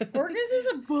worst. Orcus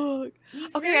is a Book.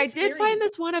 he's Okay, very I did scary. find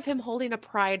this one of him holding a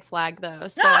pride flag though.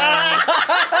 So Oh,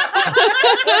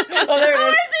 there it I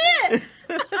is. see it.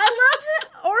 I love it.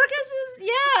 Orcus is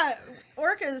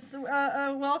Orcus.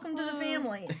 Welcome to the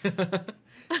family.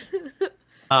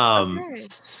 Okay.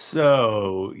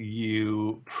 So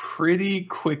you pretty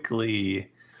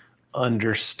quickly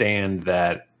understand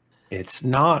that it's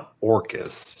not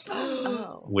Orcus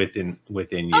Oh. within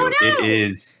you. Oh, no!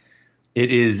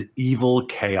 It is evil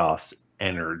chaos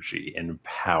energy and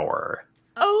power.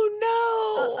 Oh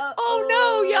no! Oh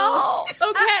no, y'all!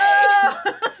 Okay.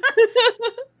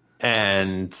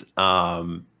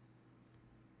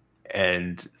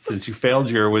 And since you failed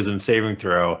your wisdom saving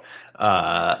throw,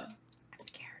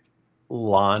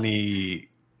 Lahni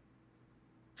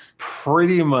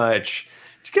pretty much.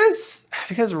 Have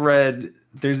you guys read?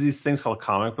 There's these things called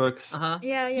comic books. Uh-huh.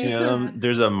 Yeah. Do you know them?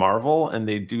 There's a Marvel, and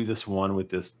they do this one with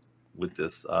this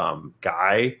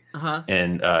guy, Uh-huh.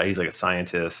 and he's like a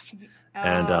scientist,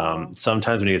 and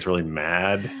sometimes when he gets really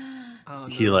mad, Oh,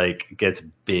 he no. like gets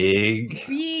big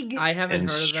big. I haven't and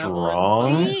heard of that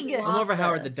strong. one. Big. I'm over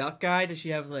Howard the Duck guy. Does she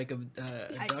have like a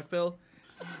duck bill?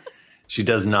 She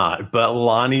does not, but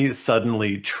Lahni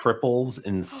suddenly triples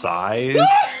in size.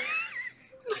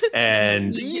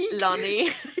 and Lonnie.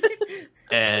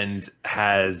 and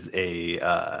has a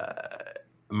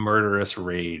murderous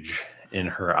rage in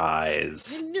her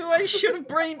eyes. I knew I should have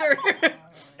brained her.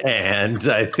 And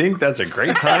I think that's a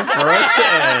great time for us to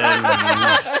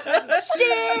end.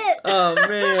 Shit. Oh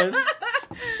man.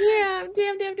 Yeah.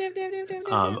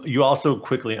 Damn. You also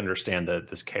quickly understand that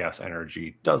this chaos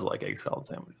energy does like egg-salad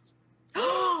sandwiches.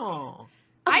 Oh.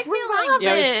 I feel like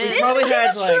Yeah, we this probably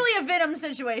had, is like- truly a Venom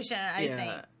situation. I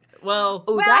think. Well,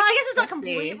 Ooh, Well, that's I guess it's not sexy.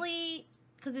 completely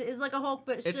because it is like a Hulk,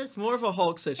 but it's it's just more of a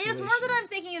Hulk situation. it's more that I'm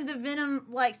thinking of the Venom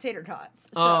likes tater tots. So,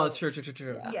 Oh, it's true.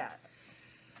 Yeah.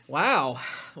 Wow.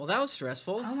 Well, that was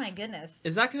stressful. Oh my goodness.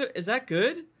 Is that good? Is that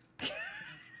good? I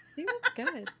think that's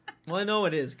good. Well, I know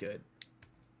it is good.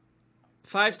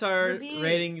 5-star Reviews.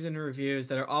 ratings and reviews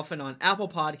that are often on Apple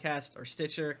Podcast or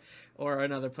Stitcher or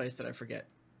another place that I forget.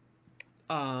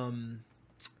 Can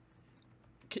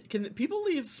people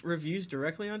leave reviews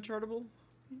directly on Chartable?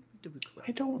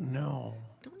 I don't know.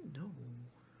 don't know.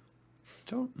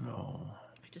 Don't know.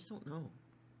 I just don't know.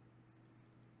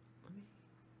 Let me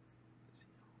see.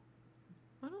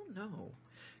 I don't know.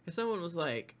 Because someone was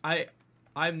like,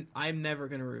 I'm never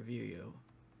gonna review you.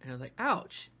 And I was like,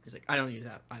 ouch. He's like, I don't use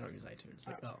iTunes.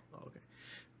 Like, oh, okay.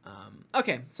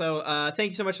 Okay, so thank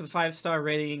you so much for the 5-star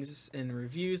ratings and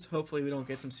reviews. Hopefully we don't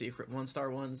get some secret 1-star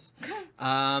ones.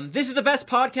 This is the best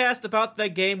podcast about the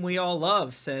game we all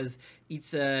love, says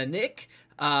It's Nick.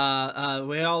 We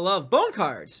all love bone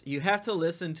cards. You have to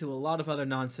listen to a lot of other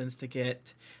nonsense to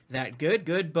get that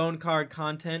good bone card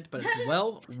content, but it's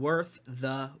well worth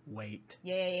the wait.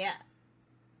 Yeah.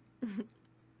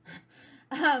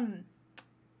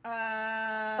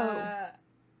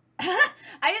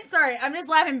 Sorry, I'm just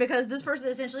laughing because this person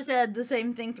essentially said the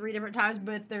same thing 3 different times,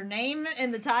 but their name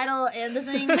and the title and the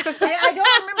thing. I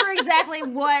don't remember exactly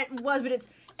what it was, but it's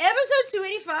episode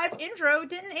 285 intro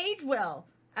didn't age well.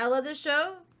 I love this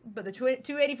show, but the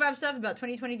 285 stuff about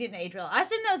 2020 didn't age well. I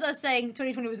assumed that was us saying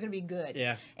 2020 was going to be good.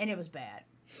 Yeah. And it was bad.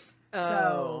 Oh.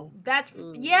 So that's,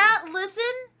 yeah, listen.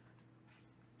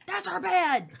 That's our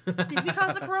bad. Did we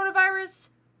cause the coronavirus?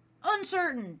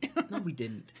 Uncertain. No, we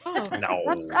didn't. Oh, No.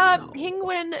 that's No.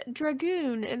 Penguin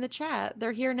Dragoon in the chat.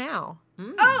 They're here now.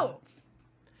 Oh,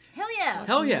 hell yeah.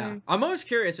 Hell yeah. I'm always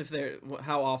curious if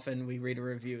how often we read a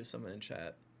review of someone in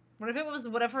chat. What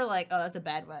if we're like, oh, that's a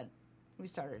bad one. We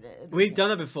started it. We've done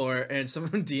it before, and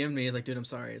someone DM'd me, like, dude, I'm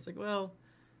sorry. It's like, well,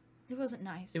 It wasn't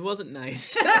nice. it wasn't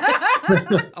nice.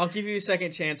 I'll give you a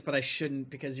second chance, but I shouldn't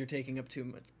because you're taking up too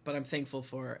much. But I'm thankful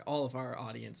for all of our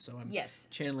audience, so I'm Yes.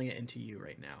 channeling it into you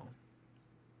right now.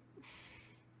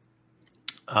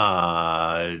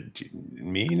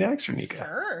 Me next or Nika?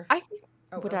 Sure.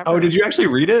 Whatever. Oh, did you actually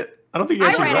read it? I don't think you I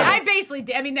actually read it. I it. basically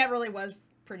did. I mean, that really was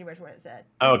pretty much what it said.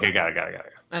 Oh, okay, got it.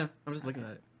 I know. I'm just looking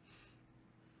at it.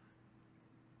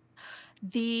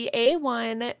 The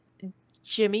A1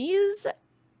 Jimmy's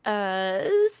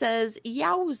says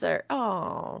yowzer.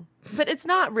 Oh, but it's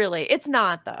not really. It's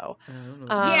not though. I don't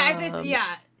know. Yeah, it's Um,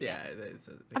 yeah. Yeah,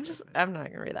 I'm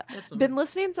not gonna read that. Been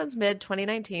listening since mid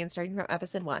 2019, starting from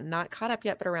episode 1. Not caught up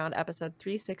yet, but around episode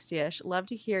 360ish. Love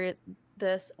to hear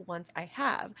this once I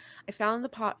have. I found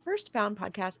the first found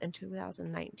podcast in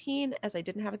 2019 as I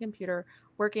didn't have a computer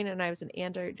working, and I was an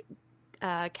Android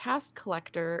cast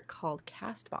collector called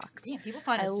Castbox. Yeah, people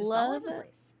find us just all over the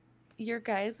place. Your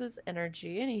guys'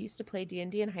 energy, and I used to play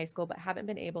D&D in high school, but haven't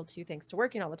been able to thanks to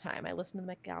working all the time. I listened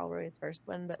to McElroy's first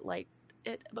one, but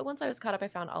once I was caught up, I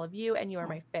found all of you, and you are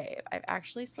my fave. I've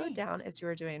actually slowed down as you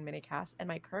were doing minicast, and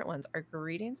my current ones are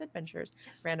Greetings Adventures,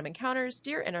 Random Encounters,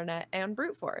 Dear Internet, and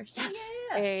Brute Force.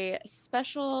 A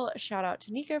special shout out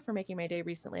to Nika for making my day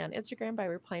recently on Instagram by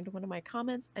replying to one of my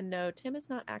comments. And no, Tim is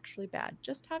not actually bad,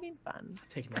 just having fun.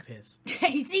 Taking the piss. See,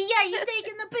 yeah, he's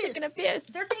taking the piss. Taking a piss.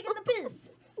 They're taking the piss.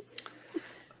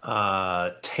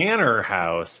 Tanner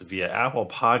House via Apple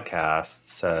Podcasts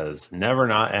says, never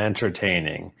not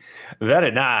entertaining.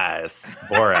 Very nice.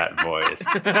 Borat voice.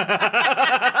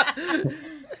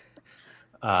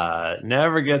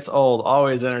 Never gets old,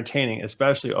 always entertaining,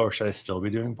 especially, should I still be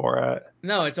doing Borat?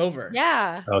 No, it's over.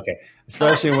 Yeah. Okay.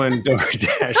 Especially when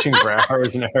dashing for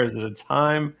hours and hours at a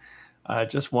time.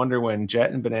 Just wonder when Jet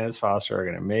and Bananas Foster are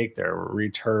going to make their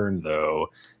return,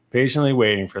 though. Patiently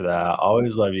waiting for that.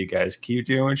 Always love you guys. Keep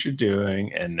doing what you're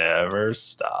doing and never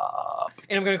stop.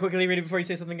 And I'm going to quickly read it before you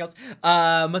say something else.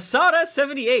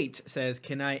 Masada78 says,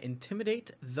 can I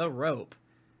intimidate the rope?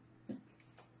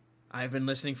 I've been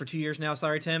listening for 2 years now,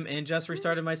 sorry Tim, and just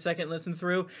restarted my second listen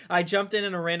through. I jumped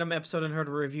in a random episode and heard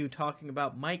a review talking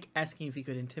about Mike asking if he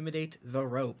could intimidate the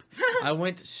rope. I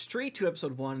went straight to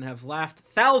episode 1 and have laughed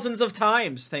thousands of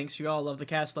times. Thanks, you all. Love the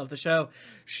cast, love the show.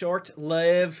 Short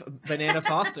live Banana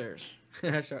Fosters.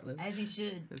 Short live. As he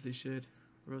should. As he should.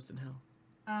 Roast in hell.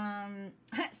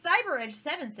 Cyber Edge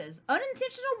 7 says,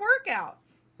 unintentional workout.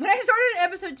 When I started at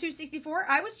episode 264,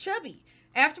 I was chubby.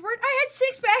 Afterward, I had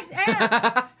 6 packs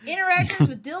abs. Interactions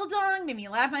with Dildong made me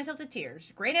laugh myself to tears.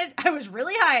 Granted, I was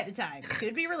really high at the time.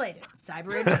 Could be related.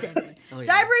 Cyber Edge 7. Oh, yeah.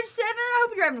 Cyber Edge 7, I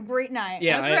hope you're having a great night.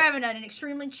 Yeah, I hope you're having an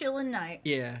extremely chilling night.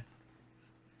 Yeah.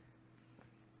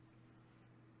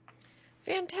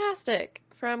 Fantastic.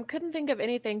 From couldn't think of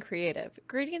anything creative.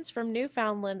 Greetings from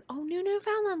Newfoundland. Oh,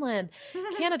 Newfoundland land.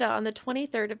 Canada on the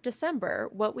 23rd of December.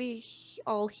 What we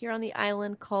all here on the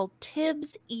island call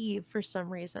Tibbs Eve for some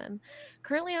reason.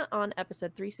 Currently on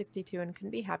episode 362 and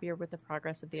couldn't be happier with the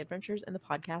progress of the adventures and the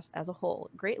podcast as a whole.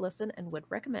 Great listen and would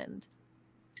recommend.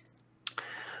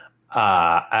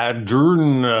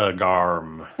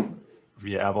 Adrunagarm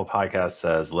via Apple Podcast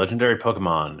says, legendary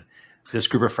Pokemon. This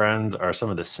group of friends are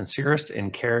some of the sincerest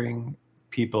and caring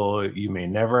people you may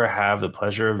never have the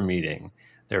pleasure of meeting.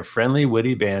 Their friendly,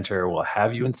 witty banter will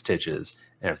have you in stitches,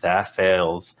 and if that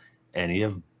fails, any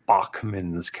of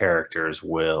Bachmann's characters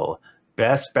will.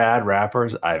 Best bad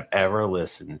rappers I've ever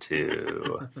listened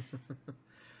to.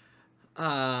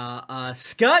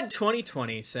 Skud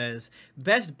 2020 says,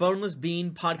 best boneless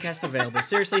bean podcast available.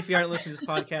 Seriously, if you aren't listening to this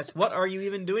podcast, what are you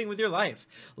even doing with your life?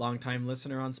 Longtime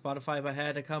listener on Spotify, but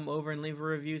had to come over and leave a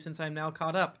review since I'm now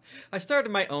caught up. I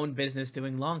started my own business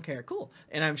doing lawn care. Cool.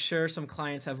 And I'm sure some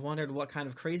clients have wondered what kind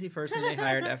of crazy person they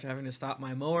hired after having to stop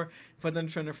my mower and put them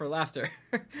trimmer for laughter.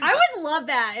 I would love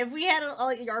that if we had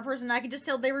a yard person. I could just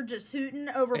tell they were just hooting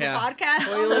over the podcast.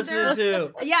 What are you listening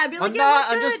to? Yeah, I'd be like,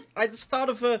 I just thought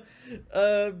of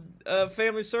a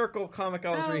Family Circle comic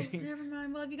I was reading. Never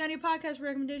mind. Well, if you got any podcast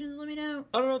recommendations, let me know.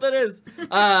 I don't know what that is.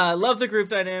 Love the group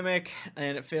dynamic,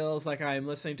 and it feels like I'm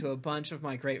listening to a bunch of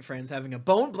my great friends having a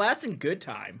bone-blasting good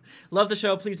time. Love the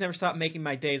show. Please never stop making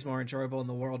my days more enjoyable in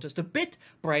the world just a bit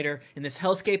brighter in this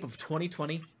hellscape of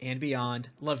 2020 and beyond.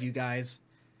 Love you guys.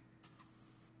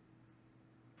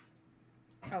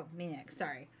 Oh, me next.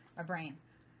 Sorry. My brain.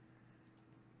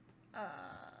 Oh,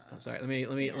 sorry.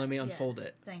 Let me unfold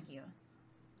it. Thank you.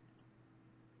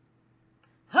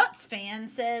 Huts fan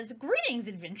says, greetings,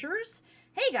 adventurers.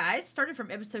 Hey guys, started from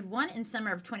episode 1 in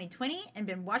summer of 2020 and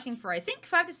been watching for I think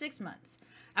 5 to 6 months.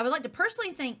 I would like to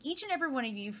personally thank each and every one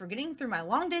of you for getting through my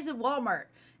long days at Walmart,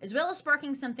 as well as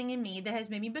sparking something in me that has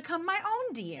made me become my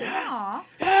own DM. Yes! Aww.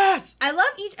 Yes! I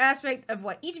love each aspect of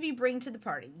what each of you bring to the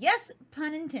party. Yes,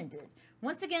 pun intended.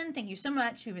 Once again, thank you so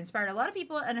much. You've inspired a lot of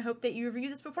people, and I hope that you review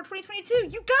this before 2022.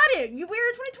 You got it! You wear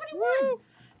it 2021! Woo!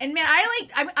 And man,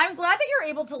 I'm glad that you're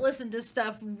able to listen to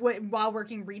stuff while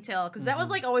working retail, because that was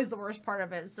like always the worst part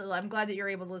of it. So I'm glad that you're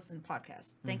able to listen to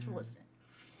podcasts. Thanks for listening.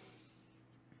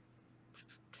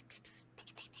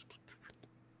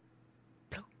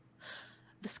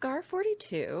 The Scar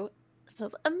 42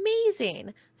 says,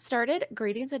 amazing. Started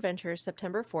Greetings Adventures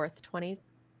September 4th,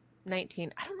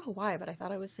 19. I don't know why, but I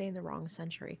thought I was saying the wrong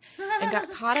century and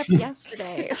got caught up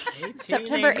yesterday,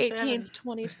 September 18th,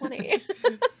 2020.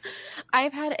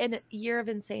 I've had a year of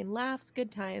insane laughs,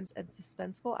 good times, and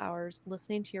suspenseful hours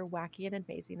listening to your wacky and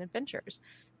amazing adventures.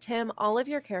 Tim, all of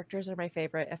your characters are my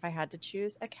favorite. If I had to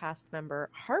choose a cast member,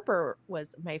 Harper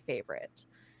was my favorite.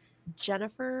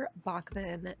 Jennifer,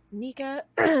 Bachmann, Nika,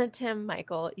 Tim,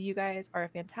 Michael, you guys are a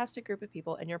fantastic group of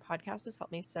people, and your podcast has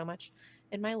helped me so much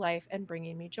in my life and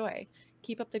bringing me joy.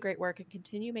 Keep up the great work and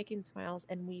continue making smiles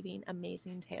and weaving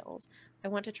amazing tales. I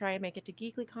want to try and make it to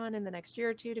GeeklyCon in the next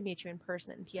year or two to meet you in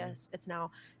person. P.S. It's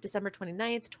now December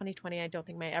 29th, 2020. I don't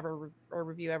think my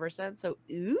review ever sent, so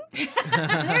oops.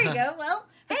 There you go. Well,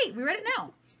 hey, we read it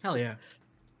now. Hell yeah.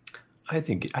 I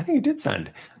think it did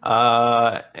send.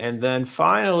 And then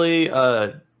finally,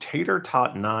 Tater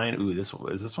Tot 9. Ooh, is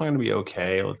this one gonna be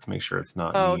okay? Let's make sure it's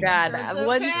not. Oh mean. God, It's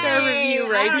one star okay. review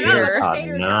right Tater here. Tot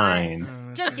Tater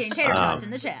 9. Just kidding. Tater Tots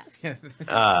in the chat.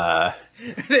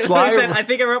 Slide- I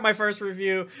think I wrote my first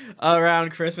review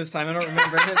around Christmas time. I don't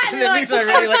remember. I know, That means I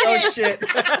really like. Oh it. shit.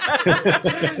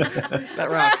 That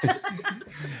rocks.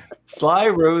 Sly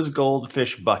Rose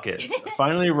Goldfish Buckets.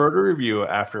 Finally wrote a review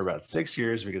after about 6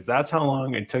 years because that's how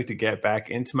long it took to get back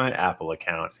into my Apple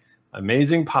account.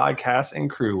 Amazing podcast and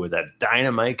crew with a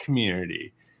dynamite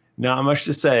community. Not much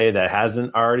to say that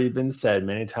hasn't already been said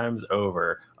many times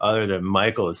over, other than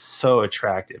Michael is so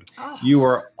attractive. Oh. You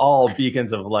are all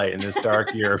beacons of light in this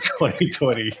dark year of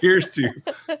 2020. Here's to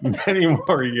many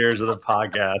more years of the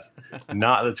podcast,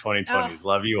 not the 2020s.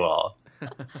 Love you all.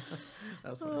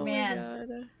 That's Oh,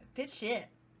 Man. Good shit.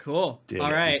 cool. Did All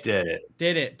it, right, did it.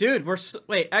 did it, dude.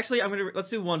 Wait. Actually, let's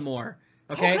do one more.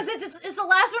 Okay. Because it's the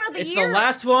last one of the It's year. the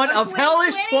last one of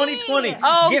Hellish 2020.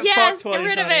 Oh Get yes, fucked, get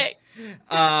rid of 2020.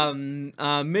 it.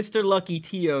 Mr. Lucky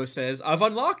Tio says, I've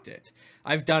unlocked it.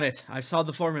 I've done it. I've solved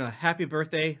the formula. Happy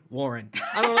birthday, Warren.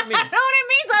 I don't know what it I means. know what it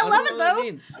means. I love don't it know what though.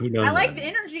 means. Who knows? I like that? the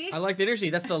energy. I like the energy.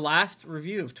 That's the last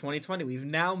review of 2020. We've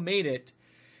now made it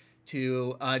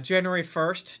to January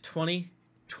 1st,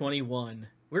 2021.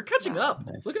 We're catching up.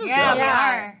 Nice. Look at us Yeah, go. we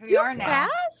are. We Too are now.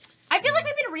 fast. I feel like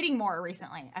we've been reading more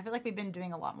recently. I feel like we've been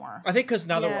doing a lot more. I think because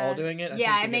now that we're all Yeah. doing it, I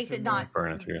Yeah, think it we makes get it to not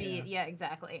burn it through. Yeah,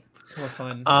 exactly. It's more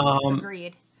fun.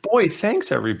 Agreed. Boy,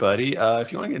 thanks everybody.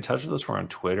 If you want to get in touch with us, we're on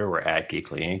Twitter. We're at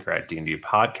Geekly Inc. or at D&D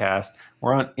Podcast.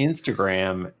 We're on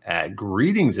Instagram at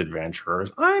Greetings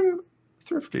Adventurers. I'm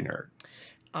Thrifty Nerd.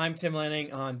 I'm Tim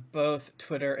Lanning on both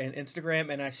Twitter and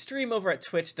Instagram, and I stream over at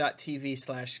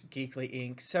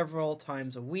twitch.tv/geeklyinc several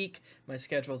times a week. My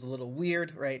schedule's a little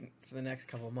weird right for the next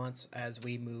couple of months as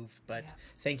we move, but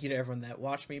thank you to everyone that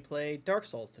watched me play Dark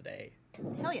Souls today.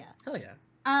 Hell yeah. Hell yeah.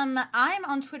 I'm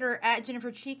on Twitter at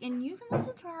Jennifer Cheek, and you can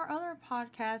listen to our other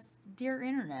podcast, Dear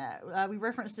Internet. We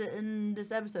referenced it in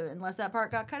this episode, unless that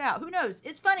part got cut out. Who knows?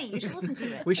 It's funny. You should listen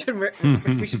to it. We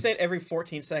should say it every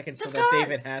 14 seconds Just so that cause.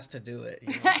 David has to do it.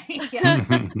 You know?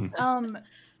 Yeah.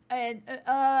 And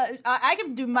I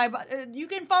can do my. You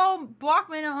can follow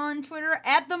Bachmann on Twitter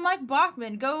at the Mike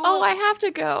Bachmann. Go. Oh, I have to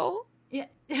go. Yeah.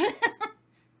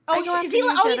 I go Oh, after is he? you,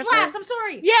 Oh, he's Jennifer. last. I'm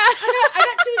sorry. Yeah.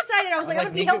 I got too excited. I was like, I'm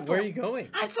gonna be Nika, helpful. where are you going?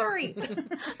 I'm sorry. I'm not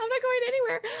going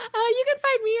anywhere. You can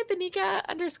find me at the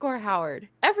Nika_Howard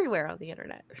everywhere on the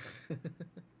internet.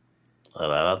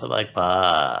 About the Mike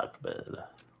Bachmann.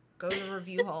 Go to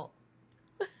review halt.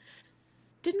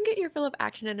 Didn't get your fill of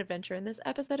action and adventure in this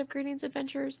episode of Greetings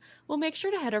Adventures? Well, make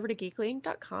sure to head over to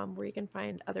geeklyinc.com where you can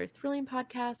find other thrilling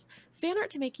podcasts, fan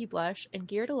art to make you blush, and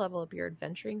gear to level up your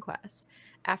adventuring quest.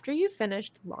 After you've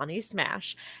finished Lahni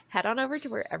Smash, head on over to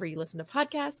wherever you listen to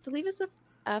podcasts to leave us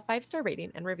a 5-star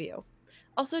rating and review.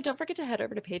 Also, don't forget to head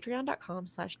over to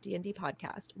patreon.com/DND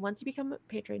podcast. Once you become a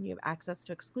patron, you have access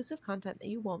to exclusive content that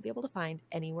you won't be able to find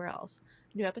anywhere else.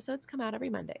 New episodes come out every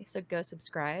Monday, so go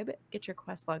subscribe, get your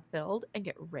quest log filled, and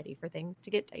get ready for things to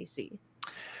get dicey.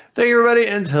 Thank you, everybody.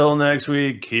 Until next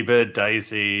week, keep it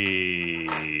dicey.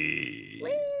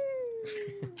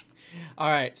 All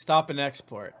right, stop and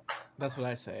export. That's what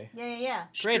I say. Yeah.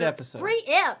 Great episode. Great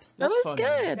ep. That That's was fun,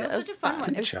 good. That was such a fun one.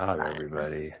 It Good was job, fun.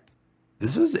 everybody.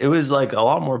 It was like a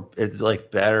lot more. It's like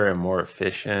better and more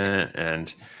efficient,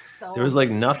 and there was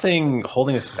like nothing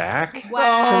holding us back.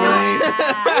 Wow. I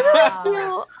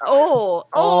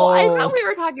thought we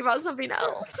were talking about something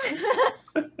else.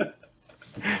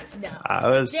 No. I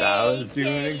was doing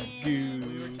a JK.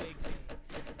 good.